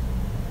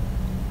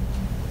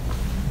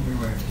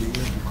 Year after year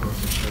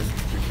because of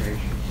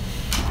gentrification.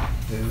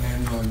 The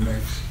landlord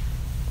makes,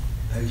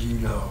 as you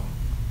know,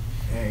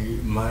 a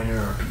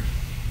minor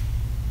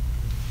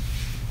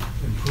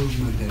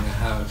improvement in a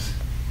house,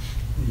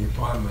 in the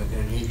apartment,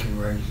 and he can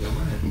raise the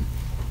rent. And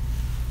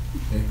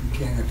if you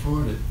can't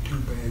afford it, too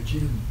bad,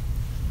 Jim.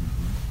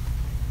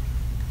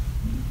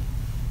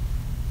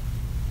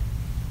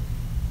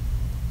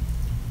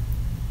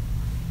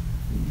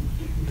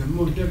 The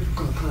more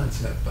difficult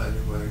concept, by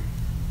the way,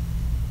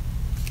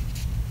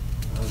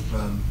 of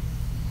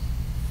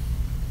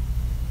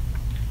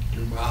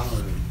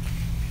duality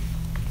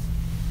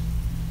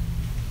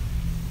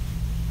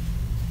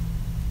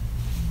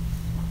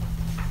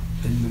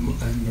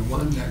and the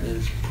one that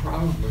is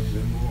probably the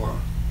more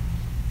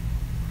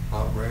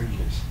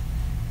outrageous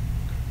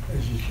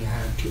is that you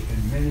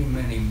have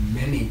in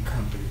many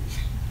companies,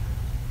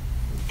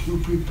 two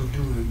people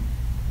doing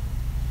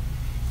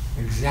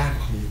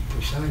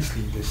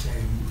precisely the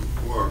same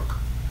work,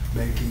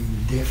 making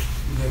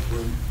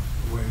different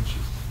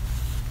wages.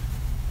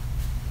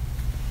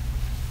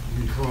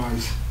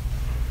 Because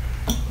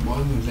one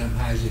of them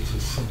has its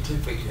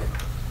certificate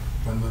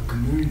from a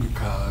community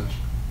college,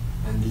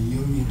 and the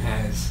union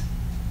has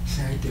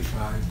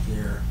sanctified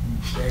their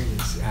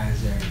status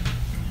as a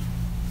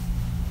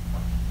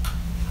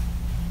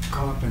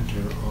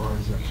carpenter or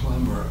as a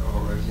plumber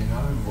or as an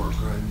iron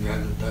worker, and the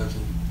other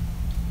doesn't.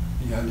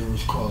 The other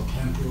is called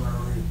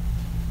temporary.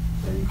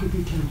 And you could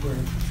be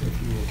temporary for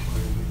 15 or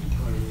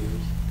 20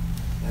 years.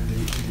 And the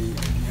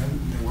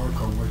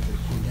worker with the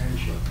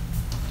credential,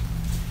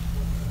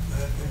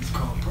 it's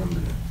called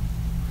permanent.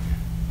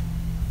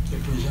 The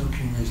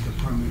presumption is the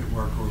permanent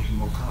worker is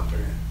more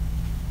competent.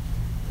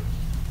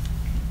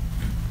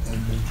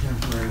 And the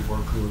temporary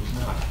worker is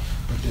not.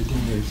 But they're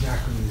doing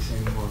exactly the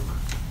same work.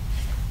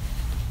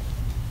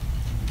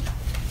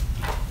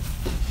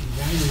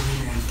 That is an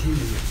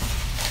antinomy.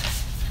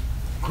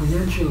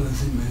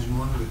 Credentialism is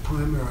one of the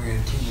primary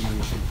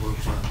antinomies of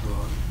bourgeois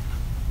thought.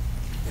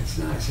 It's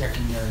not a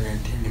secondary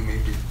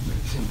antinomy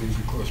simply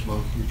because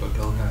most people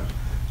don't have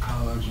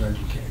college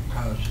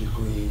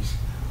degrees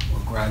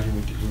or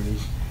graduate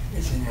degrees.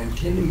 It's an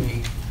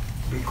antinomy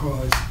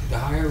because the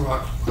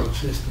hierarchical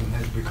system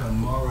has become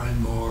more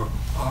and more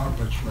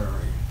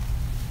arbitrary,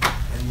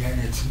 and yet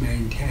it's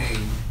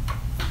maintained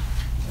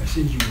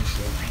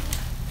assiduously.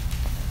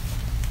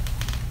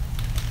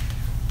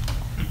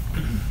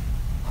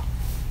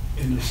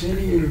 In the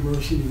City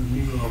University of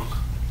New York,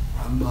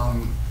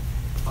 among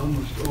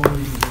almost all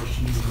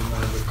universities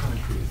around the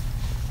country,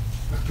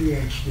 a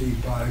PhD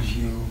buys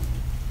you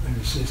an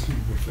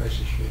assistant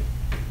professorship.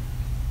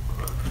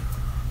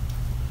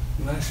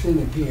 Less than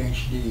a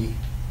PhD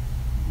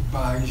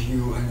buys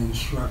you an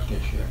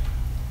instructorship.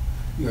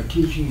 You're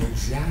teaching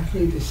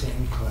exactly the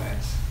same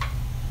class,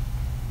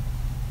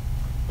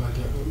 but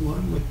the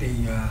one with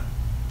the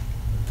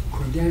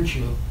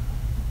credential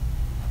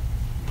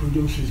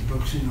produces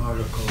books and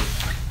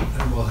articles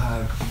and will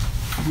have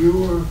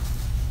fewer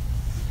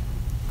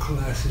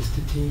classes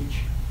to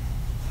teach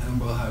and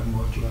will have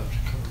more jobs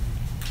coming.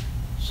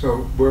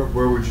 So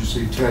where would you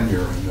see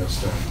tenure in this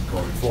then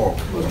going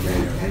forward? Well,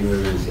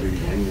 tenure is a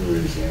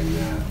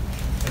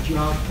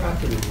job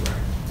property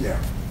right. Yeah,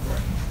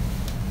 right.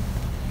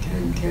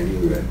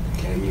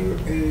 Tenure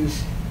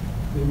is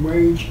the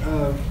wage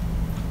of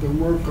the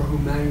worker who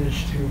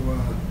managed to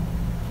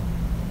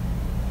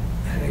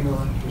hang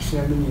on for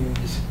 7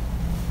 years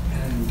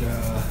and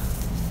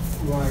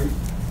write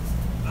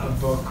a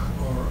book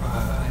or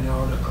an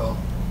article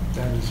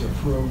that is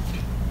approved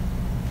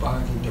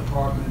by the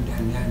department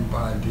and then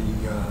by the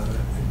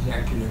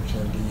executives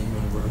of the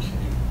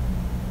university.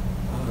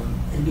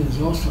 It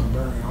is also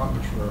very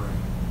arbitrary.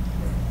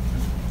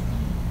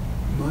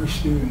 My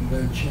student,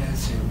 Lynn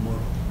Chancellor,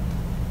 worked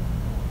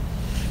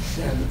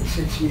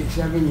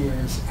 7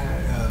 years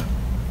at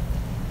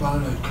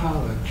Barnard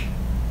College.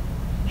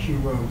 She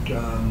wrote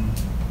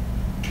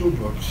 2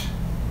 books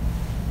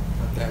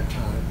at that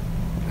time,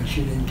 and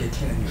she didn't get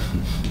tenure.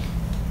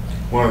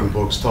 One of the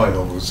books'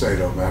 title was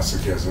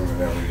Sadomasochism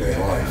in Everyday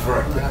Life,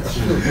 right? That's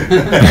true.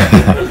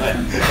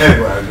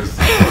 Anyway, I just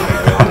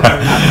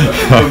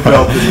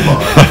felt this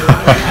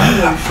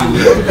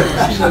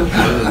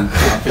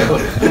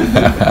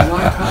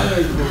My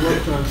colleague who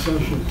worked on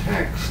social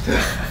text,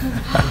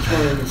 which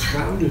one of its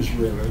founders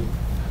really,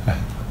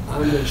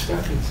 Andre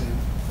Stephenson,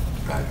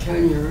 got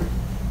tenure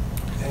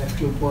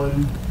after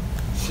one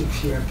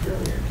 6-year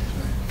period.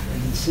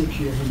 And in 6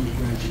 years he was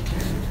granted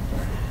tenure.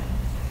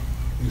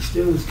 He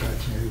still has got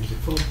tenure. He's a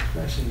full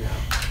professor now.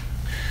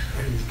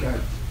 And he's got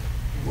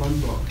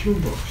 2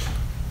 books.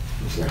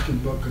 The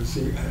second book is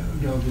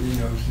nobody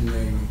knows the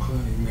name,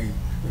 including me.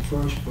 The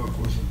first book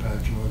was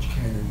about Georg,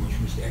 which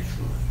was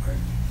excellent.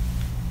 Right?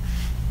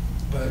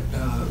 But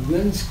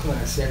Lynn's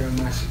class,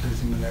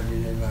 Sadomasochism in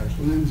Everyday Life,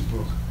 Lynn's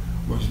book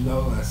was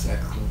no less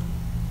excellent.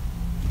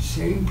 The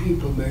same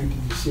people made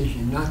the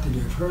decision not to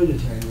give her the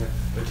tenure,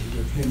 but to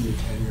give him the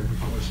tenure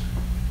because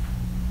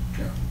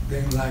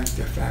they liked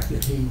the fact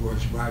that he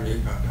was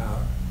writing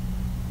about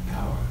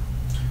power.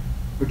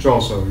 Which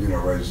also,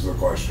 raises the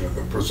question of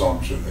the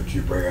presumption that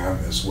you bring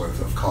on this with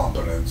of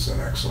competence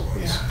and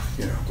excellence,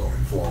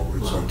 going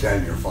forward. So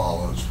tenure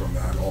follows from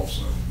that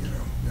also,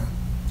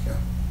 yeah.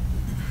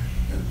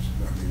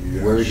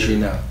 Where is she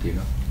now, do you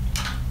know?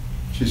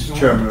 She's the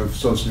chairman of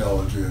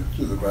sociology at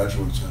the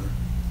Graduate Center.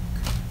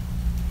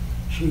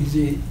 She's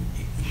the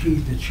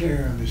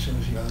chair of the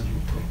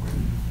sociology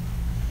program.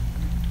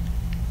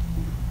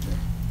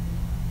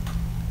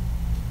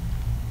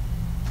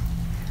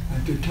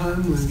 At the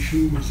time when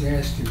she was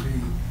asked to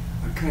be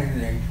a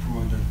candidate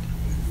for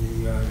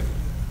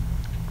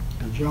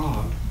the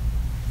job,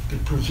 the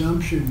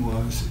presumption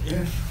was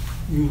if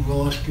you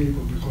lost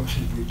people because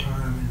of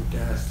retirement,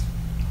 death,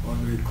 or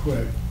they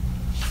quit,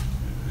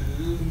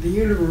 the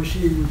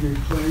university would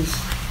replace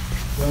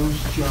those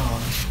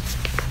jobs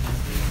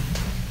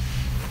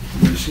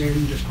in the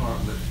same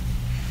department,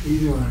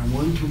 either on a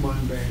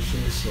 1-to-1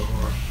 basis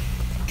or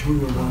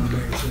 2-to-1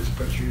 basis,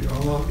 but you'd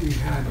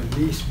have at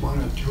least 1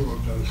 or 2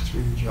 of those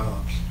 3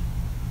 jobs.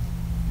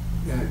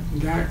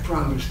 That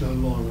promise no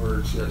longer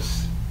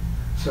exists.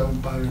 So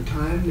by the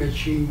time that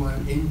she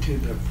went into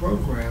the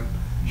program,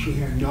 she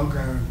had no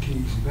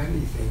guarantees of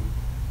anything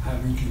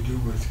having to do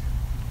with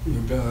the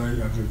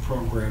ability of the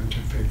program to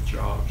pick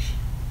jobs.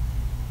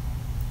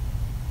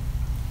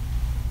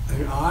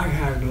 And I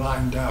had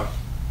lined up,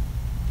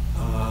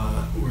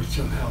 with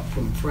some help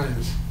from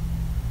friends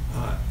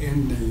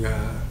in the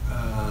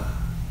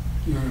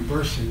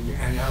university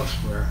and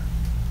elsewhere,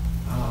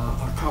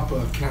 a couple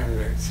of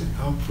candidates, and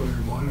hopefully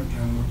one of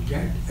them would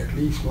get at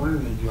least one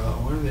of the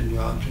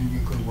jobs, and you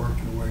could work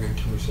your way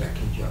into a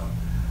second job,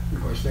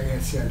 because they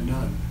had said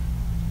none.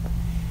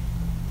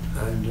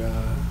 And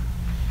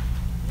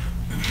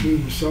she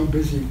was so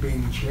busy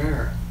being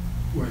chair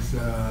with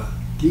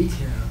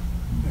detail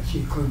that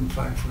she couldn't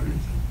fight for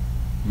anything.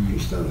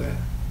 She's still there.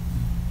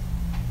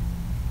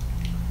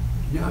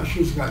 Now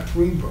she's got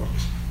 3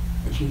 books,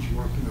 and she's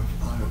working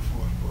on a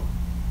 4th book.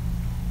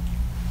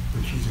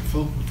 And she's a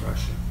full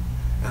professor,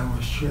 and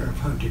was chair of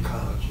Hunter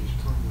College's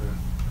program.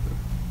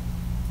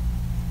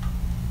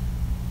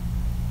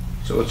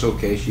 So it's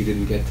okay she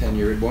didn't get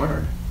tenure at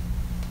Barnard.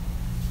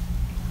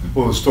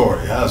 Well, the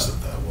story has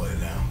it that way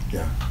now.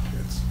 Yeah.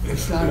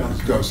 It's not okay.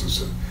 It goes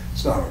to,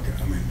 it's not okay.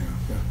 I mean,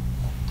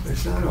 yeah.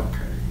 It's not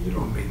okay. You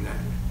don't mean that.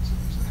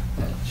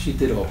 She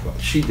did okay.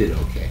 She did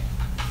okay.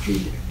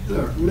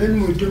 Look,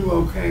 Lynn would do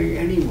okay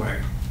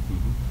anyway.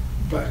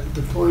 But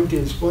the point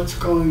is, what's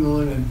going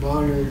on in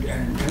Barnard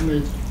and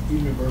Emory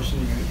University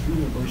and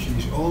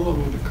universities all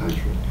over the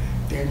country,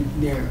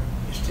 they're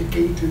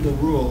sticking to the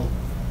rule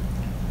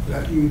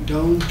that you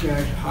don't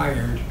get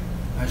hired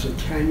as a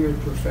tenured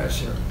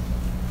professor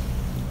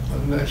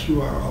unless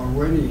you are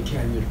already a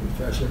tenured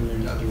professor in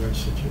another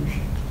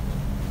institution.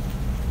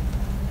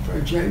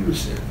 Fred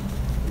Jameson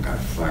got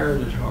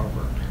fired at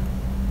Harvard.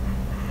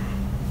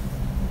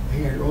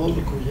 He had all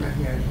the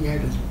he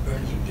had his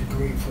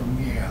degree from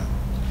Yale.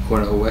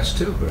 Cornell West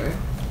too, right?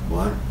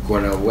 What?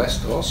 Cornell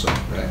West also,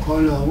 right?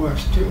 Cornell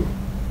West too.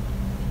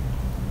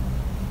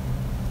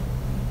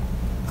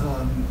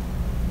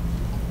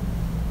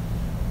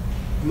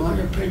 My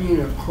opinion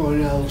of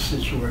Cornell's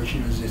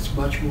situation is it's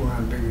much more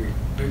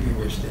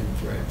ambiguous than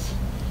Fred's.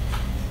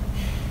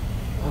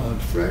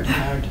 Fred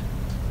had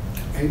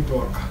a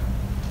book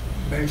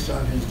based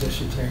on his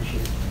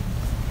dissertation.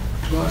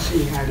 Plus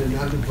he had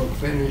another book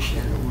finished,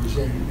 and it was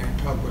in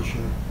a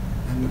publisher,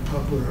 and the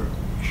publisher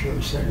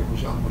said it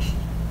was almost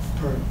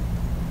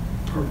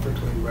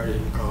perfectly ready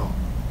to go,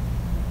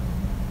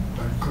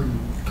 but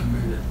couldn't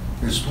commit it.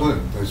 They split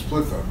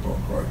that book,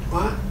 right?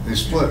 What? They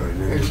split it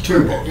into It's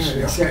 2 books. Yeah,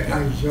 they said,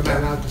 I was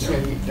about to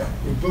say,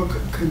 the book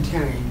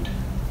contained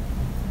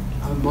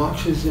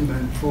Marxism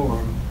and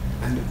Form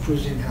and the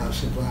Prison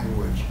House of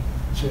Language.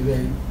 So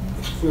they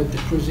split the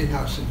Prison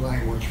House of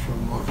Language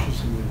from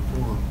Marxism and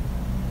Form.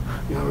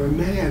 Now, it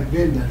may have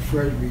been that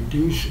Fred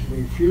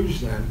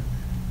refused them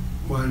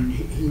when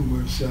he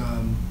was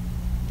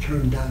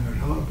turned down at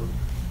Harvard.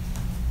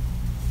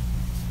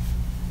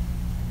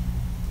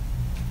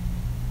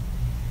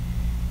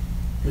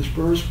 His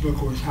first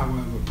book was,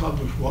 however,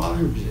 published while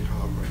he was at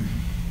Harvard.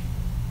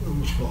 It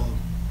was called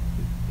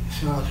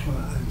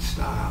Sartre and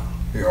Style.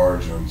 The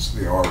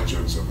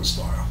origins of the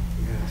style.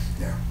 Yes.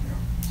 Yeah.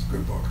 It's a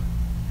good book.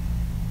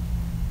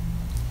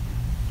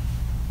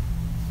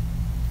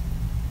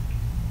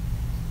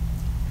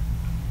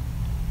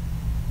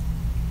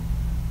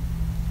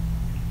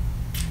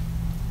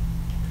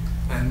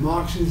 And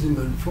Marxism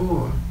and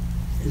Form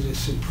is a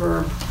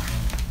superb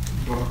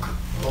book,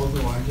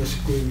 although I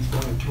disagree with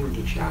 1 or 2 of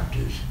the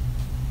chapters.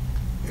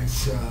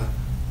 It's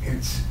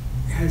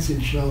heads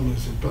and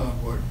shoulders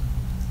above what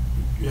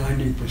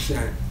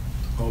 90%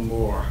 or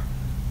more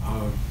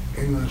of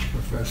English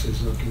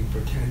professors looking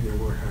for tenure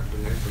would have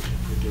been able to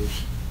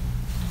produce.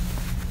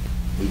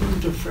 He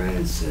went to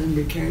France and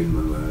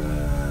became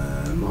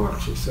a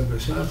Marxist of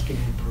Vysotsky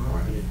and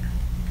variety.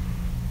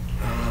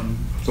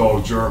 It's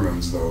all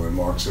Germans, though, in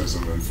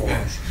Marxism and Form.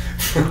 Yes.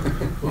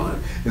 What?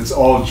 It's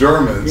all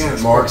Germans Yes,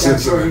 in Marxism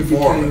that's where and he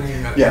Form.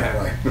 became a- Yeah,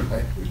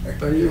 right.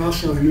 But he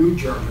also knew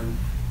German.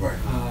 Right.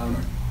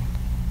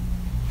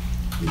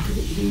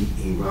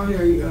 He wrote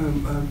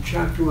a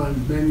chapter on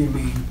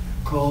Benjamin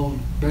called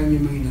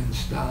Benjamin and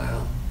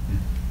Style.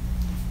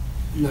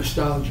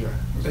 Nostalgia.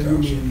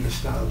 Benjamin and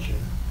Nostalgia.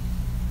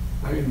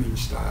 I didn't mean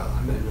style,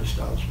 I meant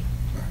nostalgia.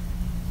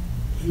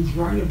 He's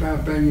right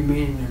about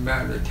Benjamin and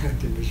about a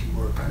tenth of his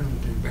work. I don't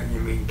think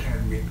Benjamin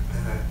can be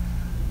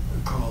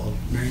called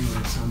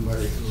mainly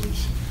somebody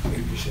who's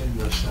interested in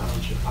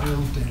nostalgia. I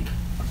don't think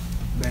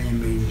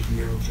Benjamin is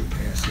able to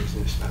pass his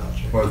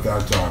nostalgia. But at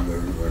that time,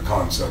 the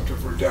concept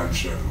of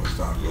redemption was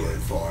not really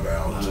thought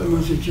out. Well, it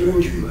was a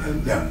Jewish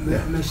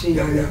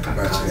messianic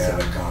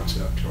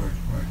concept,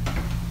 right.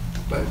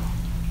 But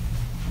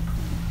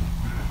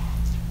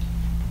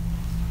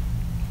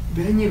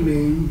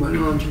Benjamin went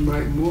on to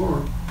write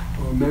more,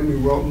 or maybe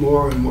wrote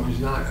more and was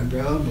not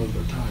available at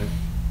the time,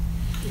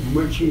 in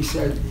which he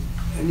said,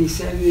 and he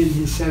said it in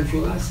his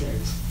central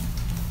essays,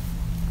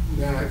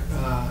 that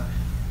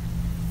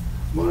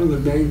one of the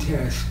main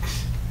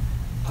tasks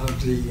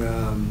of the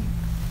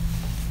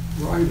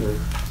writer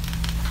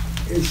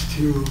is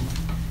to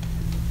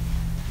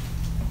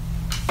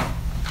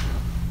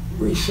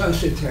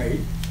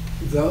resuscitate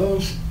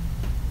those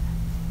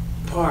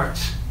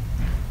parts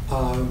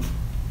of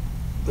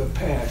the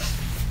past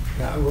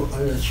that were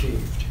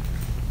unachieved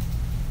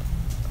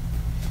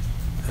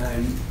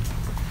and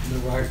the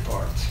right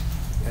parts,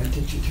 and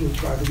to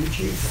try to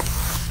achieve them.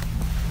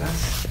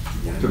 That's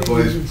To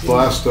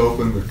blast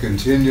open the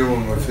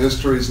continuum of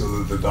history so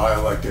that the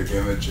dialectic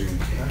imaging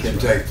can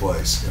take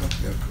place.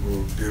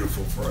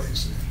 Beautiful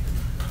phrase.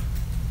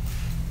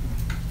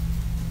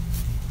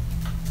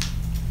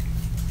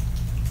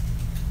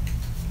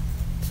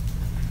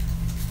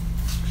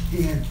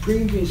 He had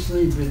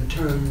previously been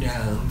turned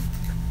down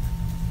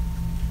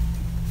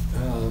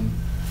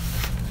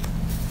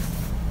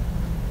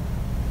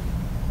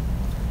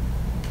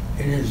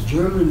in his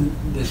German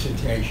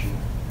dissertation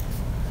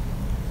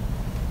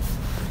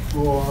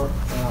for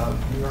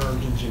the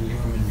origins of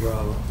German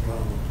drama.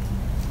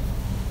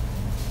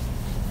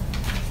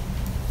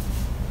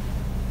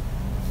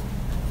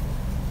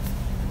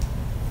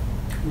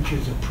 Which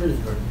is a pretty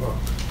good book.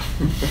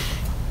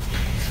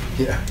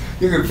 Yeah,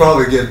 you could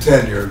probably get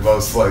tenure in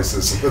most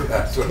places with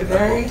that book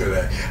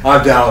today.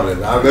 I doubt it.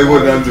 They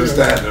wouldn't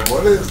understand it.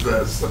 What is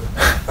this?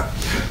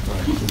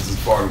 This is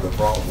part of the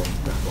problem.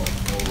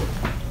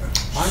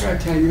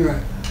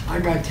 I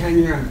got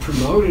tenure and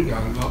promoted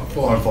on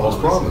false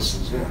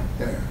promises. Yeah.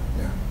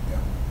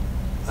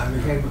 I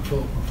became a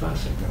full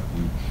professor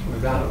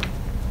without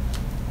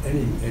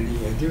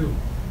any ado,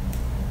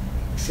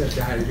 except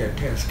I had to get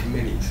past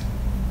committees.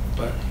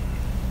 But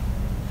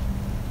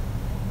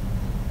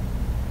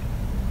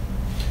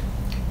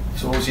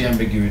So what was the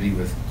ambiguity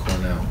with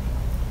Cornell?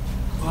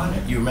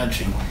 You were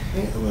mentioning.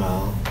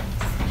 well,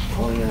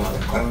 Cornell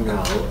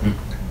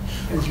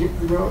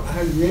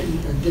has written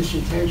a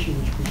dissertation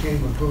which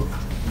became a book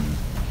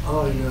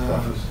on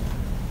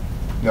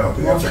No,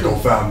 the ethical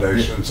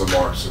foundations of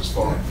Marxist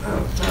thought.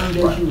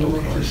 foundations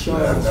of Marxist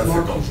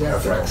Ethical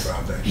ethics.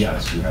 foundations.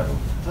 Yes, you have them.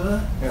 Huh?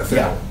 Ethical.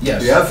 Yeah,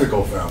 yes. The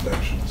ethical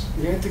foundations.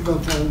 The ethical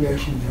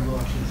foundations of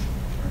Marxist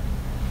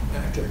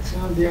ethics.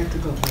 The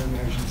ethical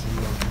foundations of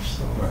Marxist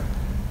thought. Right.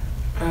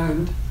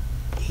 And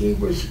he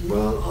was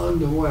well on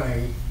the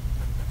way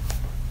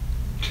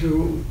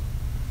to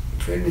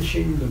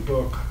finishing the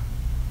book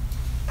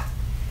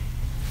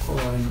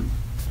on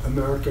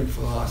American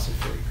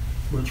philosophy,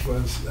 which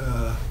was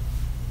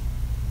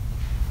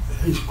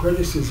his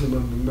criticism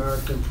of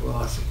American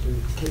philosophy,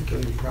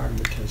 particularly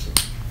pragmatism,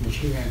 which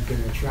he had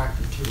been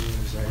attracted to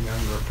as a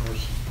younger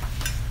person,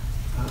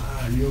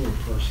 a newer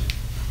person.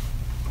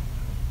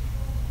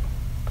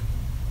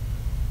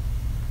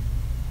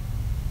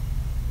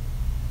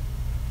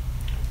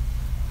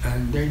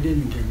 And they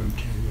didn't give him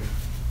tenure.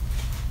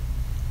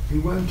 He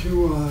went to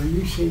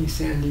UC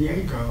San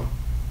Diego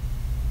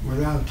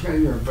without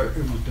tenure, but it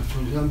was, the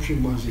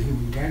presumption was that he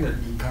would get it,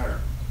 and he got it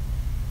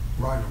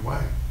right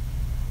away.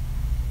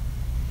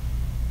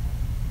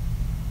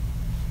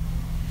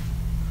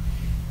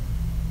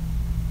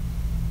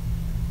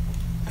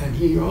 And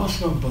he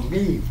also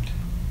believed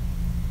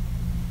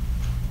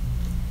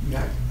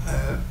that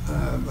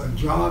a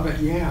job at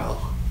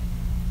Yale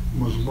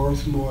was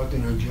worth more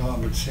than a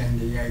job at San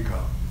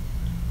Diego.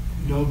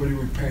 Nobody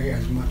would pay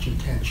as much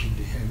attention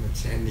to him at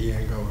San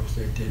Diego as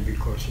they did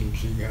because he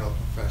was a Yale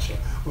professor,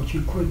 which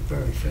he quit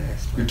very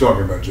fast. You're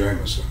talking about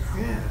Jameson now.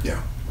 Yeah.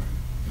 Yeah.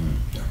 Mm.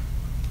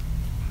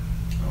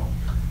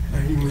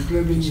 And he was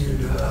living in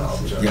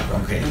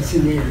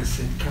Encinitas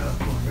in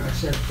California. I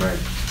said, Fred,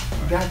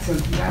 that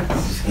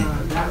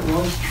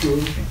was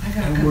true,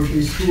 and would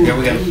be true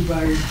of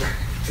anybody.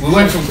 We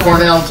went from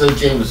Cornell to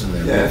Jameson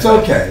there. Yeah, it's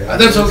okay.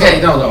 That's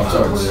okay. No, it's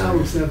all Cornell right.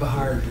 was never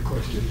hired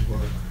because of his work.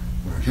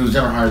 He was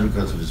never hired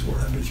because of his work.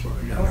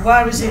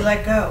 Why was he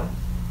let go?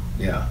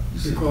 Yeah.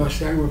 Because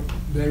they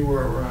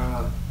were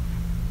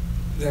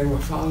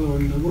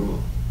following the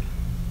rule.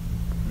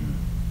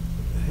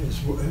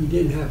 He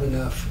didn't have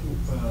enough.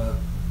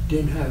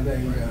 Didn't have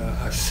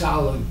a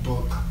solid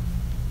book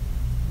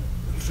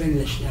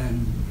finished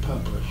and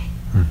published,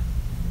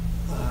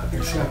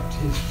 except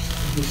his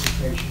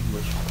dissertation,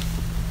 which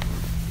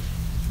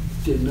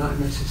did not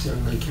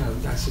necessarily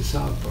count. That's a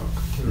solid book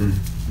too.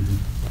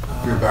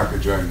 You're back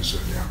at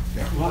Jameson,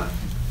 yeah. What?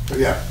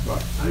 Yeah,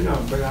 right. I know,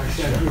 but I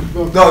said his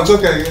book. No, it's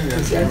okay.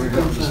 His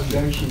ethical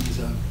foundations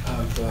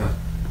of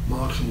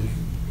Marxian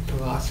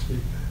philosophy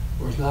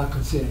was not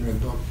considered a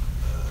book.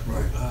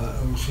 Right.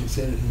 It was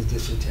considered his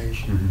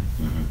dissertation.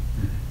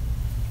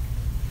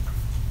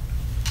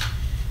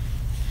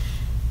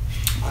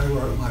 I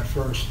wrote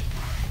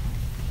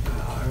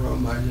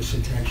my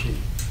dissertation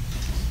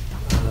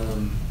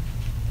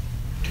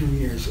 2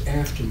 years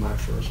after my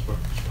first book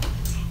was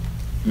published.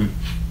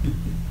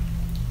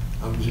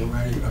 I was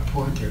already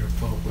appointed a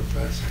full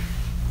professor.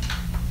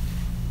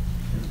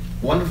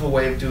 Wonderful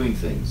way of doing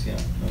things,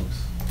 yeah.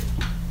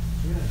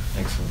 Yeah.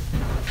 Excellent.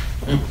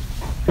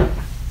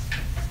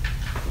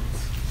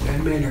 They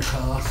made a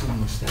colossal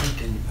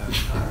mistake in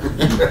hiring.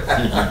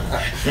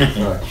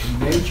 A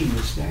major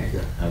mistake.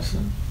 How so?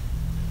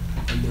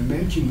 And the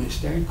major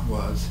mistake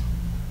was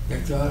They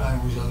thought I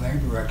was a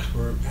labor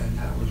expert, and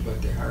that was what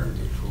they hired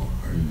me for.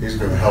 He's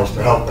going to help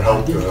the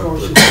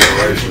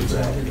generations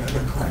out.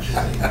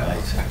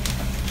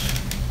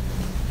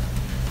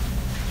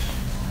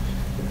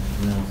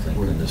 Well, thank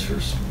goodness for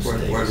some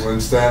mistakes. When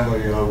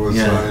Stanley was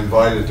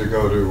invited to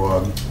go to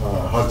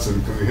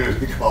Hudson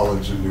Community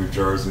College in New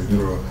Jersey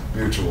through a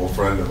mutual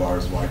friend of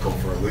ours, Michael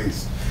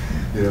Furlise,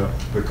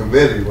 the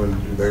committee, when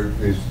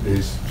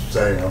he's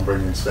saying, I'm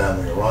bringing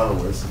Stanley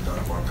Aronowitz, and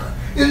one guy,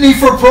 isn't he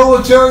for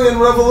proletarian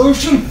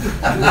revolution?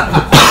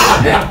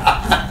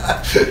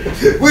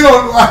 We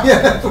don't.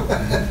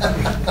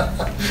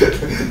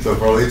 So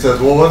Furlise says,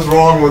 well, what's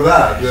wrong with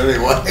that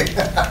anyway?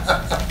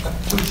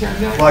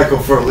 Michael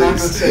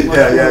Furlise.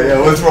 Yeah.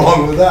 What's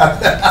wrong with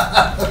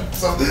that?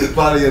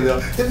 Somebody in there.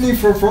 Isn't he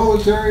for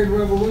proletarian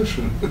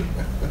revolution?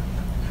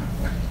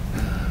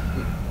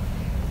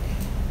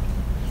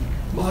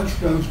 Marx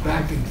goes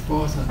back and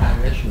forth on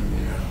that issue,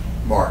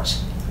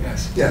 Marx.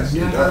 Yes. Yes, he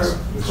does.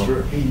 It's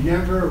true. He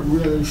never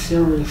really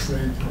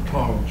seriously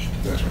proposed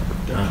That's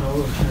right. the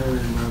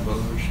proletarian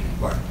revolution.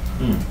 Right.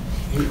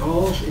 He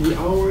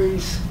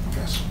always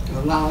Yes.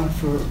 allowed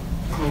for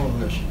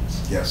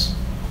coalitions. Yes.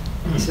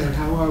 He said,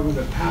 however,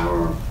 the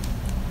power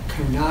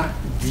cannot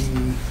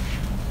be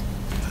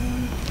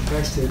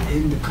vested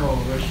in the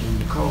coalition.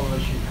 The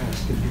coalition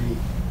has to be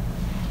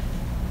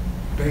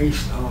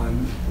based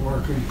on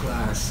working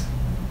class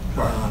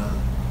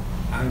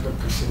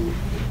advocacy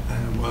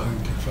and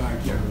willing to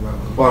fight for the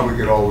revolution. Well, we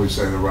could always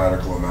say the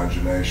radical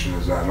imagination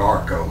is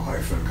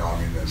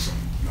anarcho-communism,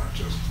 not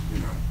just,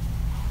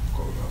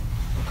 quote,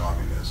 a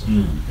communism,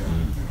 in a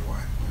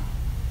way.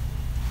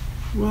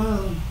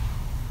 Well,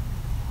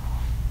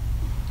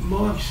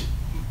 Marx's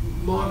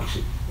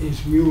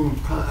view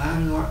of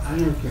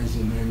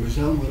anarchism and his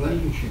own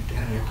relationship to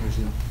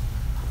anarchism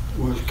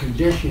was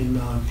conditioned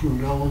on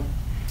Proudhon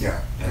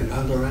and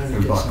other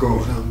anarchists of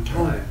his own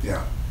time,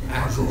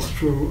 as is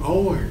true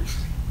always.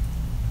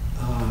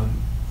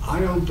 I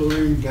don't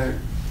believe that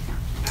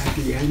at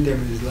the end of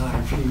his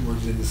life he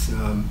was as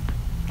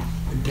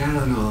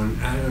down on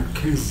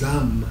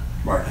anarchism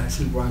as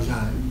he was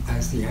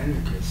as the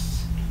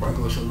anarchists,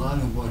 because a lot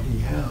of what he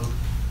held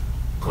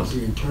was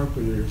the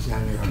interpreted as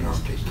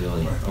anarchistic.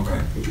 Really?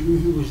 Okay.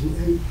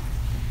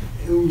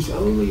 It was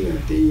only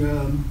at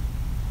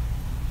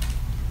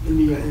in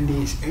the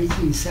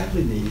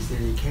 1870s that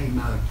he came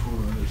out for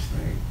his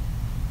thing.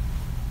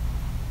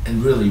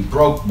 And really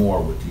broke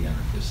more with the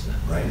anarchists then,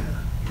 right?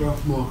 Yeah.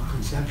 Broke more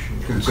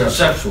conceptually.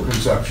 Conceptual.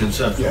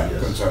 Yeah,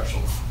 Yes.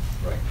 conceptual.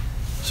 Right.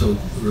 So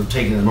we're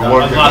taking a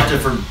Well, lot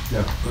different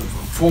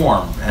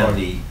form, and Right.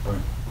 the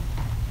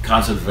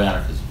concept of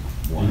anarchism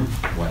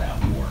went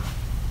out more.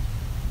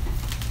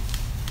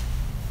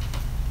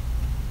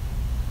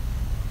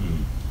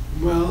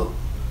 Well,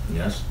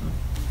 Yes?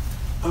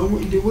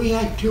 do we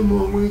have 2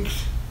 more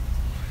weeks?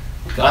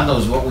 God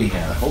knows what we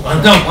have.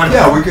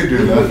 Yeah, we could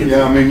do that.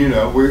 Yeah, I mean,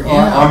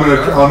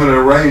 I'm gonna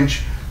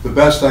arrange the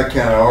best I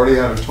can. I already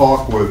had a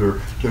talk with her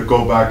to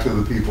go back to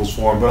the People's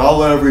Forum, but I'll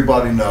let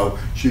everybody know.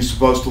 She's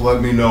supposed to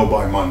let me know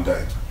by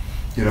Monday.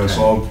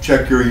 So I'll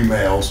check your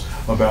emails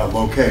about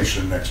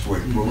location next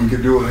week, but we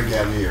could do it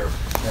again here.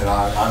 And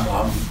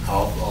I'm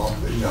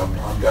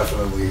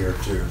definitely here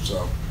too.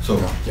 So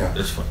yeah,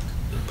 it's fine.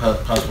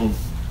 Possible.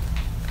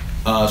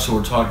 So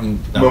we're talking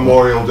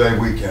Memorial Day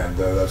weekend.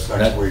 That's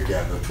next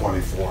weekend, the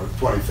 24th,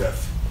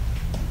 25th.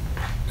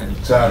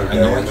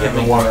 Saturday. I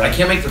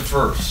can't make the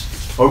 1st.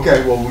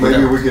 Okay, well,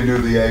 maybe we can do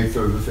the 8th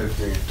or the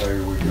 15th. Maybe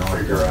we can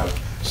figure out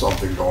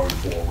something going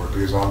forward,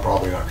 because I'm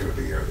probably not going to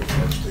be here the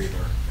 1st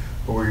either.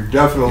 But we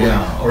definitely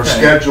are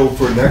scheduled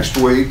for next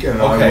week,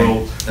 and I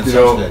will,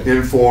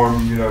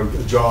 inform,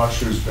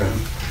 Josh, who's been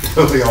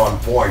really on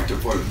point, to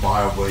put it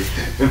mildly,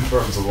 in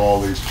terms of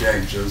all these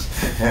changes.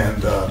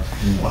 And,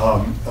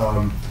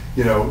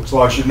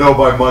 so I should know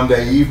by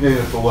Monday evening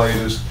at the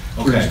latest,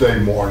 Tuesday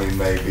morning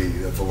maybe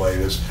at the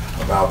latest,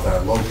 about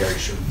that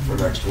location for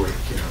next week,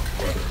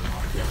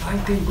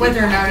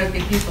 Whether or not it'd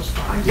be People's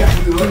Forum.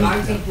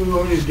 I think we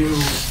ought to do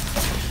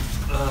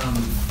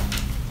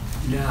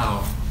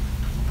now.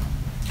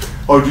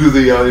 Oh, do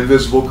the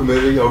Invisible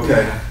Committee?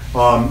 Okay.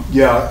 I'm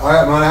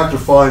gonna have to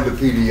find a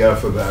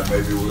PDF of that.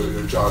 Maybe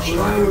Josh and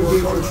I can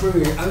work on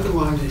that.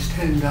 Otherwise, it's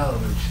 $10.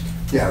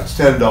 Yeah, it's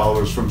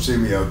 $10 from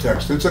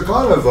Semiotext. It's a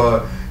kind of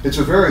it's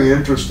a very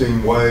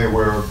interesting way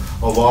where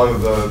a lot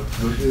of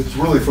it's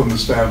really from the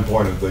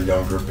standpoint of the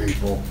younger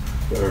people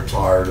that are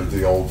tired of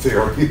the old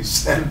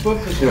theories. And the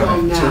book is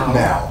called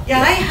Now.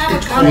 Yeah, I have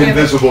it's a copy of it.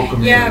 Invisible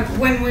Community. Yeah,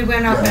 when we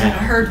went up and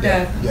heard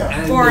the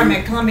forum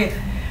at Columbia.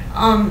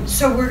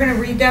 So we're going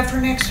to read that for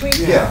next week?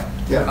 Yeah.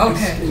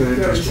 Okay.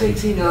 It's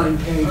 69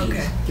 pages.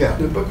 Okay. Yeah.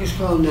 The book is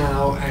called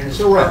Now, and It's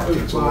a rant.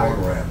 It's a long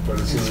rant,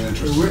 but it's an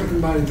interesting. Written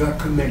by the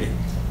committee.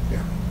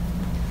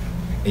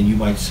 And you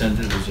might send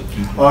it as a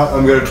PDF?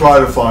 I'm going to try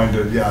to find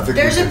it. Yeah, I think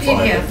there's we a can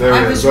find PDF. it. There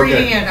I it was is. Okay,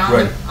 reading it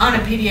great. on a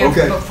PDF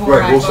Okay, before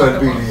great. I We'll bought send the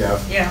book. PDF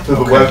Yeah. to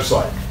the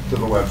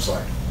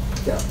website.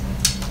 Yeah.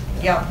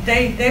 Yeah,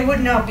 they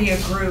would not be a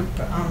group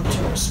to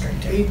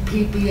restrict it,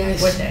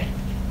 PBS. would they?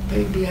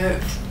 PDF.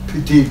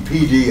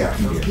 PDF.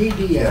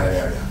 PDF.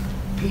 Yeah.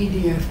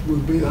 PDF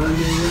would be on your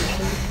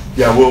website?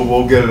 Yeah,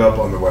 we'll get it up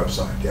on the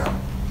website, yeah.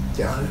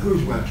 On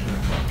whose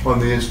website? On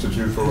the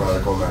Institute for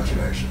Radical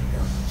Imagination,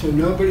 yeah. So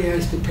nobody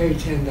has to pay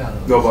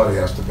 $10? Nobody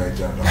has to pay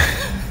 $10.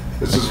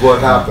 This is what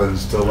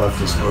happens to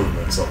leftist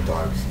movement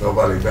sometimes.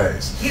 Nobody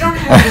pays. You don't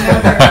have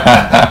another.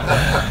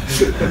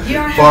 You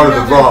don't have Part of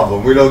the another-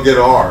 problem. We don't get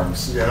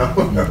arms, you know,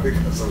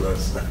 because of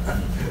this.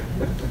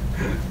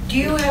 Do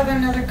you have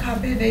another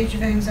copy of Age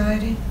of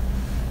Anxiety?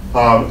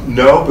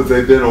 No, but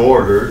they've been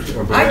ordered.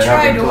 But I they tried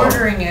haven't come.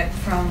 ordering it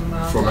from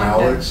From London.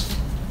 Alex.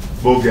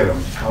 We'll get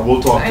them.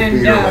 We'll talk to And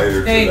Peter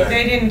later they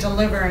today. didn't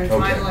deliver, and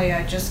Okay. finally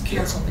I just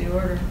canceled the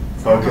order.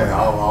 Okay,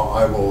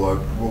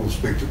 we'll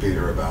speak to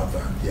Peter about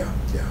that. Yeah.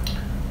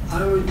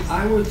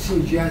 I would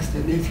suggest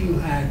that if you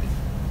had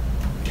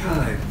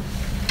time,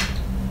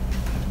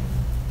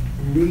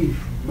 read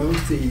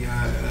both the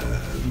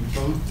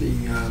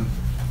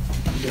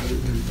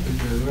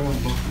little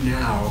book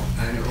now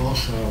and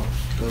also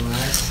the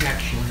last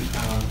section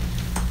of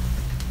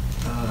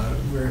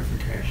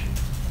Reification.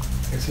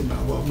 It's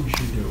about what we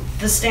should do.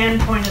 The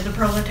standpoint of the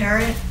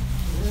proletariat?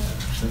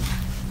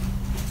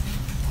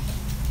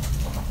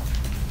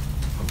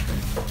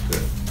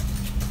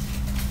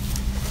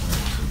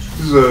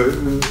 This is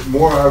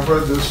I've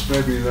read this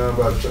maybe now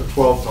about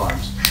 12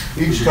 times.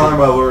 Each time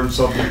I learn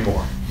something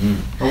more.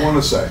 I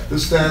want to say,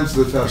 this stands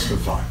the test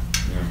of time.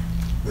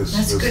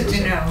 That's good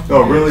to know.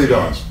 No, it really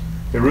does.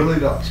 It really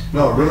does.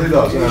 No, it really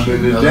does. And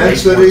the Another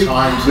density, 8 more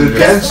times the in there.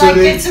 density,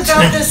 It's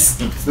about this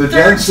the third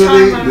density,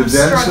 time I'm the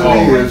density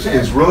struggling with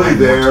is it. really 9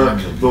 more there.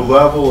 times you'll do The that.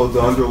 level of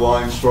the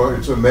underlying story,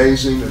 it's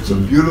amazing. It's a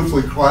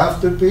beautifully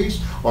crafted piece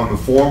on the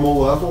formal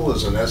level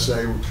as an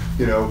essay,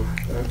 you know,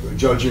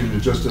 judging it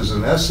just as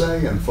an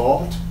essay and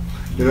thought,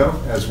 you know,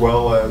 as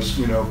well as,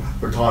 you know,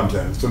 the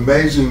content. It's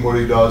amazing what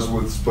he does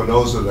with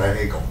Spinoza to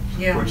Hegel,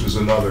 Yeah. which is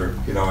another,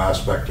 you know,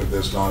 aspect of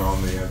this, not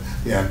only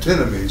the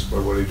antinomies,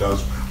 but what he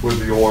does with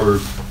the order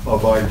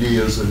of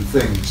ideas and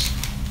things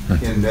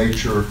in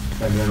nature,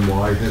 and then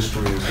why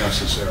history is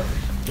necessary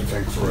to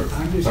think through.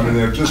 I mean,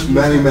 there are just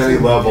many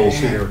levels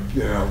here,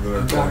 you know, that are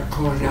About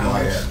going through my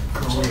head.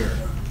 Cornell's career.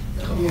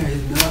 Yeah,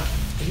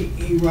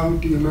 he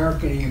wrote The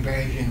American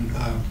Invasion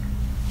of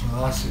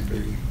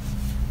Philosophy,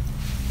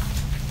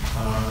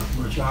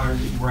 which I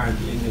read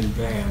in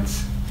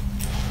advance,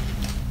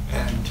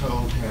 and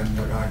told him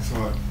that I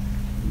thought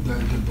the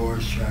Du Bois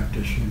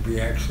chapter should be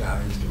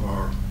excised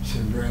or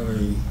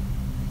severely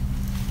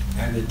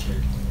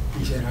edited.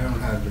 He said, I don't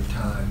have the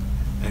time,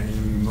 and he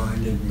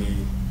reminded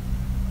me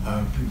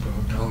of people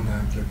who don't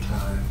have the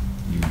time.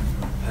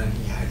 And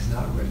he has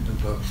not written a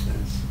book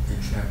since,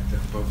 except the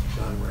books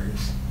on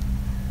race,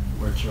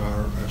 which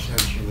are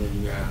essentially,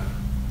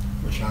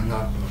 which are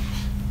not books.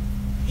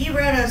 He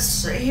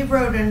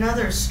wrote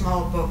another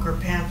small book or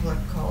pamphlet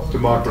called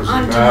Democracy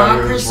on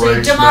Matters, Democracy.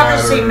 Race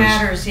Democracy Matters.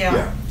 Matters,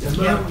 yeah.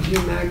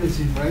 Democracy Matters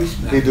and Race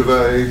He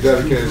Matters.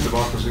 dedicated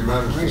Democracy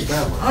Matters to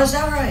Stanley. Oh, is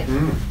that right?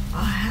 Mm.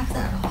 I have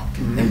that all.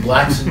 And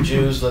blacks and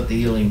Jews, let the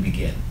healing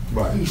begin.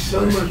 Right. He's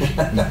so much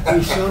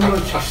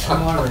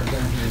smarter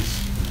than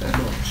his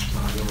books,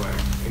 by the way,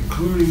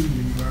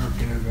 including The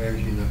American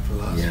Invasion of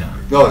Philosophy. Yeah.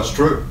 No, it's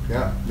true.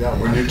 Yeah.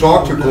 When you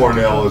talk to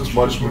Cornell, it's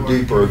much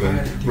deeper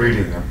than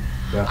reading them.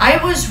 Yeah.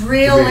 I was To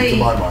really,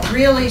 my mind.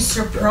 really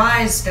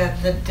surprised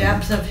at the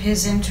depth of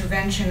his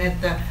intervention at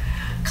the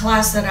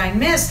class that I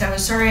missed. I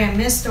was sorry I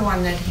missed the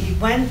one that he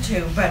went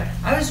to, but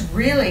I was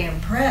really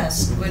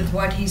impressed with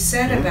what he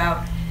said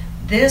about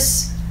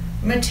this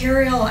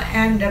material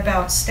and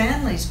about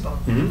Stanley's book,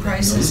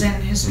 Crisis in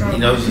Historical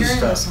He knows his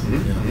stuff.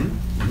 Materialism.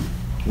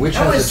 Which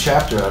That has was- a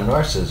chapter on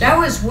narcissism. That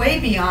was way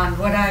beyond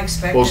what I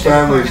expected. Well, of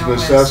Stanley's Cornell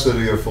West.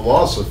 necessity of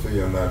philosophy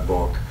in that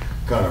book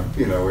kind of,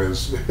 you know,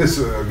 is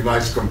a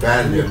nice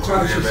companion to the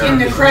American. In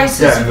the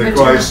Crisis Yeah, of in the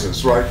Material-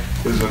 Crisis, right,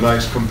 is a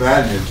nice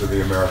companion to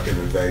the American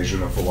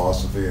invasion of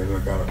philosophy in a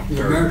kind of The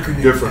very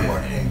American different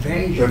way.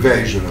 Invasion.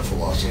 Invasion of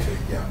philosophy,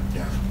 yeah.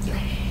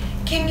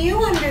 Can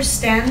you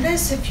understand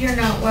this if you're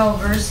not well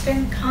versed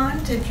in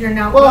Kant? If you're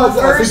not Well, well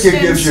I versed think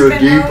it gives you a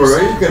deeper,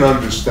 Spinoza? you can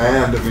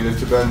understand, I mean, it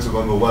depends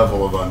on the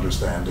level of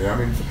understanding. I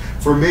mean,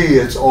 for me,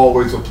 it's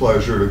always a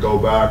pleasure to go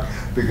back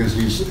because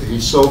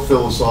he's so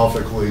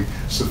philosophically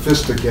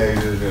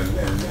sophisticated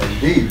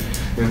and deep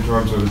in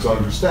terms of his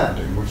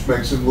understanding, which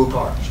makes him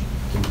Lukács,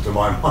 to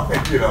my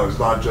mind. You know, he's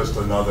not just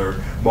another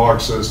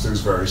Marxist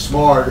who's very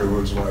smart, who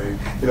was,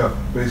 you know,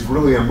 but he's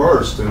really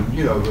immersed in,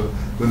 you know,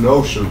 the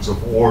notions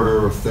of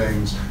order of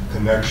things,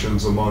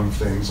 connections among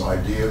things,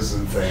 ideas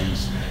and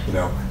things, you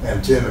know,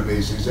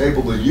 antinomies. He's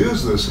able to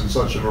use this in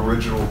such an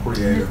original,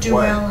 creative way.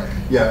 Duality.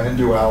 Yeah, and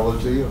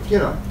duality of, you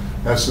know,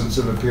 essence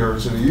and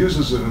appearance, and he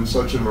uses it in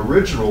such an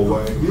original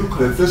way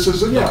that this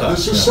is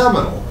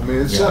seminal. I mean,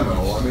 it's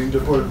seminal. I mean, to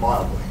put it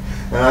mildly.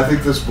 And I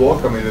think this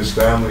book, I mean, as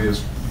Stanley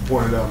has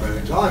pointed out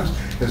many times,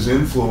 has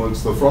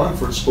influenced the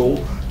Frankfurt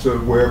School to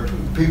where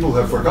people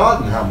have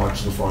forgotten how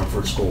much the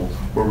Frankfurt School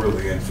were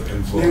really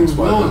influenced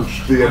by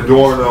the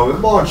Adorno. It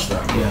launched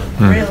them.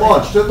 Really? It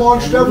launched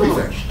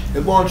everything.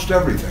 It launched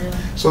everything.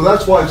 So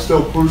that's why it's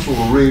still crucial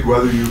to read,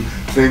 whether you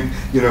think,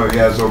 you know, he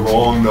has a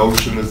wrong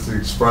notion, it's the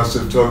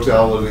expressive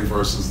totality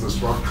versus the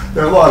structure.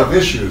 There are a lot of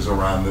issues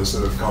around this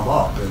that have come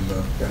up in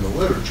the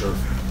literature.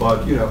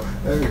 But, you know,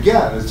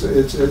 again, it's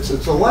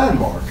a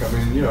landmark. I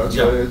mean, you know, it's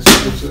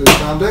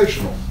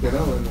foundational, you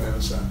know, in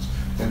a sense,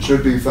 and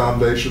should be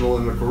foundational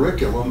in the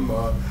curriculum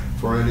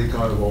for any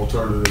kind of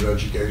alternative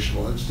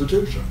educational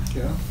institution,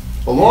 you know.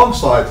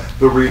 Alongside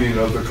the reading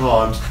of the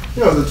Kant,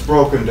 you know, that's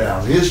broken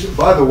down.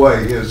 By the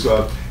way, his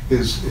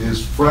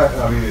friend,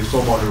 I mean,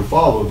 someone who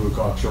followed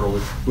Lukács early,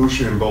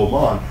 Lucien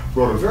Goldman,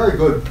 wrote a very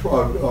good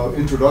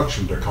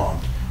introduction to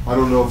Kant. I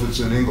don't know if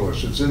it's in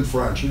English. It's in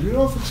French. Do you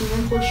know if it's in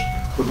English?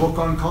 The book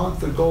on Kant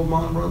that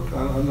Goldman wrote?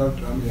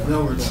 Yeah.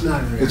 No, it's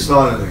not in English. It's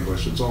not in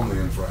English. It's only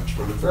in French.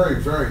 But a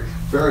very, very,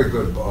 very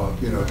good,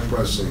 you know,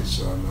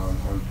 précis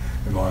on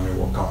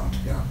Immanuel Kant.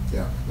 Yeah.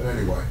 But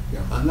anyway,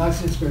 yeah.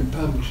 Unless it's been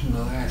published in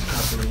the last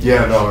couple of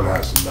years. Yeah, no, it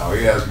hasn't. No,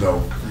 he has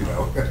no, you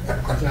know.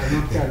 Because I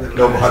looked at it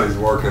Nobody's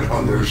working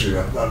on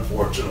Lucia,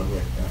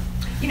 unfortunately. Yeah.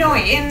 You know,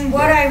 in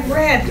what I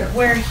read,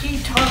 where he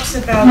talks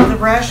about the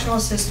rational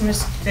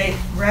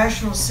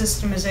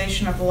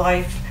systemization of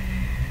life,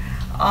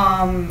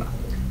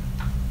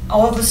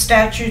 all the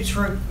statutes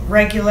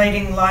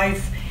regulating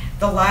life,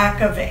 the lack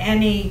of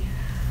any,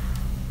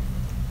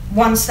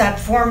 once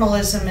that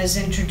formalism is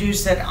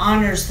introduced that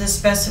honors the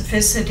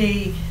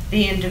specificity,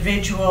 the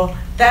individual,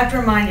 that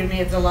reminded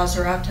me of the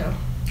Lazaretto.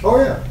 Oh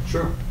yeah,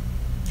 sure.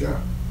 Yeah.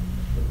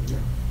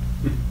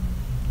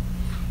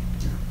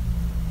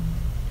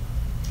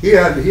 He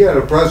had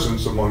a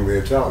presence among the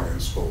Italian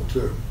school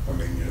too. I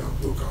mean, you know,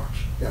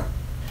 Lukács. Yeah,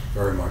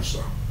 very much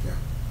so. Yeah.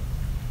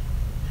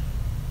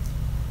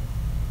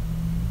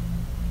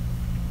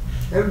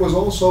 And was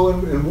also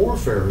in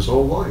warfare his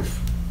whole life.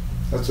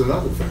 That's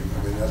another thing.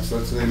 I mean, that's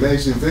the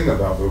amazing thing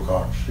about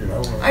Lukács. You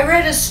know. I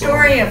read a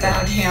story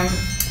about him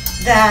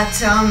that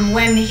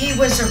when he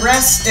was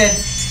arrested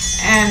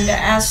and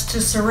asked to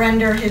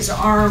surrender his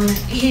arm,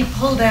 he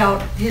pulled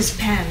out his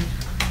pen.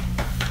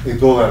 He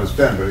pulled out his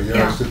pen, but he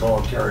used to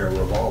carry a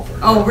revolver.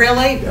 Oh,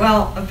 really? Yeah.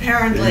 Well,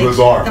 apparently he was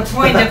armed. The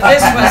point of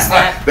this was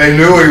that they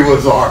knew he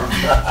was armed,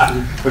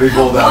 but he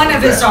pulled out one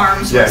of his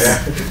arms. Yeah.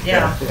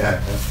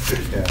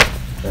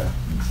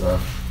 So,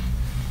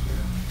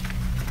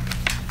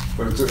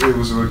 but it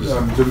was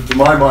to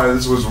my mind,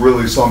 this was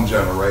really some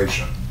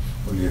generation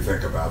when you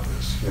think about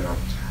this. You know,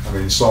 I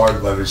mean,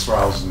 Sartre,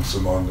 Lévi-Strauss, and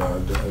Simone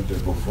de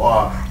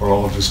Beauvoir are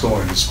all just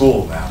going to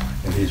school now,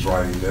 and he's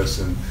writing this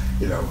in,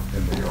 you know,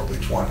 in the early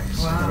 20s.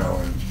 Wow. You know,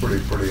 and it's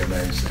pretty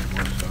amazing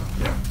what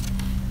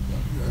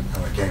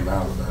kind of came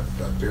out of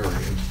that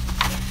period.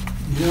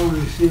 You know what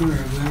the theory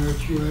of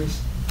literature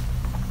is?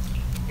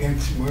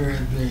 It's where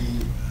the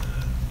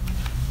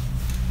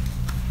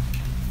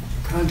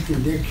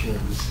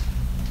contradictions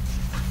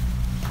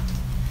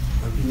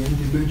of the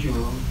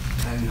individual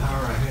and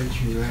her or his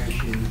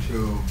relation to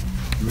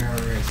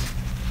various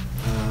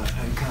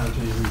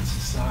encounters in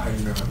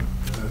society or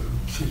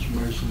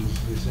situations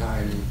in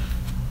society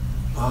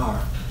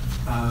are.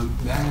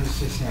 That is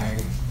to say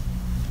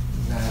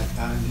that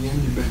the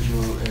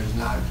individual is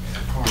not,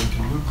 according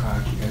to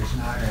Lukács, is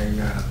not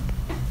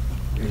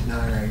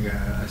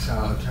a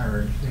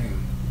solitary thing.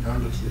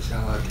 Notice the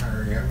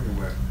solitary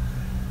everywhere.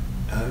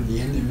 The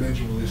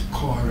individual is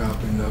caught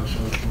up in those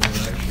social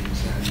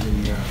relations, and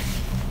the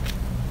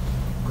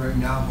great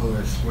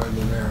novelists,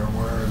 whether they're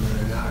aware of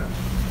it or not,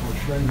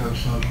 portray those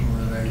social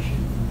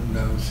relations.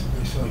 Those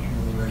social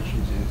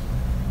relations is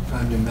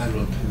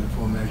fundamental to the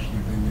formation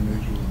of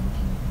individuals.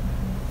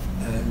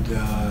 And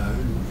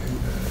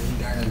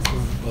that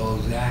includes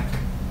Balzac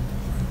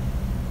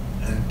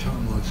and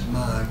Thomas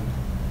Mann,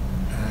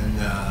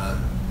 and I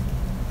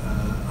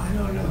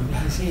don't know,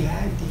 has he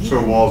had...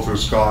 Sir Walter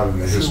Scott in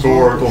the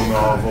historical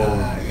novel.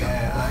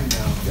 Yeah, I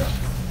know.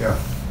 Yeah.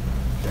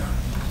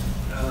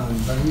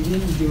 But he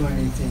didn't do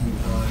anything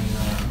on...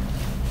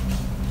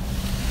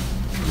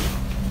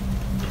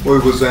 Well,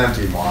 he was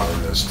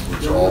anti-modernist,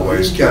 which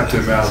always kept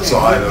him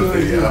outside of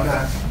the...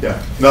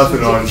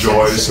 nothing on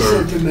Joyce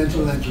or...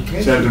 Sentimental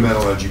education.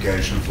 Sentimental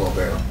education,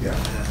 Flaubert.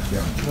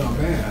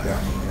 Flaubert.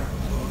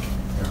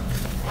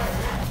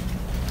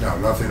 No,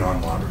 nothing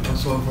on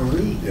modernism.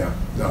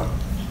 No.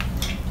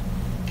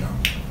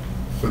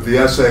 But the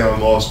essay on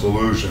Lost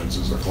Illusions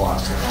is a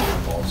classic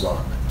of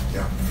Balzac.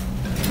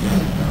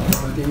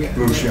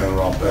 Lucien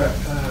Rampet.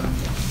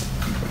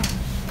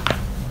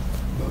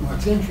 But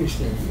what's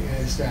interesting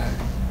is that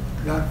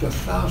Dr.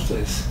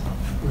 Faustus,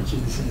 which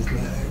is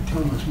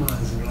Thomas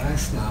Mann's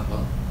last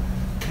novel,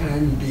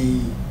 can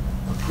be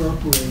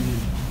appropriated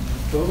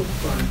both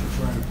by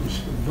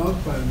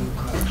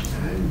Lukács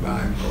and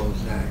by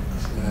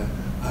Balzac's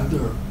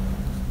other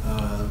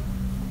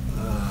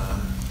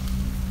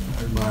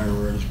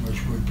admirers, which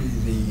would be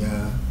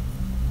the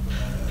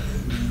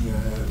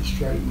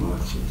straight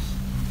Marxists.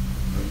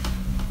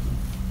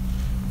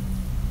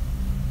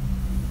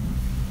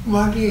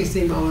 Why do you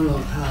think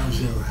Arnold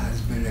Hauser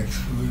has been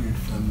excluded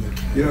from the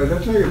canon? You know, did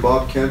I tell you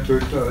Bob Kenter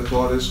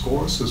taught his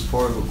course as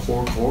part of a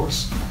core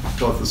course,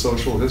 taught the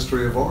social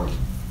history of art.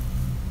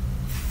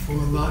 4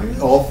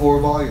 volumes? All 4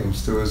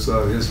 volumes to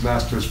his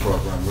master's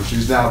program, which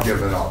he's now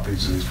given up.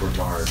 He's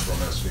retired from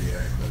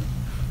SVA. But,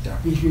 yeah.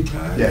 He's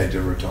retired? Yeah, he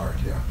did retired,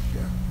 yeah.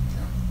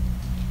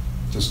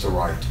 Just to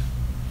write.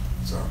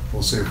 So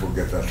we'll see if we'll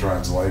get that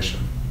translation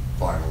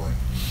finally.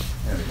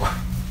 Anyway.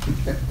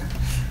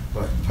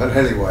 But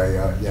anyway,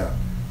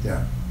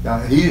 yeah. Now,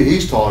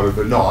 he's taught it,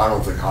 but no, I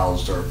don't think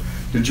Hauser.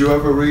 Did you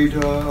ever read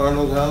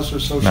Arnold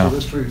Hauser's social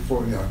history?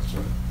 Yeah,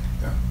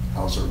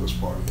 Hauser was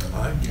part of that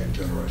I did.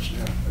 generation.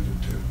 Yeah, I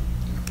did too.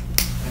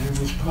 And it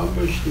was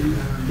published in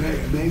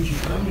a major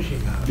publishing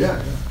house.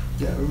 Yeah.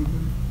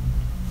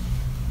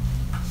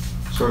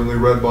 Certainly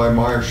read by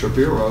Meyer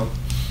Shapiro.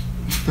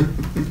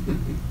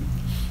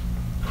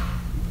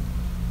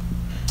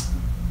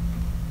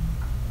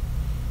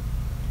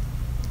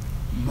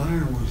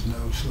 Meyer was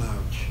no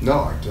slouch.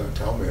 No,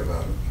 tell me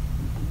about it.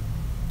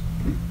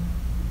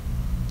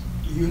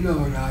 You know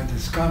what I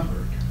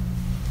discovered?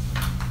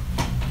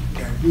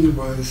 That he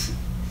was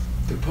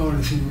the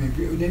Partisan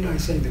Review. Didn't I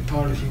say the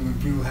Partisan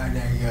Review had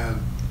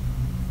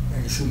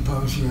a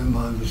symposium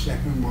on the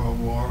Second World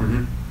War?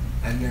 Mm-hmm.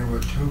 And there were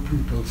 2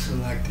 people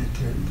selected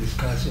to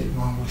discuss it.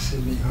 One was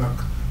Sidney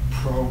Hook,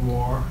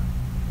 pro-war.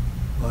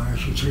 Meyer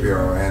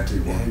Shapiro,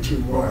 anti-war.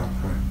 Anti-war.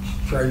 Right.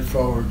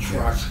 Straightforward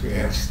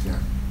Trotskyist Yeah.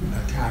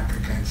 attack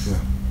against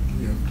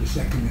the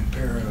Second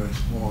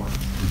Imperialist War.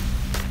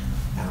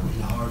 That was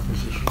a hard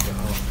position to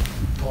hold.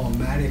 Paul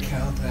Maddock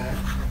held that.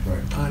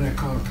 Right.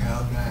 Pannekoek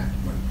held that.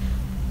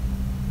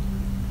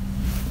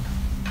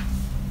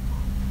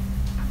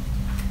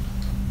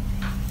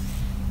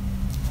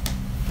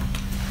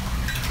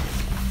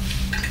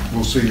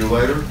 We'll see you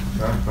later?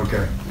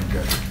 Okay.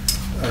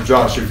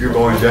 Josh, if you're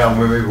going down,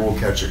 maybe we'll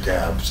catch a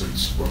cab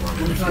since we're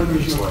running. What time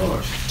is your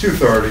course?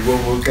 2:30,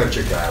 we'll catch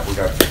a cab. We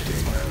got 15